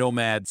other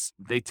Nomads,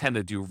 they tend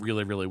to do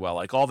really, really well.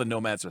 Like all the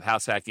Nomads with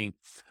house hacking,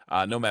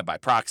 Nomad by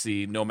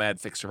proxy, Nomad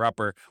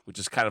fixer-upper, which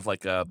is kind of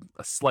like a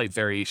slight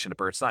variation of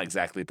BRRRR. It's not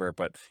exactly BRRRR,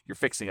 but you're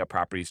fixing up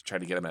properties,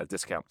 trying to get them at a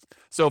discount.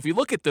 So if you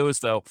look at those,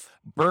 though,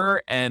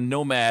 BRRRR and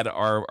Nomad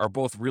are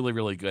both really,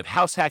 really good.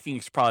 House hacking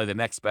is probably the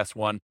next best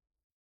one.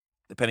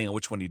 depending on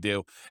which one you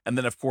do. And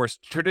then, of course,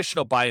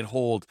 traditional buy and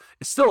hold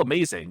is still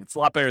amazing. It's a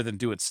lot better than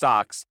doing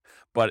stocks,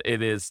 but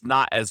it is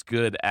not as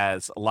good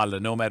as a lot of the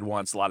nomad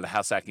ones, a lot of the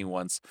house hacking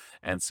ones.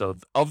 And so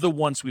of the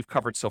ones we've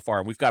covered so far,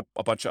 and we've got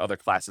a bunch of other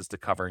classes to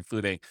cover,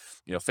 including,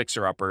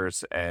 fixer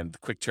uppers and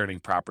quick turning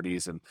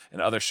properties and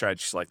other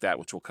strategies like that,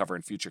 which we'll cover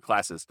in future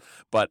classes.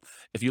 But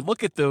if you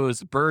look at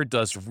those, BRRRR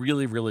does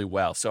really, really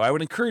well. So I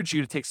would encourage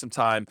you to take some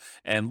time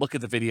and look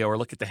at the video or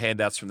look at the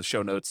handouts from the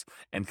show notes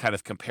and kind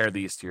of compare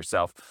these to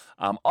yourself.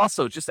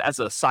 Also, just as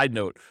a side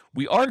note,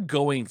 we are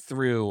going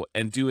through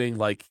and doing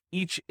like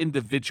each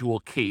individual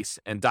case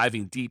and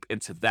diving deep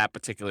into that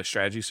particular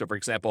strategy. So for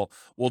example,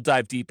 we'll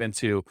dive deep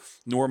into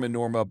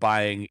Norma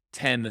buying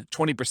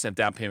 20%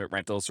 down payment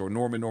rentals, or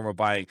Norma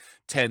buying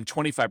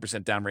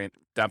 25%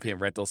 down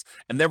payment rentals.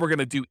 And then we're going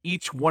to do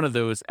each one of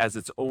those as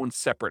its own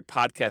separate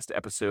podcast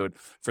episode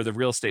for the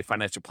Real Estate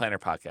Financial Planner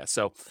podcast.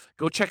 So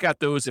go check out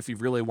those if you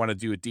really want to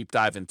do a deep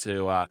dive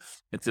into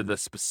the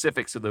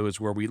specifics of those,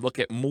 where we look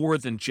at more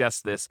than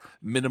just this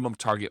minimum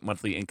target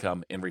monthly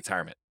income in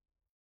retirement.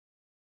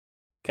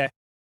 Okay.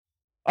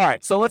 All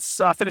right. So let's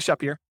finish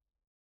up here.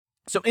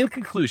 So in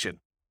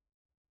conclusion,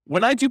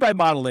 when I do my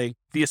modeling,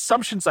 the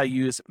assumptions I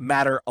use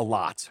matter a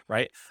lot,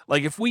 right?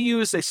 Like if we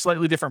use a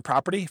slightly different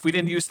property, if we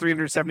didn't use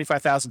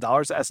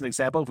 $375,000 as an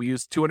example, if we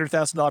use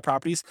 $200,000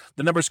 properties,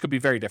 the numbers could be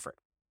very different.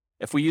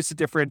 If we use a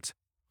different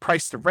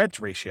price to rent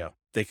ratio,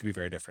 they could be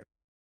very different.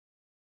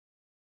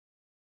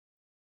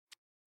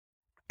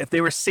 If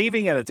they were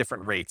saving at a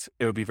different rate,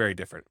 it would be very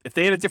different. If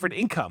they had a different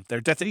income, their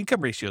debt to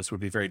income ratios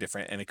would be very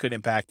different, and it could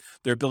impact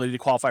their ability to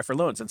qualify for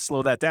loans and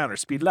slow that down or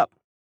speed it up.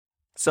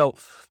 So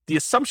the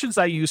assumptions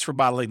I use for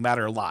modeling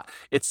matter a lot.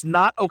 It's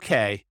not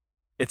okay.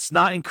 It's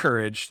not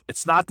encouraged.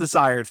 It's not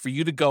desired for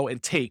you to go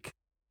and take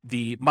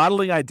the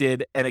modeling I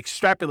did and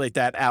extrapolate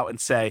that out and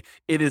say,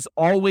 it is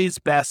always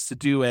best to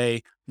do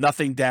a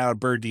nothing down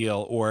BRRRR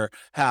deal, or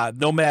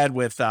nomad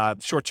with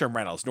short-term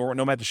rentals,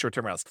 nomad to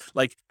short-term rentals.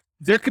 Like,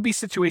 there could be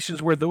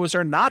situations where those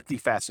are not the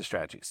fastest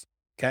strategies,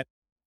 okay?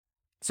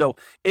 So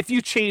if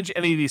you change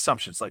any of the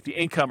assumptions, like the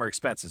income or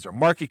expenses or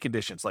market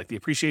conditions, like the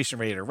appreciation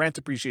rate or rent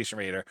appreciation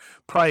rate or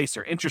price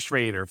or interest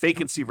rate or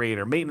vacancy rate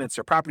or maintenance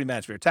or property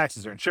management or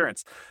taxes or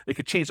insurance, it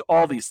could change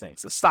all these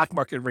things. The stock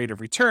market rate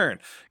of return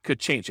could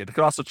change it. It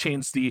could also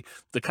change the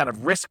kind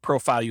of risk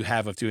profile you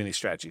have of doing these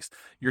strategies.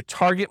 Your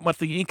target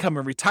monthly income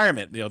in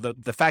retirement,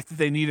 the fact that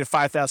they needed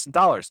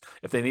 $5,000,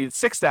 if they needed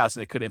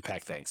 $6,000, it could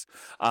impact things.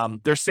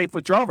 Their safe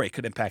withdrawal rate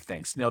could impact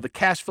things. The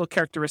cash flow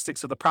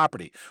characteristics of the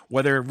property,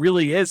 whether it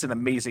really is an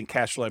amazing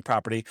cash flowing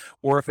property,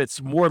 or if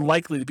it's more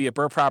likely to be a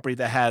BRRRR property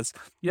that has,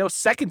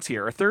 second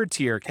tier or third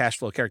tier cash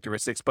flow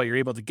characteristics, but you're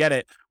able to get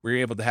it where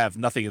you're able to have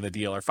nothing in the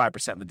deal or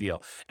 5% in the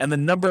deal. And the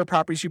number of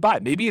properties you buy.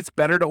 Maybe it's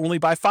better to only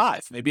buy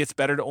 5. Maybe it's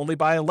better to only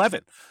buy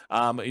 11.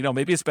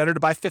 Maybe it's better to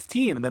buy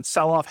 15 and then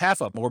sell off half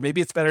of them, or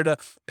maybe it's better to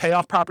pay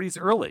off properties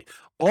early.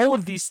 All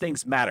of these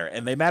things matter,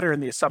 and they matter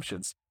in the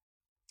assumptions.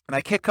 And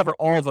I can't cover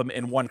all of them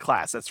in one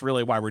class. That's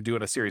really why we're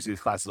doing a series of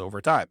these classes over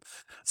time.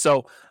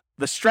 So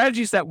the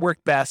strategies that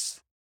work best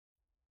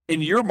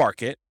in your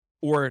market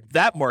or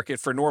that market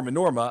for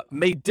Norma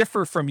may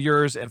differ from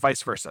yours and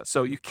vice versa.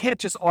 So you can't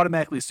just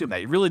automatically assume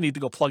that. You really need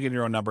to go plug in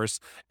your own numbers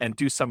and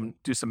do some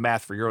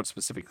math for your own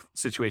specific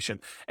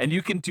situation. And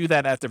you can do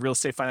that at the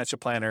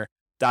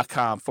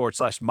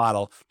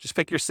realestatefinancialplanner.com/model. Just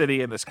pick your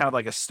city, and it's kind of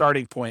like a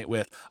starting point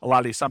with a lot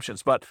of the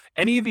assumptions. But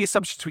any of the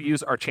assumptions we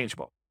use are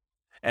changeable.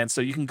 And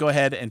so you can go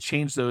ahead and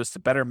change those to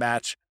better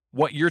match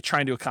what you're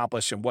trying to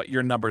accomplish and what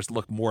your numbers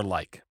look more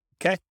like.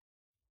 Okay?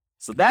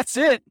 So that's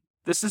it.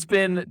 This has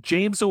been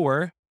James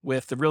Orr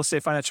with the Real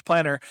Estate Financial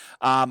Planner.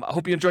 I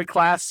hope you enjoyed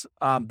class.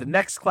 The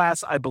next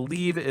class, I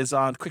believe, is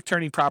on quick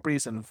turning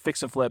properties and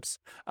fix and flips.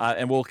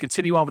 And we'll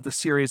continue on with the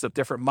series of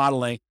different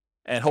modeling.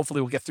 And hopefully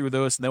we'll get through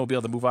those, and then we'll be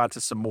able to move on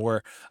to some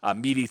more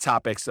meaty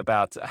topics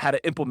about how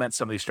to implement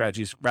some of these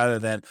strategies, rather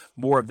than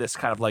more of this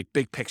kind of like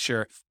big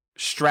picture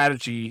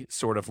strategy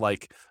sort of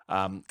like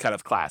kind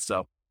of class.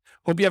 So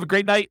hope you have a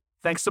great night.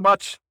 Thanks so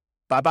much.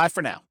 Bye-bye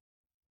for now.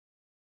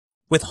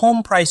 With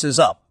home prices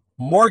up,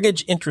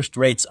 mortgage interest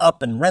rates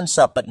up, and rents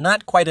up, but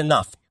not quite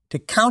enough to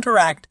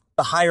counteract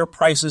the higher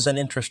prices and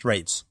interest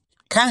rates,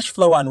 cash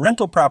flow on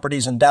rental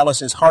properties in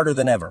Dallas is harder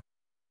than ever.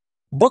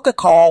 Book a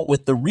call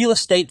with the Real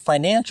Estate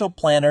Financial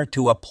Planner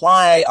to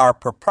apply our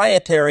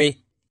proprietary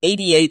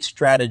 88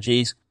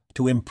 strategies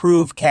to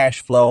improve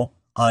cash flow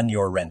on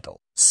your rental.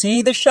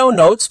 See the show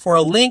notes for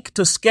a link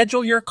to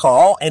schedule your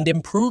call and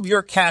improve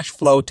your cash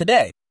flow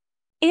today.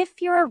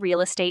 If you're a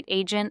real estate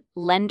agent,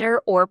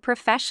 lender, or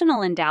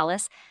professional in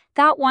Dallas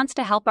that wants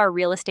to help our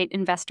real estate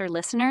investor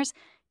listeners,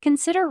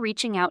 consider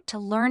reaching out to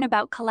learn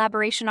about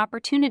collaboration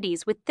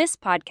opportunities with this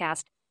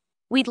podcast.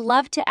 We'd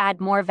love to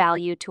add more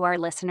value to our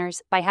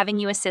listeners by having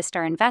you assist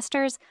our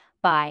investors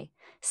buy,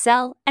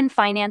 sell, and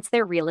finance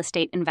their real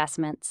estate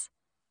investments.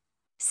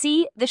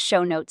 See the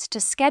show notes to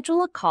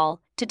schedule a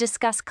call to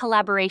discuss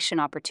collaboration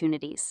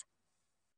opportunities.